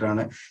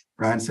ചേർന്നിട്ടാണ്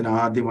ഫ്രാൻസിന്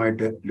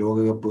ആദ്യമായിട്ട്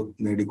ലോകകപ്പ്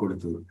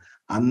നേടിക്കൊടുത്തത്.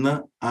 അന്ന്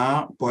ആ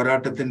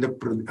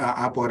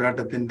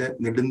പോരാട്ടത്തിന്റെ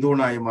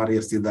നെടുന്തൂണായി മാറിയ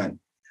സിദാൻ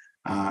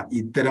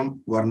ഇത്തരം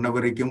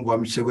വർണ്ണവെറിക്കും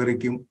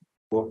വംശവെറിക്കും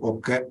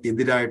ഒക്കെ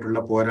എതിരായിട്ടുള്ള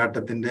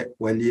പോരാട്ടത്തിന്റെ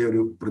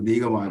വലിയൊരു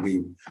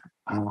പ്രതീകമാകുകയും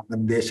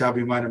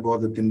ദേശാഭിമാന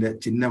ബോധത്തിന്റെ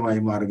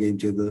ചിഹ്നമായി മാറുകയും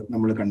ചെയ്തത്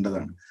നമ്മൾ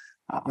കണ്ടതാണ്.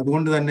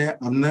 അതുകൊണ്ട് തന്നെ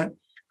അന്ന്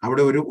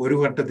അവിടെ ഒരു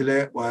ഘട്ടത്തിലെ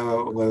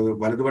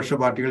വലതുപക്ഷ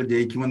പാർട്ടികൾ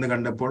ജയിക്കുമെന്ന്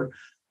കണ്ടപ്പോൾ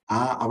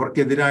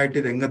അവർക്കെതിരായിട്ട്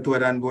രംഗത്ത്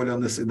വരാൻ പോലെ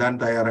ഒന്ന് സിദാൻ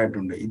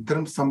തയ്യാറായിട്ടുണ്ട്.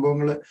 ഇത്തരം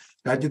സംഭവങ്ങൾ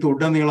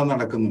രാജ്യത്തുടനീളം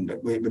നടക്കുന്നുണ്ട്,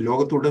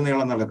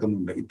 ലോകത്തുടനീളം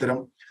നടക്കുന്നുണ്ട്. ഇത്തരം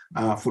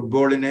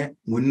ഫുട്ബോളിനെ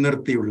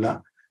മുൻനിർത്തിയുള്ള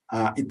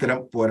ഇത്തരം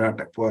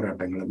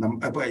പോരാട്ടങ്ങൾ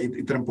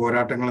ഇത്തരം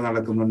പോരാട്ടങ്ങൾ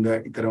നടക്കുന്നുണ്ട്,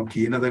 ഇത്തരം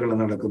ഹീനതകൾ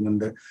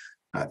നടക്കുന്നുണ്ട്.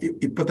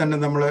 ഇപ്പൊ തന്നെ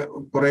നമ്മൾ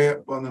കുറെ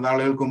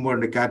നാളുകൾക്ക്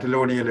മുമ്പുണ്ട്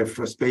കാറ്റലോണിയയിലെ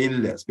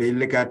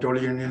സ്പെയിനിലെ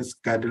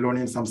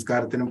കാറ്റലോണിയൻ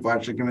സംസ്കാരത്തിനും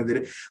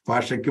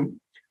ഭാഷയ്ക്കും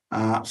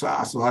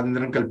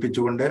സ്വാതന്ത്ര്യം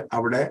കൽപ്പിച്ചുകൊണ്ട്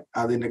അവിടെ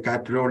അതിന്റെ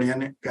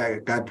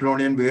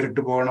കാറ്റലോണിയൻ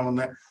വേറിട്ട്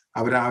പോകണമെന്ന്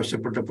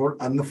അവരാവശ്യപ്പെട്ടപ്പോൾ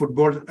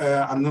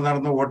അന്ന്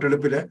നടന്ന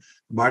വോട്ടെടുപ്പില്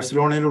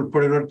ബാഴ്സലോണയിൽ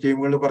ഉൾപ്പെടെയുള്ള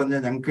ടീമുകൾ പറഞ്ഞ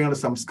ഞങ്ങൾക്ക്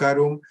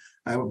സംസ്കാരവും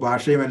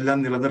ഭാഷയും എല്ലാം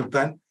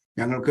നിലനിർത്താൻ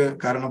ഞങ്ങൾക്ക്,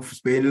 കാരണം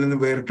സ്പെയിനിൽ നിന്ന്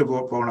വേറിട്ട്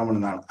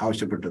പോകണമെന്നാണ്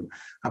ആവശ്യപ്പെട്ടത്.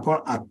 അപ്പോൾ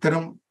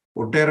അത്തരം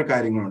ഒട്ടേറെ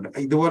കാര്യങ്ങളുണ്ട്.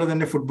 ഇതുപോലെ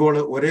തന്നെ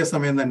ഫുട്ബോള് ഒരേ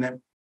സമയം തന്നെ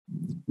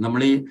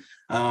നമ്മൾ ഈ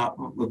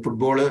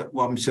ഫുട്ബോള്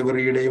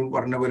വംശവെറിയുടെയും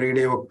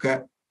വർണ്ണവെറിയുടെയും ഒക്കെ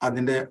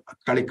അതിന്റെ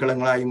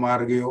കളിക്കളങ്ങളായി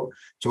മാറുകയോ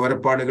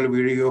ചോരപ്പാടുകൾ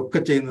വീഴുകയോ ഒക്കെ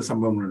ചെയ്യുന്ന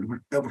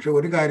സംഭവങ്ങളുണ്ട്. പക്ഷെ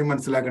ഒരു കാര്യം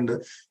മനസ്സിലാക്കേണ്ടത്,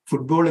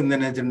 ഫുട്ബോൾ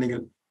ഇന്നെന്ന്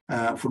വെച്ചിട്ടുണ്ടെങ്കിൽ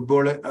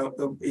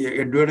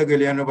എഡ്വേർഡ്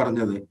ഗലിയാനോ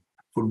പറഞ്ഞത്,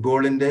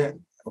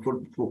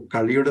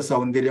 കളിയുടെ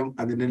സൗന്ദര്യം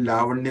അതിന്റെ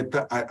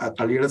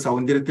കളിയുടെ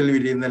സൗന്ദര്യത്തിൽ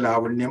വിരിയുന്ന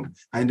ലാവണ്യം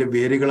അതിന്റെ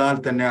വേരുകളാൽ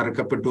തന്നെ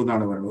അറുക്കപ്പെട്ടു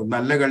എന്നാണ് പറയുന്നത്.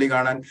 നല്ല കളി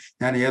കാണാൻ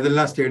ഞാൻ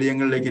ഏതെല്ലാം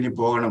സ്റ്റേഡിയങ്ങളിലേക്ക് ഇനി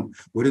പോകണം,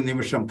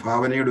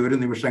 ഭാവനയുടെ ഒരു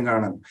നിമിഷം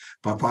കാണാൻ,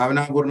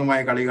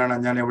 ഭാവനാപൂർണമായ കളി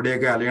കാണാൻ ഞാൻ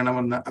എവിടെയൊക്കെ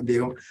അലയണമെന്ന്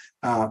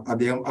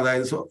അദ്ദേഹം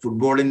അതായത്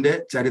ഫുട്ബോളിന്റെ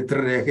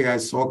ചരിത്രരേഖയായ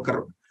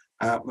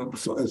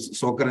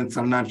soccer in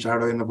sun and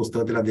shadow എന്ന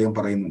പുസ്തകത്തിൽ അദ്ദേഹം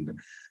പറയുന്നുണ്ട്.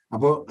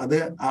 അപ്പോൾ അത്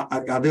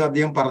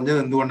അദ്ദേഹം പറഞ്ഞത്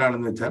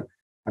എന്തുകൊണ്ടാണെന്ന് വെച്ചാൽ,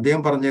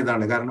 അദ്ദേഹം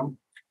പറഞ്ഞതാണ് കാരണം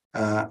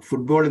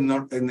ഫുട്ബോൾ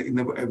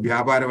ഇന്ന്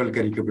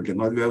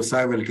വ്യാപാരവൽക്കരിക്കപ്പെടുന്നു, അത്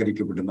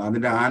വ്യവസായവൽക്കരിക്കപ്പെടുന്നു,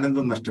 അതിന്റെ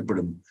ആനന്ദം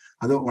നഷ്ടപ്പെടുന്നു.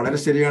 അത് വളരെ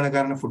ശരിയാണ്.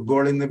 കാരണം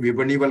ഫുട്ബോൾ ഇന്ന്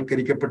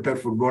വിപണിവൽക്കരിക്കപ്പെട്ട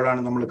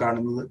ഫുട്ബോളാണ് നമ്മൾ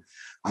കാണുന്നത്.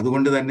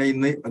 അതുകൊണ്ട് തന്നെ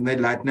ഇന്ന്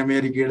ലാറ്റിൻ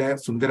അമേരിക്കയുടെ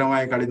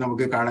സുന്ദരമായ കളി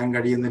നമുക്ക് കാണാൻ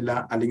കഴിയുന്നില്ല,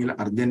 അല്ലെങ്കിൽ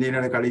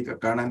അർജന്റീനയുടെ കളി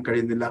കാണാൻ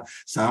കഴിയുന്നില്ല,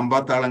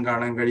 സാമ്പാത്താളം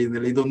കാണാൻ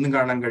കഴിയുന്നില്ല, ഇതൊന്നും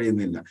കാണാൻ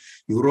കഴിയുന്നില്ല.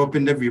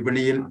 യൂറോപ്പിന്റെ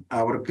വിപണിയിൽ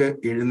അവർക്ക്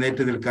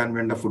എഴുന്നേറ്റ് നിൽക്കാൻ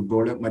വേണ്ട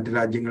ഫുട്ബോൾ മറ്റു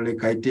രാജ്യങ്ങളിൽ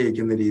കയറ്റി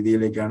അയക്കുന്ന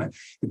രീതിയിലേക്കാണ്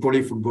ഇപ്പോൾ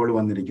ഈ ഫുട്ബോൾ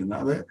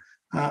വന്നിരിക്കുന്നത്.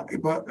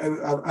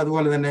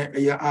 അതുപോലെ തന്നെ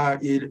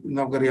ഈ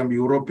നമുക്കറിയാം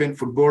യൂറോപ്യൻ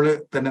ഫുട്ബോള്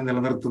തന്നെ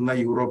നിലനിർത്തുന്ന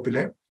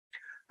യൂറോപ്പിലെ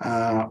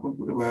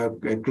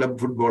ക്ലബ്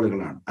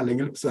ഫുട്ബോളുകളാണ്,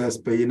 അല്ലെങ്കിൽ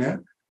സ്പെയിന്,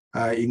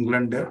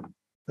 ഇംഗ്ലണ്ട്,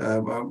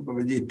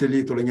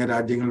 ഇറ്റലി തുടങ്ങിയ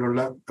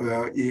രാജ്യങ്ങളിലുള്ള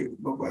ഈ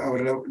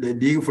അവരുടെ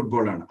ലീഗ്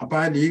ഫുട്ബോളാണ്. അപ്പൊ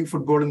ആ ലീഗ്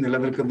ഫുട്ബോൾ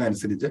നിലനിൽക്കുന്ന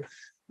അനുസരിച്ച്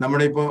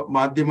നമ്മുടെ ഇപ്പോൾ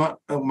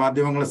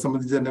മാധ്യമങ്ങളെ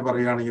സംബന്ധിച്ച് തന്നെ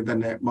പറയുകയാണെങ്കിൽ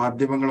തന്നെ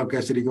മാധ്യമങ്ങളൊക്കെ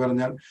ശരിക്കും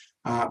പറഞ്ഞാൽ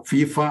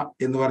ഫീഫ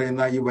എന്ന്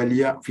പറയുന്ന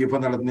ഫീഫ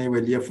നടത്തുന്ന ഈ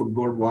വലിയ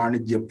ഫുട്ബോൾ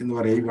വാണിജ്യം എന്ന്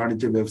പറയുന്ന ഈ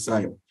വാണിജ്യ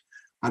വ്യവസായം,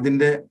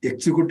 അതിന്റെ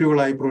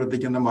എക്സിക്യൂട്ടീവുകളായി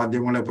പ്രവർത്തിക്കുന്ന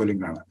മാധ്യമങ്ങളെ പോലും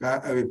കാണാം.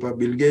 ഇപ്പൊ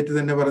ബിൽഗേറ്റ്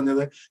തന്നെ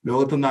പറഞ്ഞത്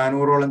ലോകത്ത്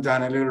 400ഓളം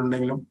ചാനലുകൾ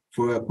ഉണ്ടെങ്കിലും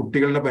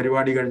കുട്ടികളുടെ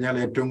പരിപാടി കഴിഞ്ഞാൽ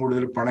ഏറ്റവും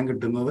കൂടുതൽ പണം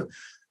കിട്ടുന്നത്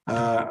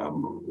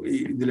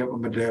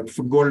മറ്റേ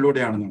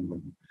ഫുട്ബോളിലൂടെയാണെന്നാണ്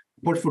പറഞ്ഞത്.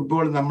 അപ്പോൾ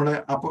ഫുട്ബോൾ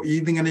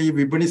ഇതിങ്ങനെ ഈ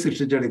വിപണി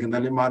സൃഷ്ടിച്ചെടുക്കുന്ന,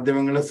 അല്ലെങ്കിൽ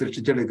മാധ്യമങ്ങളെ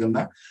സൃഷ്ടിച്ചെടുക്കുന്ന,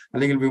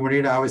 അല്ലെങ്കിൽ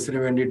വിപണിയുടെ ആവശ്യത്തിന്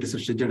വേണ്ടിയിട്ട്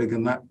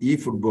സൃഷ്ടിച്ചെടുക്കുന്ന ഈ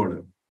ഫുട്ബോള്,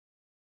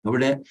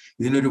 അവിടെ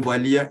ഇതിനൊരു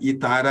വലിയ ഈ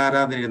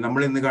താരാരാധന,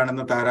 നമ്മൾ ഇന്ന്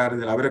കാണുന്ന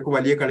താരാരാധന, അവരൊക്കെ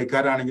വലിയ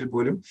കളിക്കാരാണെങ്കിൽ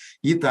പോലും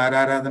ഈ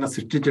താരാരാധന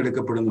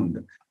സൃഷ്ടിച്ചെടുക്കപ്പെടുന്നുണ്ട്.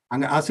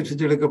 ആ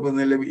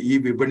സൃഷ്ടിച്ചെടുക്കപ്പെടുന്നതിൽ ഈ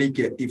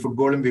വിപണിക്ക്, ഈ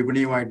ഫുട്ബോളും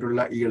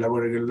വിപണിയുമായിട്ടുള്ള ഈ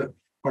ഇടപെടലുകളിൽ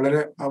വളരെ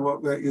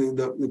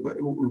ഇത്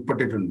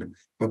ഉൾപ്പെട്ടിട്ടുണ്ട്.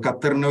 ഇപ്പൊ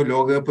ഖത്തറിന്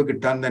ലോകകപ്പ്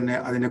കിട്ടാൻ തന്നെ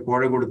അതിന്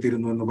കോഴ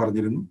കൊടുത്തിരുന്നു എന്ന്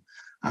പറഞ്ഞിരുന്നു.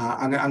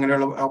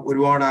 അങ്ങനെയുള്ള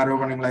ഒരുപാട്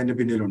ആരോപണങ്ങൾ അതിന്റെ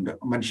പിന്നിലുണ്ട്.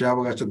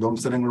 മനുഷ്യാവകാശ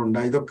ധ്വംസനങ്ങളുണ്ട്,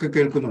 ഇതൊക്കെ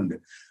കേൾക്കുന്നുണ്ട്.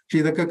 പക്ഷെ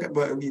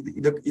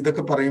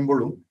ഇതൊക്കെ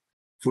പറയുമ്പോഴും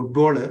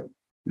ഫുട്ബോള്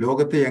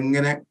ലോകത്തെ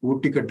എങ്ങനെ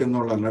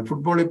കൂട്ടിക്കെട്ടുന്നുള്ളതല്ല.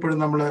 ഫുട്ബോൾ ഇപ്പോഴും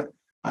നമ്മൾ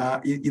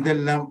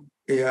ഇതെല്ലാം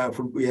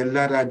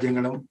എല്ലാ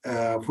രാജ്യങ്ങളും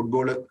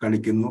ഫുട്ബോൾ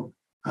കളിക്കുന്നു.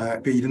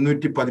 ഇപ്പൊ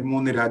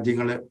 213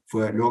 രാജ്യങ്ങള്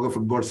ലോക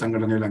ഫുട്ബോൾ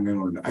സംഘടനയിൽ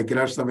അംഗങ്ങളുണ്ട്.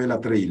 ഐക്യരാഷ്ട്രസഭയിൽ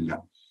അത്രയില്ല.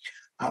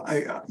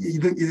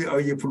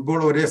 ഈ ഫുട്ബോൾ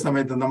ഒരേ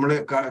സമയത്ത് നമ്മൾ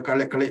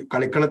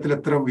കളിക്കളത്തിൽ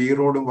എത്ര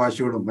വീറോടും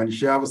വാശിയോടും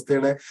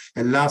മനുഷ്യാവസ്ഥയുടെ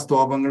എല്ലാ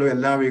സ്തോഭങ്ങളും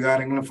എല്ലാ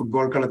വികാരങ്ങളും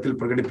ഫുട്ബോൾ കളത്തിൽ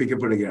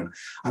പ്രകടിപ്പിക്കപ്പെടുകയാണ്.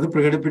 അത്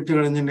പ്രകടിപ്പിച്ചു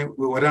കഴിഞ്ഞിട്ട്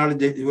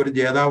ഒരു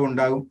ജേതാവ്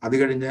ഉണ്ടാകും, അത്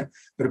കഴിഞ്ഞ്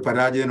ഒരു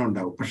പരാജയനം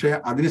ഉണ്ടാകും. പക്ഷെ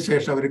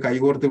അതിനുശേഷം അവർ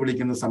കൈകോർത്ത്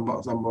പിടിക്കുന്ന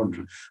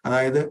സംഭവമുണ്ട്.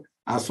 അതായത്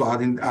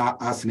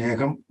ആ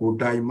സ്നേഹം,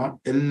 കൂട്ടായ്മ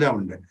എല്ലാം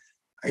ഉണ്ട്.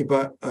 ഇപ്പൊ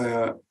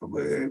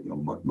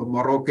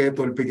മൊറോക്കയെ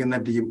തോൽപ്പിക്കുന്ന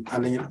ടീം,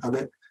 അല്ലെങ്കിൽ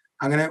അത്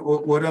അങ്ങനെ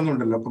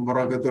ഓരോന്നുണ്ടല്ലോ. ഇപ്പൊ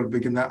മൊറോക്കയെ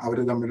തോൽപ്പിക്കുന്ന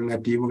തമ്മിലുള്ള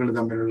ടീമുകൾ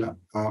തമ്മിലുള്ള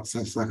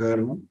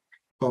സഹകരണം.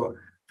 ഇപ്പൊ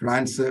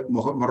ഫ്രാൻസ്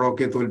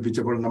മൊറോക്കയെ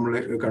തോൽപ്പിച്ചപ്പോൾ നമ്മൾ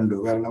കണ്ടു.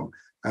 കാരണം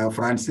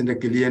ഫ്രാൻസിന്റെ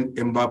കിലിയൻ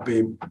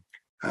എംബാപ്പയും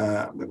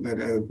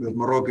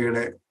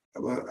മൊറോക്കയുടെ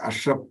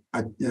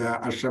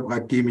അഷ്റഫ്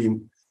ഹക്കീമിയും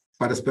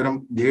പരസ്പരം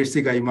ജേഴ്സി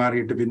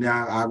കൈമാറിയിട്ട് പിന്നെ ആ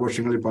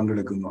ആഘോഷങ്ങളിൽ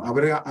പങ്കെടുക്കുന്നു.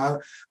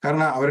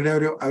 കാരണം അവരുടെ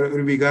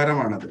ഒരു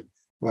വികാരമാണത്.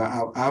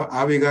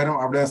 ആ വികാരം,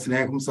 അവിടെ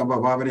സ്നേഹം,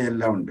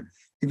 സമഭാവനയെല്ലാം ഉണ്ട്.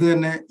 ഇത്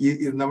തന്നെ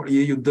ഈ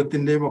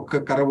യുദ്ധത്തിന്റെയും ഒക്കെ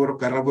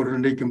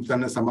കറപുരണ്ടേക്കും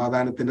തന്നെ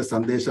സമാധാനത്തിന്റെ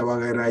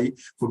സന്ദേശവാഹകരായി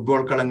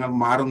ഫുട്ബോൾ കളങ്ങൾ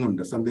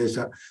മാറുന്നുണ്ട്, സന്ദേശ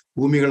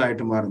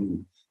ഭൂമികളായിട്ട്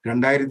മാറുന്നുണ്ട്.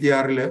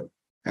 2006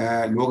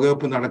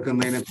 ലോകകപ്പ്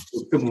നടക്കുന്നതിന്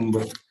തൊട്ട്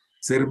മുമ്പ്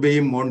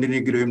സെർബിയയും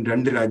മോണ്ടിനീഗ്രോയും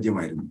 2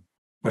 രാജ്യമായിരുന്നു.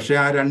 പക്ഷെ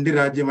ആ 2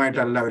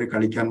 രാജ്യമായിട്ടല്ല അവർ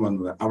കളിക്കാൻ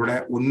വന്നത്. അവിടെ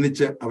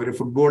ഒന്നിച്ച് അവർ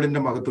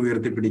ഫുട്ബോളിന്റെ മഹത്വം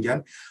ഉയർത്തിപ്പിടിക്കാൻ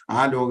ആ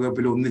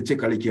ലോകകപ്പിൽ ഒന്നിച്ച്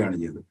കളിക്കുകയാണ്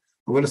ചെയ്തത്.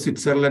 അതുപോലെ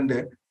സ്വിറ്റ്സർലൻഡ്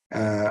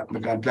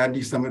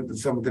അറ്റ്ലാന്റിക്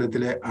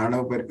സമുദ്രത്തിലെ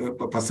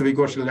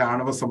പസഫിക് ഓഷനിലെ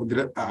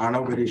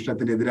ആണവ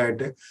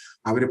പരീക്ഷണത്തിനെതിരായിട്ട്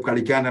അവർ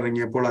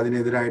കളിക്കാനിറങ്ങിയപ്പോൾ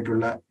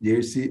അതിനെതിരായിട്ടുള്ള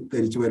ജേഴ്സി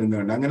ധരിച്ചു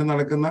വരുന്നുണ്ട്. അങ്ങനെ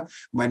നടക്കുന്ന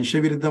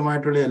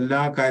മനുഷ്യവിരുദ്ധമായിട്ടുള്ള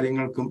എല്ലാ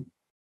കാര്യങ്ങൾക്കും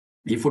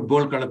ഈ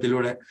ഫുട്ബോൾ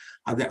കളത്തിലൂടെ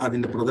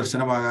അതിന്റെ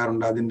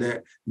പ്രദർശനമാകാറുണ്ട്, അതിന്റെ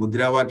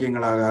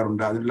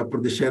മുദ്രാവാക്യങ്ങളാകാറുണ്ട്, അതിനുള്ള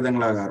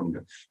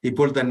പ്രതിഷേധങ്ങളാകാറുണ്ട്.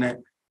 ഇപ്പോൾ തന്നെ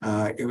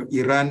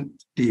ഇറാൻ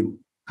ടീം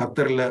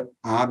ഖത്തറിൽ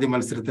ആദ്യ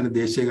മത്സരത്തിന്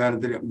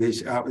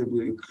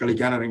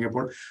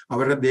കളിക്കാനിറങ്ങിയപ്പോൾ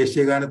അവരുടെ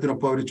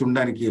ദേശീയഗാനത്തിനൊപ്പം അവർ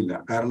ചുണ്ടനക്കിയില്ല.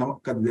 കാരണം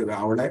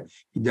അവിടെ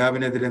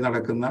ഹിജാബിനെതിരെ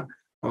നടക്കുന്ന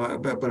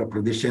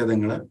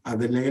പ്രതിഷേധങ്ങൾ,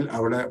 അതല്ലെങ്കിൽ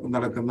അവിടെ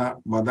നടക്കുന്ന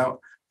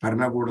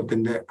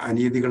ഭരണകൂടത്തിന്റെ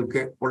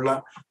അനീതികൾക്ക് ഉള്ള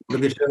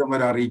പ്രതിഷേധം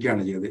വരെ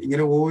അറിയിക്കുകയാണ് ചെയ്തത്.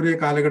 ഇങ്ങനെ ഓരോ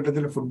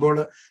കാലഘട്ടത്തിൽ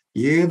ഫുട്ബോള്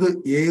ഏത്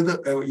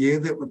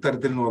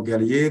തരത്തിൽ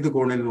നോക്കിയാലും, ഏത്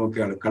കോണിൽ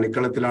നോക്കിയാലും,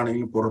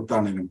 കളിക്കളത്തിലാണെങ്കിലും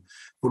പുറത്താണെങ്കിലും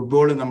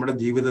ഫുട്ബോൾ നമ്മുടെ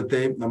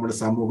ജീവിതത്തെയും നമ്മുടെ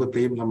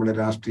സമൂഹത്തെയും നമ്മുടെ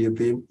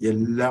രാഷ്ട്രീയത്തെയും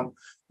എല്ലാം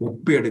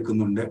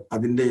ഒപ്പിയെടുക്കുന്നുണ്ട്.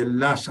 അതിന്റെ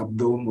എല്ലാ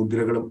ശബ്ദവും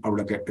മുദ്രകളും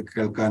അവിടെ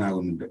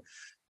കേൾക്കാനാകുന്നുണ്ട്.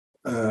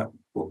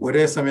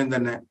 ഒരേ സമയം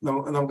തന്നെ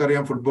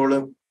നമുക്കറിയാം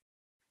ഫുട്ബോളിൽ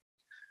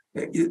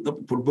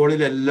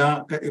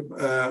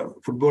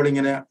ഫുട്ബോൾ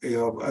ഇങ്ങനെ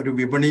ഒരു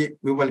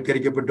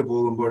വിപണിവൽക്കരിക്കപ്പെട്ടു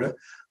പോകുമ്പോൾ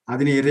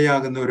അതിന്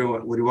ഇരയാകുന്ന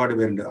ഒരുപാട്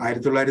പേരുണ്ട്.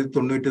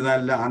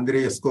 1994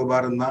 ആന്ദ്രേ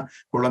എസ്കോബാർ എന്ന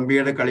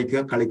കൊളംബിയയുടെ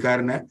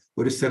കളിക്കാരന്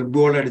ഒരു സെൽഫ്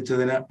ഗോൾ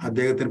അടിച്ചതിന്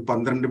അദ്ദേഹത്തിന്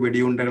 12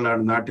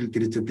 വെടിയുണ്ടകളാണ് നാട്ടിൽ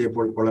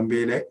തിരിച്ചെത്തിയപ്പോൾ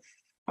കൊളംബിയയിലെ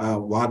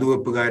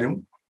വാതുവെപ്പുകാരും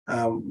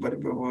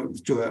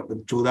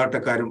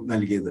ചൂതാട്ടക്കാരും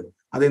നൽകിയത്.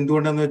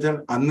 അതെന്തുകൊണ്ടെന്ന് വെച്ചാൽ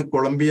അന്ന്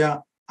കൊളംബിയ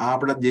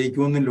അവിടെ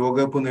ജയിക്കുമെന്നും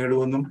ലോകകപ്പ്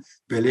നേടുമെന്നും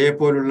പെലെയെ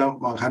പോലുള്ള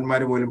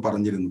മഹാന്മാർ പോലും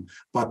പറഞ്ഞിരുന്നു.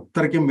 അപ്പൊ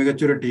അത്രയ്ക്കും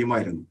മികച്ചൊരു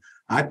ടീമായിരുന്നു.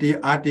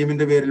 ആ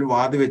ടീമിന്റെ പേരിൽ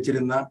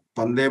വാതുവെച്ചിരുന്ന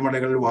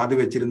പന്തയമടകളിൽ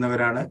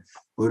വാതുവെച്ചിരുന്നവരാണ്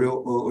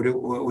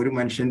ഒരു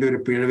മനുഷ്യന്റെ ഒരു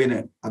പിഴവിന്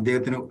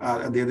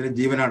അദ്ദേഹത്തിന്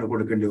ജീവനാണ്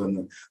കൊടുക്കേണ്ടി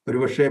വന്നത്.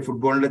 ഒരുപക്ഷെ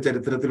ഫുട്ബോളിന്റെ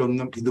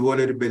ചരിത്രത്തിലൊന്നും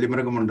ഇതുപോലെ ഒരു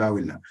ബലിമൃഗം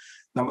ഉണ്ടാവില്ല.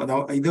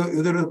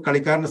 ഇതൊരു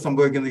കളിക്കാരന്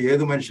സംഭവിക്കുന്നത്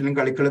ഏത് മനുഷ്യനും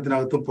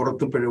കളിക്കളത്തിനകത്തും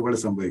പുറത്തും പിഴവുകൾ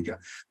സംഭവിക്കാം.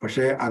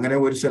 പക്ഷെ അങ്ങനെ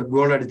ഒരു സെൽഫ്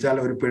ഗോൾ അടിച്ചാൽ,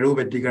 ഒരു പിഴവ്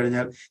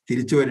പറ്റിക്കഴിഞ്ഞാൽ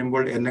തിരിച്ചു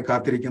വരുമ്പോൾ എന്നെ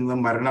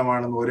കാത്തിരിക്കുന്നത്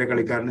മരണമാണെന്ന് ഓരോ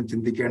കളിക്കാരനും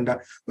ചിന്തിക്കേണ്ട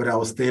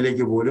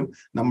ഒരവസ്ഥയിലേക്ക് പോലും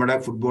നമ്മുടെ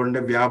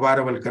ഫുട്ബോളിന്റെ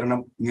വ്യാപാരവൽക്കരണം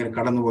ഇങ്ങനെ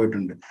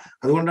കടന്നുപോയിട്ടുണ്ട്.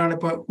 അതുകൊണ്ടാണ്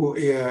ഇപ്പൊ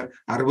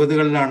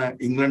 60കളിലാണ്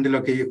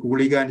ഇംഗ്ലണ്ടിലൊക്കെ ഈ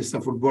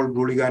ഫുട്ബോൾ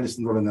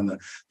ഹൂളിഗാനിസം തുടങ്ങുന്നത്.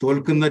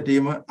 തോൽക്കുന്ന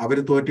ടീം അവർ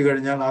തോറ്റു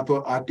കഴിഞ്ഞാൽ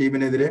ആ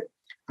ടീമിനെതിരെ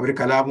അവർ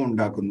കലാപം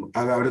ഉണ്ടാക്കുന്നു,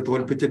 അവർ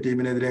തോൽപ്പിച്ച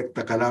ടീമിനെതിരെ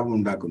കലാപം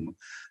ഉണ്ടാക്കുന്നു.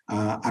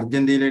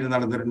 അർജന്റീനയിൽ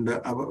നടന്നിട്ടുണ്ട്.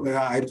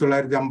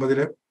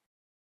 1950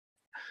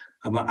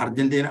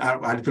 അർജന്റീന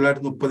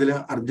 1930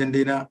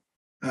 അർജന്റീന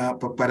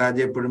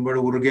പരാജയപ്പെടുമ്പോൾ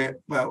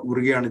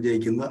ഉറുഗയാണ്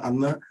ജയിക്കുന്നത്.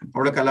 അന്ന്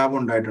അവിടെ കലാപം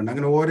ഉണ്ടായിട്ടുണ്ട്.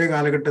 അങ്ങനെ ഓരോ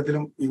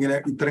കാലഘട്ടത്തിലും ഇങ്ങനെ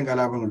ഇത്തരം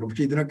കലാപങ്ങളുണ്ട്.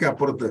 പക്ഷെ ഇതിനൊക്കെ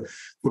അപ്പുറത്ത്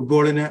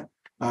ഫുട്ബോളിന്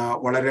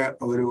വളരെ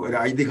ഒരു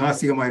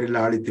ഐതിഹാസികമായ ഒരു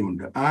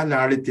ലാളിത്യമുണ്ട്. ആ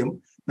ലാളിത്യം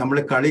നമ്മൾ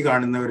കളി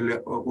കാണുന്നവരിൽ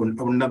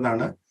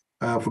ഉണ്ടെന്നാണ്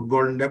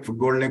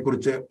ഫുട്ബോളിനെ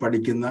കുറിച്ച്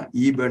പഠിക്കുന്ന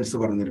ബേൺസ്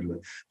പറഞ്ഞിട്ടുള്ളത്.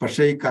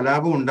 പക്ഷെ ഈ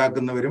കലാപം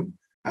ഉണ്ടാക്കുന്നവരും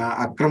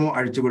അക്രമം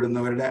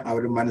അഴിച്ചുവിടുന്നവരുടെ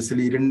മനസ്സിൽ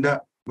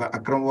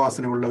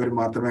അക്രമവാസന ഉള്ളവർ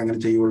മാത്രമേ അങ്ങനെ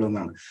ചെയ്യുള്ളൂ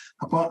എന്നാണ്.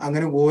 അപ്പൊ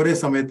അങ്ങനെ ഓരോ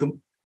സമയത്തും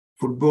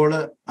ഫുട്ബോള്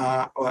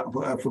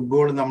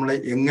ഫുട്ബോൾ നമ്മളെ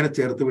എങ്ങനെ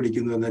ചേർത്ത്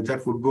പിടിക്കുന്നു എന്ന് വെച്ചാൽ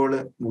ഫുട്ബോള്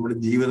നമ്മുടെ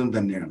ജീവിതം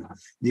തന്നെയാണ്.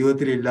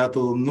 ജീവിതത്തിൽ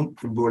ഇല്ലാത്തതൊന്നും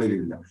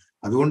ഫുട്ബോളിലില്ല.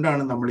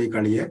 അതുകൊണ്ടാണ് നമ്മൾ ഈ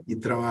കളിയെ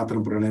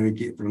ഇത്രമാത്രം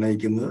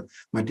പ്രണയിക്കുന്നത്.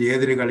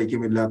 മറ്റേതൊരു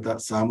കളിക്കും ഇല്ലാത്ത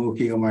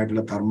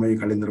സാമൂഹികമായിട്ടുള്ള ധർമ്മം ഈ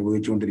കളി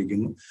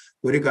നിർവഹിച്ചുകൊണ്ടിരിക്കുന്നു.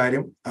 ഒരു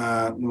കാര്യം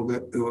നമുക്ക്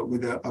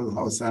ഇത്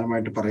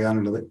അവസാനമായിട്ട്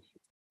പറയാനുള്ളത്,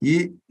 ഈ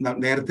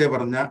നേരത്തെ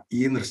പറഞ്ഞ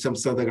ഈ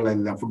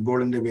നൃശംസതകളെല്ലാം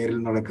ഫുട്ബോളിന്റെ പേരിൽ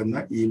നടക്കുന്ന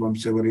ഈ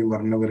വംശവെറിയും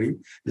വർണ്ണവെറിയും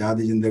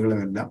ജാതി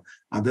ചിന്തകളുമെല്ലാം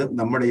അത്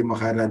നമ്മുടെ ഈ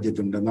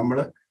മഹാരാജ്യത്തുണ്ട്. നമ്മൾ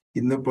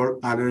ഇന്നിപ്പോൾ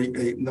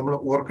നമ്മൾ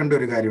ഓർക്കേണ്ട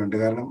ഒരു കാര്യമുണ്ട്.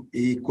 കാരണം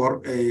ഈ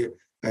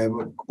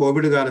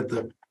കോവിഡ് കാലത്ത്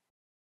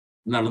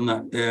നടന്ന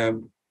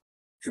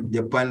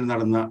ജപ്പാനിൽ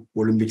നടന്ന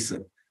ഒളിമ്പിക്സ്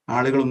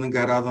ആളുകളൊന്നും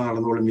കയറാതെ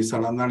നടന്ന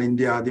ഒളിമ്പിക്സാണ്. അന്നാണ്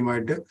ഇന്ത്യ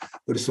ആദ്യമായിട്ട്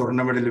ഒരു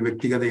സ്വർണ്ണ മെഡൽ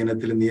വ്യക്തിഗത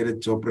ഇനത്തിൽ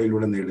നീരജ്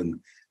ചോപ്രയിലൂടെ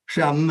നേടുന്നത്.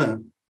 പക്ഷെ അന്ന്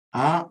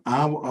ആ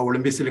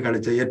ഒളിമ്പിക്സിൽ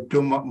കളിച്ച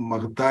ഏറ്റവും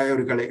മഹത്തായ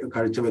ഒരു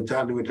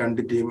കാഴ്ചവെച്ചാൽ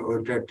രണ്ട്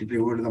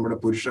ടീമുകൾ നമ്മുടെ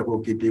പുരുഷ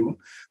ഹോക്കി ടീമും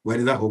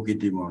വനിതാ ഹോക്കി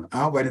ടീമുമാണ്.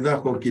 ആ വനിതാ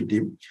ഹോക്കി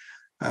ടീം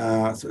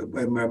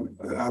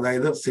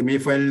അതായത് സെമി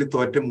ഫൈനലിൽ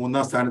തോറ്റ്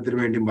 3ാം സ്ഥാനത്തിന്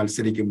വേണ്ടി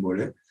മത്സരിക്കുമ്പോൾ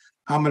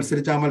ആ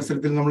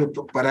മത്സരത്തിൽ നമ്മൾ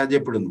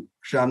പരാജയപ്പെടുന്നു.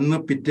 പക്ഷെ അന്ന്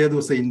പിറ്റേ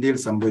ദിവസം ഇന്ത്യയിൽ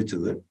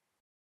സംഭവിച്ചത്,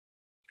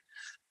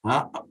 ആ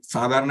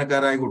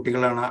സാധാരണക്കാരായ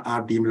കുട്ടികളാണ് ആ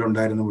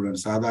ടീമിലുണ്ടായിരുന്ന മുഴുവൻ,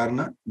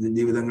 സാധാരണ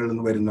ജീവിതങ്ങളിൽ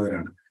നിന്ന്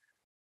വരുന്നവരാണ്.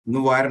 ഇന്ന്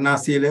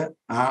വാരണാസിയില്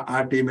ആ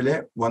ടീമിലെ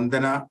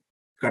വന്ദന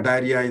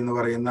കടാരിയ എന്ന്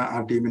പറയുന്ന ആ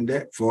ടീമിന്റെ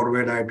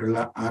ഫോർവേഡായിട്ടുള്ള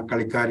ആ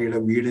കളിക്കാരിയുടെ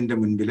വീടിന്റെ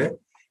മുൻപില്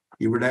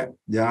ഇവിടെ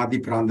ജാതി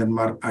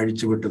ഭ്രാന്തന്മാർ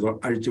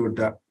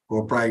അഴിച്ചുവിട്ട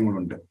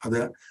കോപ്രായങ്ങളുണ്ട്.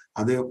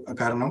 അത്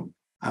കാരണം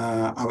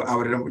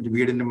അവരുടെ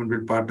വീടിന്റെ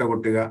മുൻപിൽ പാട്ട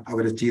കൊട്ടുക,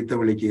 അവരെ ചീത്ത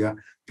വിളിക്കുക,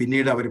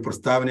 പിന്നീട് അവർ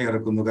പ്രസ്താവന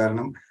ഇറക്കുന്നു.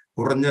 കാരണം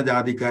കുറഞ്ഞ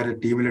ജാതിക്കാരെ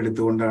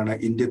ടീമിലെടുത്തുകൊണ്ടാണ്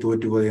ഇന്ത്യ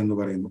തോറ്റുപോയെന്ന്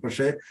പറയുന്നു.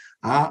 പക്ഷെ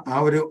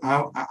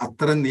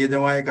അത്തരം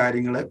നീചമായ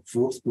കാര്യങ്ങൾ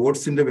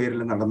സ്പോർട്സിന്റെ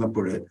പേരിൽ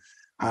നടന്നപ്പോൾ,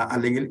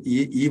 അല്ലെങ്കിൽ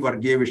ഈ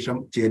വർഗീയ വിഷം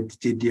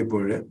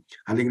ചീറ്റിയപ്പോൾ,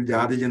 അല്ലെങ്കിൽ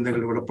ജാതി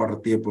ചിന്തകൾ ഇവിടെ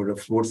പടർത്തിയപ്പോൾ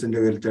സ്പോർട്സിന്റെ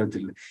പേരിൽ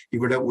ചേർത്തില്ല.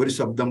 ഇവിടെ ഒരു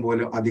ശബ്ദം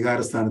പോലും അധികാര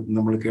സ്ഥാനത്ത്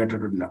നമ്മൾ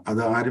കേട്ടിട്ടില്ല.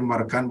 അത് ആരും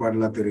മറക്കാൻ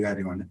പാടില്ലാത്ത ഒരു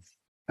കാര്യമാണ്.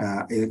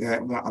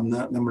 അന്ന്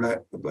നമ്മുടെ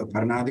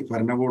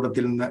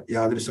ഭരണകൂടത്തിൽ നിന്ന്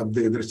യാതൊരു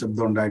എതിർ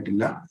ശബ്ദം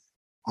ഉണ്ടായിട്ടില്ല.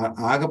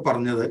 ആകെ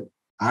പറഞ്ഞത്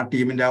ആ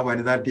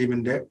വനിതാ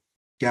ടീമിന്റെ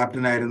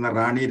ക്യാപ്റ്റനായിരുന്ന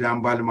റാണി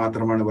രാംപാൽ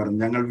മാത്രമാണ്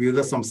പറഞ്ഞത്, ഞങ്ങൾ വിവിധ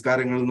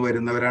സംസ്കാരങ്ങളിൽ നിന്ന്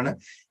വരുന്നവരാണ്,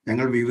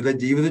 ഞങ്ങൾ വിവിധ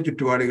ജീവിത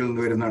ചുറ്റുപാടുകളിൽ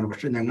നിന്ന് വരുന്നതാണ്,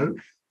 പക്ഷെ ഞങ്ങൾ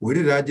ഒരു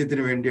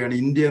രാജ്യത്തിന് വേണ്ടിയാണ്,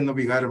 ഇന്ത്യ എന്ന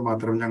വികാരം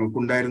മാത്രം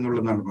ഞങ്ങൾക്കുണ്ടായിരുന്നുള്ളൂ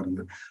എന്നാണ്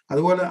പറഞ്ഞത്.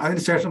 അതുപോലെ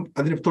അതിനുശേഷം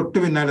അതിന് തൊട്ടു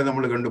പിന്നാലെ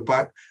നമ്മൾ കണ്ടു,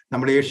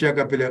 നമ്മുടെ ഏഷ്യ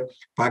കപ്പില്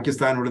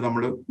പാകിസ്ഥാനോട്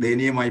നമ്മൾ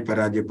ദയനീയമായി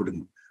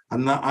പരാജയപ്പെടുന്നു.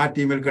 അന്ന് ആ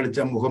ടീമിൽ കളിച്ച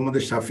മുഹമ്മദ്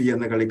ഷഫി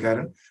എന്ന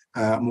കളിക്കാരൻ,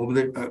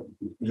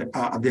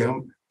 അദ്ദേഹം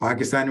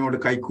പാകിസ്ഥാനോട്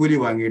കൈക്കൂലി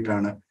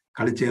വാങ്ങിയിട്ടാണ്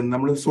കളിച്ചതെന്ന്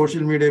നമ്മൾ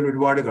സോഷ്യൽ മീഡിയയിൽ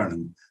ഒരുപാട്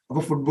കാണുന്നു.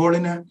 അപ്പൊ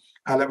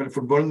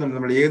ഫുട്ബോളിൽ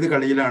നമ്മൾ ഏത്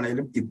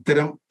കളിയിലാണെങ്കിലും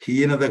ഇത്തരം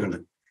ഹീനതകൾ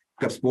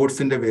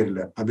സ്പോർട്സിന്റെ പേരിൽ,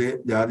 അത്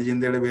ജാതി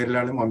ചിന്തയുടെ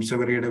പേരിലാണെങ്കിലും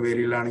വംശവെറിയുടെ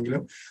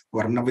പേരിലാണെങ്കിലും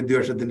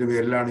വർണ്ണവിദ്വേഷത്തിന്റെ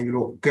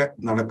പേരിലാണെങ്കിലും ഒക്കെ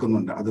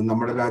നടക്കുന്നുണ്ട്. അത്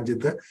നമ്മുടെ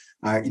രാജ്യത്ത്,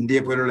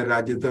 ഇന്ത്യയെ പോലുള്ള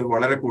രാജ്യത്ത്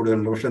വളരെ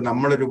കൂടുതലുണ്ട്. പക്ഷെ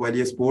നമ്മളൊരു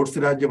വലിയ സ്പോർട്സ്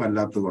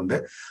രാജ്യമല്ലാത്തത് കൊണ്ട്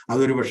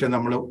അതൊരു പക്ഷെ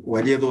നമ്മൾ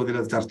വലിയ തോതിൽ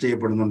ചർച്ച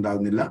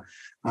ചെയ്യപ്പെടുന്നുണ്ടാകുന്നില്ല.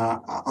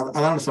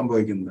 അതാണ്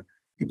സംഭവിക്കുന്നത്.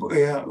 ഇപ്പൊ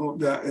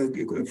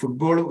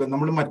ഫുട്ബോൾ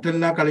നമ്മൾ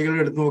മറ്റെല്ലാ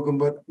കളികളും എടുത്തു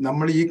നോക്കുമ്പോൾ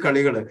നമ്മൾ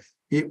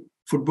ഈ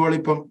ഫുട്ബോൾ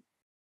ഇപ്പം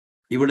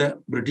ഇവിടെ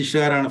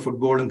ബ്രിട്ടീഷുകാരാണ്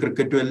ഫുട്ബോളും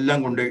ക്രിക്കറ്റും എല്ലാം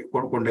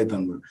കൊണ്ടുപോയി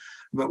തന്നത്,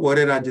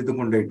 ഓരോ രാജ്യത്തും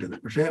കൊണ്ടുപോയിട്ടത്.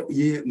 പക്ഷെ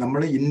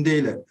നമ്മൾ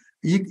ഇന്ത്യയില്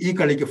ഈ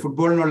കളിക്ക്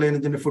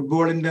ഫുട്ബോളിനുള്ള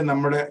ഫുട്ബോളിന്റെ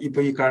നമ്മുടെ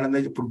ഇപ്പൊ ഈ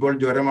കാണുന്ന ഫുട്ബോൾ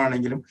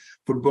ജ്വരമാണെങ്കിലും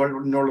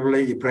ഫുട്ബോളിനോടുള്ള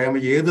ഈ പ്രേമം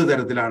ഏത്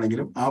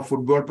തരത്തിലാണെങ്കിലും ആ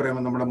ഫുട്ബോൾ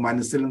പ്രേമം നമ്മുടെ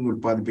മനസ്സിൽ നിന്ന്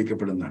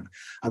ഉത്പാദിപ്പിക്കപ്പെടുന്നതാണ്.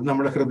 അത്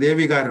നമ്മുടെ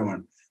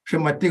ഹൃദയവികാരമാണ്. പക്ഷെ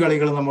മറ്റു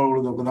കളികൾ നമ്മൾ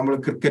നോക്കും, നമ്മൾ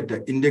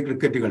ഇന്ത്യ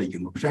ക്രിക്കറ്റ്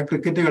കളിക്കുന്നു. പക്ഷെ ആ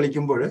ക്രിക്കറ്റ്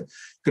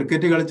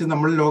കളിച്ച്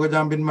നമ്മൾ ലോക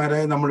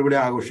ചാമ്പ്യന്മാരായി നമ്മളിവിടെ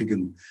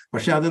ആഘോഷിക്കുന്നു.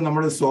 പക്ഷെ അത്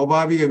നമ്മുടെ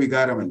സ്വാഭാവിക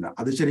വികാരമല്ല.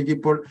 അത് ശരിക്കും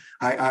ഇപ്പോൾ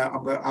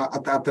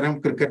അത്തരം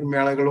ക്രിക്കറ്റ്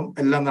മേളകളും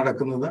എല്ലാം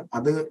നടക്കുന്നത്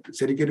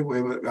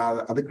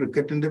അത്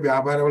ക്രിക്കറ്റിന്റെ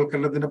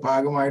വ്യാപാരവൽക്കരണത്തിന്റെ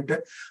ഭാഗമായിട്ട്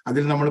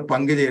അതിൽ നമ്മൾ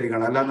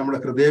പങ്കുചേരുകയാണ്, അല്ലാതെ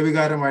നമ്മുടെ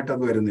ഹൃദയവികാരമായിട്ട്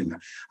അത് വരുന്നില്ല.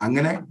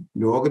 അങ്ങനെ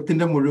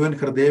ലോകത്തിന്റെ മുഴുവൻ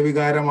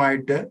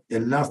ഹൃദയവികാരമായിട്ട്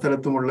എല്ലാ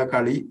സ്ഥലത്തുമുള്ള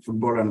കളി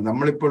ഫുട്ബോളാണ്.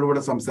 നമ്മളിപ്പോൾ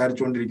ഇവിടെ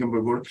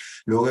സംസാരിച്ചുകൊണ്ടിരിക്കുമ്പോൾ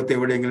ലോകത്ത്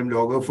എവിടെയെങ്കിലും,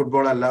 ലോക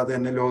ഫുട്ബോൾ അല്ലാതെ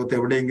തന്നെ ലോകത്ത്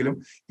എവിടെയെങ്കിലും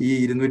ഈ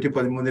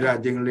 213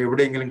 രാജ്യങ്ങളിൽ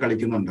എവിടെയെങ്കിലും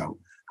കളിക്കുന്നുണ്ടാവും.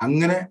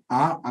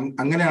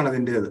 അങ്ങനെയാണ്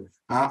അതിൻ്റെത്.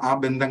 ആ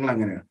ബന്ധങ്ങൾ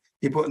അങ്ങനെയാണ്.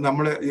 ഇപ്പൊ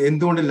നമ്മൾ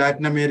എന്തുകൊണ്ട്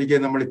ലാറ്റിൻ അമേരിക്കയെ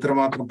നമ്മൾ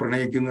ഇത്രമാത്രം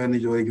പ്രണയിക്കുന്നു എന്ന്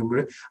ചോദിക്കുമ്പോൾ,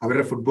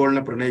 അവരുടെ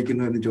ഫുട്ബോളിനെ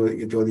പ്രണയിക്കുന്നു എന്ന്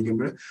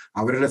ചോദിക്കുമ്പോൾ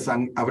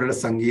അവരുടെ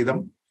സംഗീതം,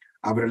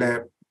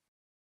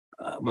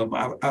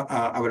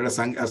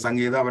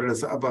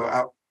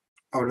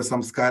 അവരുടെ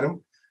സംസ്കാരം,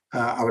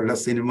 അവരുടെ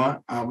സിനിമ,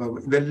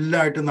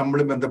 ഇതെല്ലാമായിട്ട് നമ്മൾ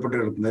ബന്ധപ്പെട്ട്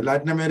കിടക്കുന്നത്.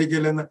 ലാറ്റിൻ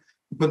അമേരിക്കയിൽ നിന്ന്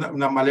ഇപ്പൊ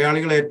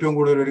മലയാളികൾ ഏറ്റവും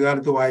കൂടുതൽ ഒരു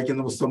കാലത്ത്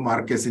വായിക്കുന്ന പുസ്തകം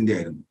മാർക്കേസിന്റെ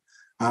ആയിരുന്നു.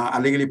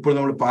 അല്ലെങ്കിൽ ഇപ്പോൾ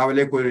നമ്മൾ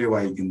പാവലെ കോയലോയെ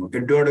വായിക്കുന്നു,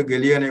 എഡ്വേർഡ്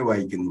ഗലിയാനെ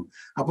വായിക്കുന്നു.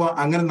 അപ്പോൾ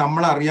അങ്ങനെ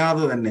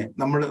നമ്മളറിയാതെ തന്നെ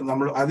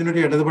നമ്മൾ അതിനൊരു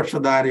ഇടതുപക്ഷ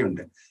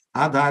ധാരയുണ്ട്.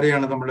 ആ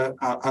ധാരയാണ്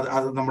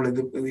അത് നമ്മൾ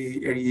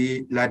ഈ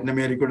ലാറ്റിൻ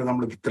അമേരിക്കയുടെ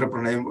നമ്മൾ ഇത്ര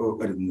പ്രണയം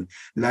വരുന്നത്.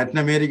 ലാറ്റിൻ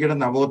അമേരിക്കയുടെ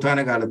നവോത്ഥാന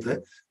കാലത്ത്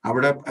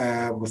അവിടെ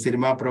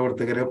സിനിമാ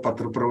പ്രവർത്തകര്,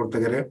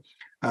 പത്രപ്രവർത്തകര്,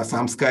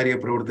 സാംസ്കാരിക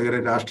പ്രവർത്തകര്,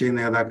 രാഷ്ട്രീയ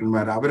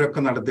നേതാക്കന്മാർ അവരൊക്കെ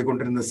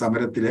നടത്തിക്കൊണ്ടിരുന്ന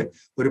സമരത്തില്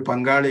ഒരു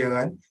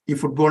പങ്കാളിയാകാൻ ഈ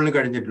ഫുട്ബോളിന്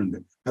കഴിഞ്ഞിട്ടുണ്ട്.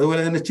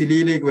 അതുപോലെ തന്നെ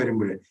ചിലിയിലേക്ക്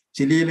വരുമ്പോൾ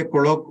ചിലിയിലെ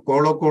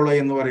കോളോ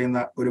എന്ന് പറയുന്ന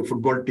ഒരു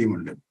ഫുട്ബോൾ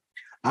ടീമുണ്ട്.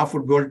 ആ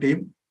ഫുട്ബോൾ ടീം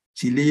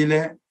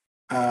ചിലിയിലെ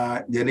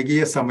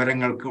ജനകീയ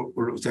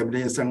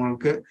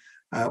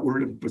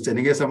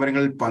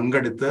സമരങ്ങളിൽ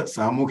പങ്കെടുത്ത്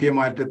സാമൂഹ്യ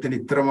മാറ്റത്തിന്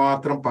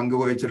ഇത്രമാത്രം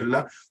പങ്കുവഹിച്ചിട്ടുള്ള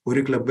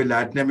ഒരു ക്ലബ്ബ്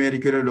ലാറ്റിൻ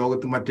അമേരിക്കയിലോ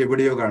ലോകത്ത്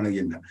മറ്റെവിടെയോ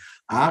കാണുകയില്ല.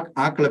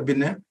 ആ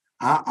ക്ലബിന്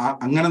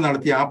അങ്ങനെ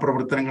നടത്തിയ ആ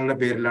പ്രവർത്തനങ്ങളുടെ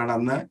പേരിലാണ്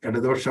അന്ന്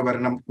ഇടതുപക്ഷ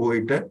ഭരണം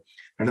പോയിട്ട്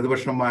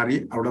ഇടതുപക്ഷം മാറി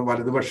അവിടെ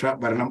വലതുപക്ഷ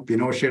ഭരണം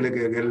പിനോഷയുടെ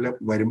കീഴിൽ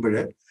വരുമ്പോൾ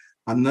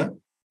അന്ന്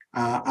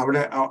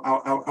അവിടെ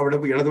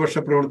ഇടതുപക്ഷ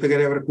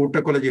പ്രവർത്തകരെ അവർ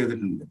കൂട്ടക്കൊല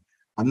ചെയ്തിട്ടുണ്ട്.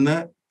 അന്ന്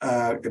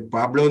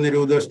പാബ്ലോ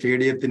നെരൂദ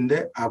സ്റ്റേഡിയത്തിന്റെ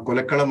ആ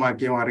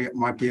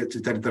കൊലക്കളമാക്കിയ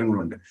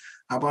ചരിത്രങ്ങളുണ്ട്.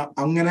 അപ്പൊ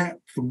അങ്ങനെ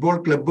ഫുട്ബോൾ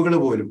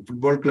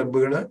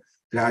ക്ലബ്ബുകൾ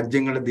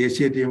രാജ്യങ്ങളുടെ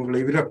ദേശീയ ടീമുകൾ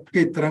ഇവരൊക്കെ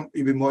ഇത്തരം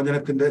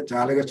വിമോചനത്തിന്റെ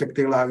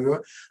ചാലകശക്തികളാകുകയോ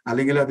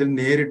അല്ലെങ്കിൽ അതിൽ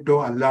നേരിട്ടോ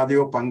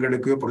അല്ലാതെയോ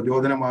പങ്കെടുക്കുകയോ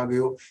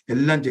പ്രചോദനമാകുകയോ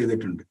എല്ലാം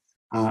ചെയ്തിട്ടുണ്ട്.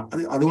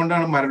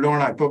 അതുകൊണ്ടാണ്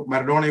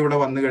മരഡോണ ഇവിടെ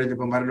വന്നു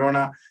കഴിഞ്ഞപ്പോൾ മരഡോണ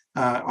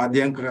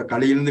അദ്ദേഹം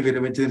കളിയിൽ നിന്ന്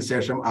വിരമിച്ചതിന്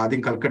ശേഷം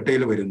ആദ്യം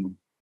കൽക്കട്ടയിൽ വരുമ്പോൾ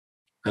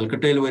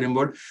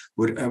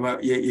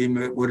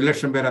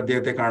 1,00,000 പേർ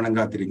അദ്ദേഹത്തെ കാണാൻ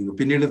കാത്തിരിക്കുന്നു.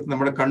 പിന്നീട്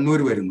നമ്മുടെ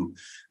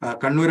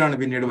കണ്ണൂരാണ്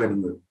പിന്നീട്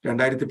വരുന്നത്.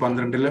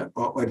 2012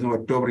 വരുന്നു,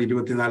 ഒക്ടോബർ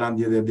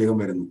 24 അദ്ദേഹം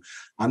വരുന്നു.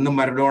 അന്ന്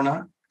മരഡോണ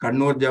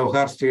കണ്ണൂർ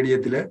ജവഹർ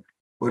സ്റ്റേഡിയത്തില്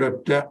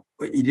ഒരൊറ്റ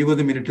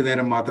 20 മിനിറ്റ്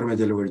നേരം മാത്രമേ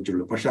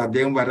ചെലവഴിച്ചുള്ളൂ. പക്ഷെ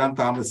അദ്ദേഹം വരാൻ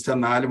താമസിച്ച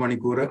 4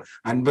 മണിക്കൂർ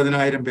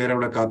 50,000 പേർ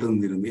അവിടെ കാത്തു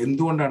നിന്നിരുന്നു.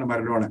 എന്തുകൊണ്ടാണ്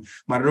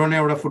മരഡോണ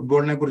അവിടെ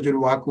ഫുട്ബോളിനെ കുറിച്ച്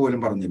ഒരു വാക്ക്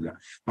പോലും പറഞ്ഞില്ല.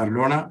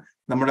 മരഡോണ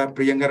നമ്മുടെ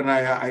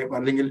പ്രിയങ്കരനായ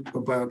അല്ലെങ്കിൽ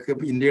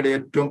ഇന്ത്യയുടെ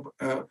ഏറ്റവും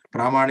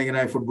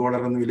പ്രാമാണികനായ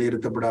ഫുട്ബോളർ എന്ന്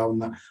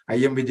വിലയിരുത്തപ്പെടാവുന്ന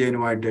IM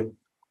വിജയനുമായിട്ട്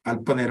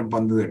അല്പനേരം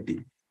പന്ത് തട്ടി.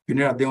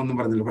 പിന്നീട് അദ്ദേഹം ഒന്നും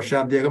പറഞ്ഞില്ല. പക്ഷെ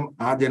അദ്ദേഹം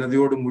ആ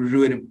ജനതയോട്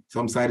മുഴുവനും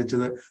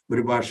സംസാരിച്ചത്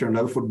ഒരു ഭാഷയുണ്ട്,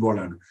 അത്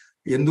ഫുട്ബോളാണ്.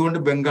 എന്തുകൊണ്ട്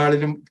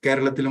ബംഗാളിലും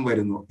കേരളത്തിലും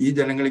വരുന്നു ഈ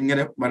ജനങ്ങൾ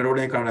ഇങ്ങനെ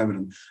മരഡോണയെ കാണാൻ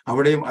വരുന്നു?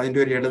 അവിടെയും അതിൻ്റെ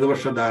ഒരു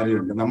ഇടതുപക്ഷ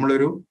ധാരയുണ്ട്.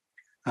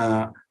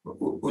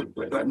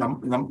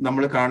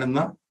 നമ്മൾ കാണുന്ന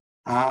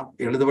ആ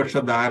ഇടതുപക്ഷ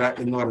ധാര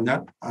എന്ന് പറഞ്ഞാൽ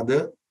അത്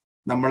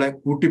നമ്മളെ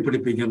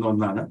കൂട്ടിപ്പിടിപ്പിക്കുന്ന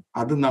ഒന്നാണ്.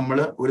 അത് നമ്മൾ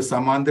ഒരു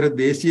സമാന്തര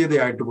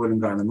ദേശീയതയായിട്ട് പോലും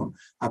കാണുന്നു.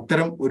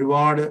 അത്തരം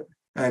ഒരുപാട്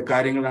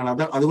കാര്യങ്ങളാണ്.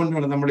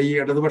 അതുകൊണ്ടാണ് നമ്മൾ ഈ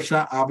ഇടതുപക്ഷ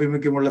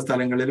ആഭിമുഖ്യമുള്ള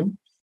സ്ഥലങ്ങളിലും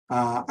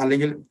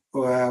അല്ലെങ്കിൽ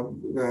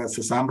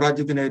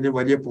സാമ്രാജ്യത്തിനെതിരെ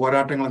വലിയ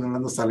പോരാട്ടങ്ങൾ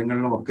നടന്ന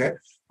സ്ഥലങ്ങളിലുമൊക്കെ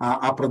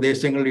ആ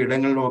പ്രദേശങ്ങളിലും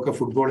ഇടങ്ങളിലുമൊക്കെ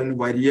ഫുട്ബോളിന്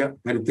വലിയ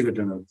കരുത്ത്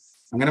കിട്ടുന്നത്.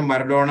 അങ്ങനെ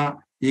മരഡോണ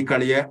ഈ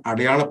കളിയെ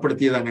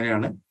അടയാളപ്പെടുത്തിയത്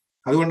അങ്ങനെയാണ്.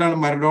 അതുകൊണ്ടാണ്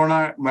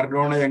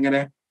മരഡോണ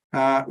എങ്ങനെ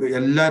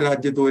എല്ലാ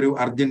രാജ്യത്തും ഒരു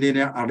അർജന്റീന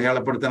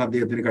അടയാളപ്പെടുത്താൻ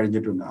അദ്ദേഹത്തിന്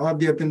കഴിഞ്ഞിട്ടുണ്ട്. അത്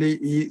അദ്ദേഹത്തിന്റെ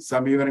ഈ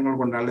സമീപനങ്ങൾ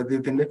കൊണ്ടാണ്,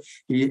 അദ്ദേഹത്തിന്റെ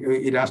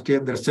ഈ രാഷ്ട്രീയ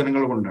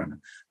ദർശനങ്ങൾ കൊണ്ടാണ്.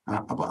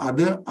 അപ്പൊ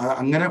അത്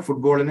അങ്ങനെ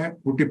ഫുട്ബോളിനെ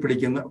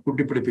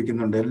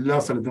കൂട്ടിപ്പിടിപ്പിക്കുന്നുണ്ട്. എല്ലാ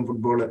സ്ഥലത്തും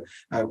ഫുട്ബോള്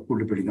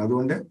കൂട്ടിപ്പിടിക്കുന്നു.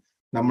 അതുകൊണ്ട്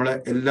നമ്മള്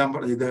എല്ലാം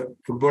ഇത്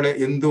ഫുട്ബോളെ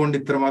എന്തുകൊണ്ട്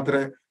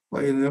ഇത്രമാത്രം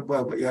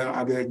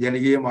അത്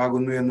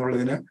ജനകീയമാകുന്നു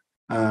എന്നുള്ളതിന്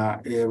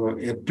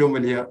ഏറ്റവും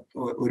വലിയ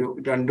ഒരു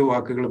 2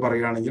 വാക്കുകൾ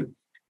പറയുകയാണെങ്കിൽ,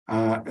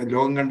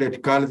 ലോകം കണ്ട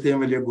എക്കാലത്തെയും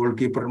വലിയ ഗോൾ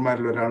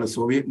കീപ്പർമാരിൽ ഒരാൾ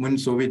മുൻ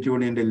സോവിയറ്റ്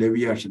യൂണിയന്റെ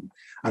ലെവിയാഷൻ.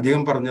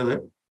 അദ്ദേഹം പറഞ്ഞത്,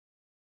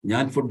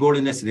 ഞാൻ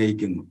ഫുട്ബോളിനെ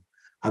സ്നേഹിക്കുന്നു,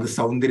 അത്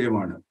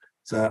സൗന്ദര്യമാണ്,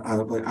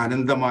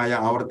 അനന്തമായ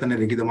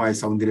ആവർത്തനരഹിതമായ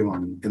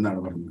സൗന്ദര്യമാണ് എന്നാണ്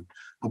പറഞ്ഞത്.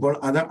 അപ്പോൾ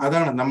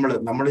അതാണ്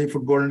നമ്മൾ ഈ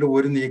ഫുട്ബോളിന്റെ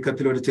ഒരു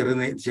നീക്കത്തിൽ, ഒരു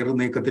ചെറു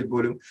നീക്കത്തിൽ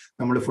പോലും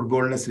നമ്മൾ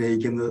ഫുട്ബോളിനെ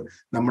സ്നേഹിക്കുന്നത്.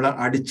 നമ്മൾ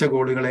അടിച്ച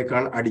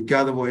ഗോളുകളെക്കാൾ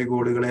അടിക്കാതെ പോയ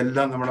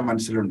ഗോളുകളെല്ലാം നമ്മുടെ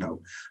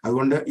മനസ്സിലുണ്ടാവും.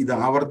 അതുകൊണ്ട് ഇത്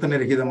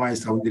ആവർത്തനരഹിതമായ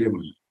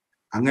സൗന്ദര്യമാണ്.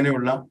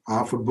 അങ്ങനെയുള്ള ആ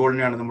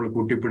ഫുട്ബോളിനെയാണ് നമ്മൾ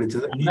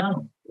കൂട്ടിപ്പിടിച്ചത്.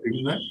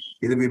 ഇന്ന്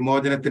ഇത്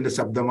വിമോചനത്തിന്റെ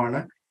ശബ്ദമാണ്.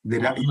 ഇത്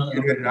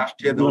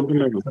രാഷ്ട്രീയ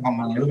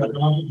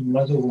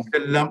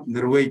എല്ലാം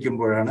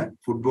നിർവഹിക്കുമ്പോഴാണ്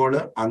ഫുട്ബോള്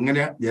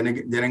അങ്ങനെ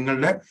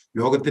ജനങ്ങളുടെ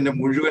ലോകത്തിന്റെ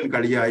മുഴുവൻ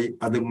കളിയായി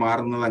അത്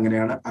മാറുന്നത്.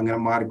 അങ്ങനെ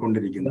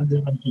മാറിക്കൊണ്ടിരിക്കുന്നത്.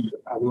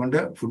 അതുകൊണ്ട്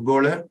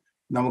ഫുട്ബോള്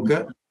നമുക്ക്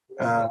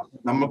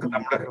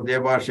നമ്മുടെ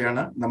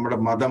ഹൃദയഭാഷയാണ്, നമ്മുടെ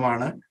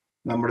മതമാണ്,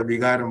 നമ്മുടെ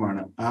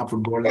വികാരമാണ്. ആ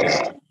ഫുട്ബോളിനെ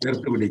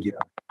ചേർത്ത് പിടിക്കുക.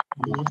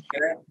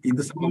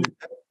 ഇത്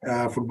സംബന്ധിച്ച്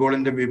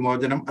ഫുട്ബോളിന്റെ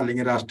വിമോചനം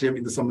അല്ലെങ്കിൽ രാഷ്ട്രീയം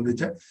ഇത്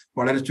സംബന്ധിച്ച്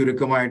വളരെ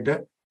ചുരുക്കമായിട്ട്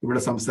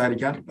ഇവിടെ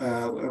സംസാരിക്കാൻ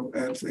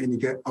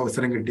എനിക്ക്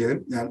അവസരം കിട്ടിയതിൽ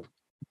ഞാൻ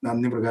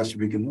നന്ദി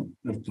പ്രകാശിപ്പിക്കുന്നു.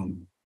 നിർത്തുന്നു.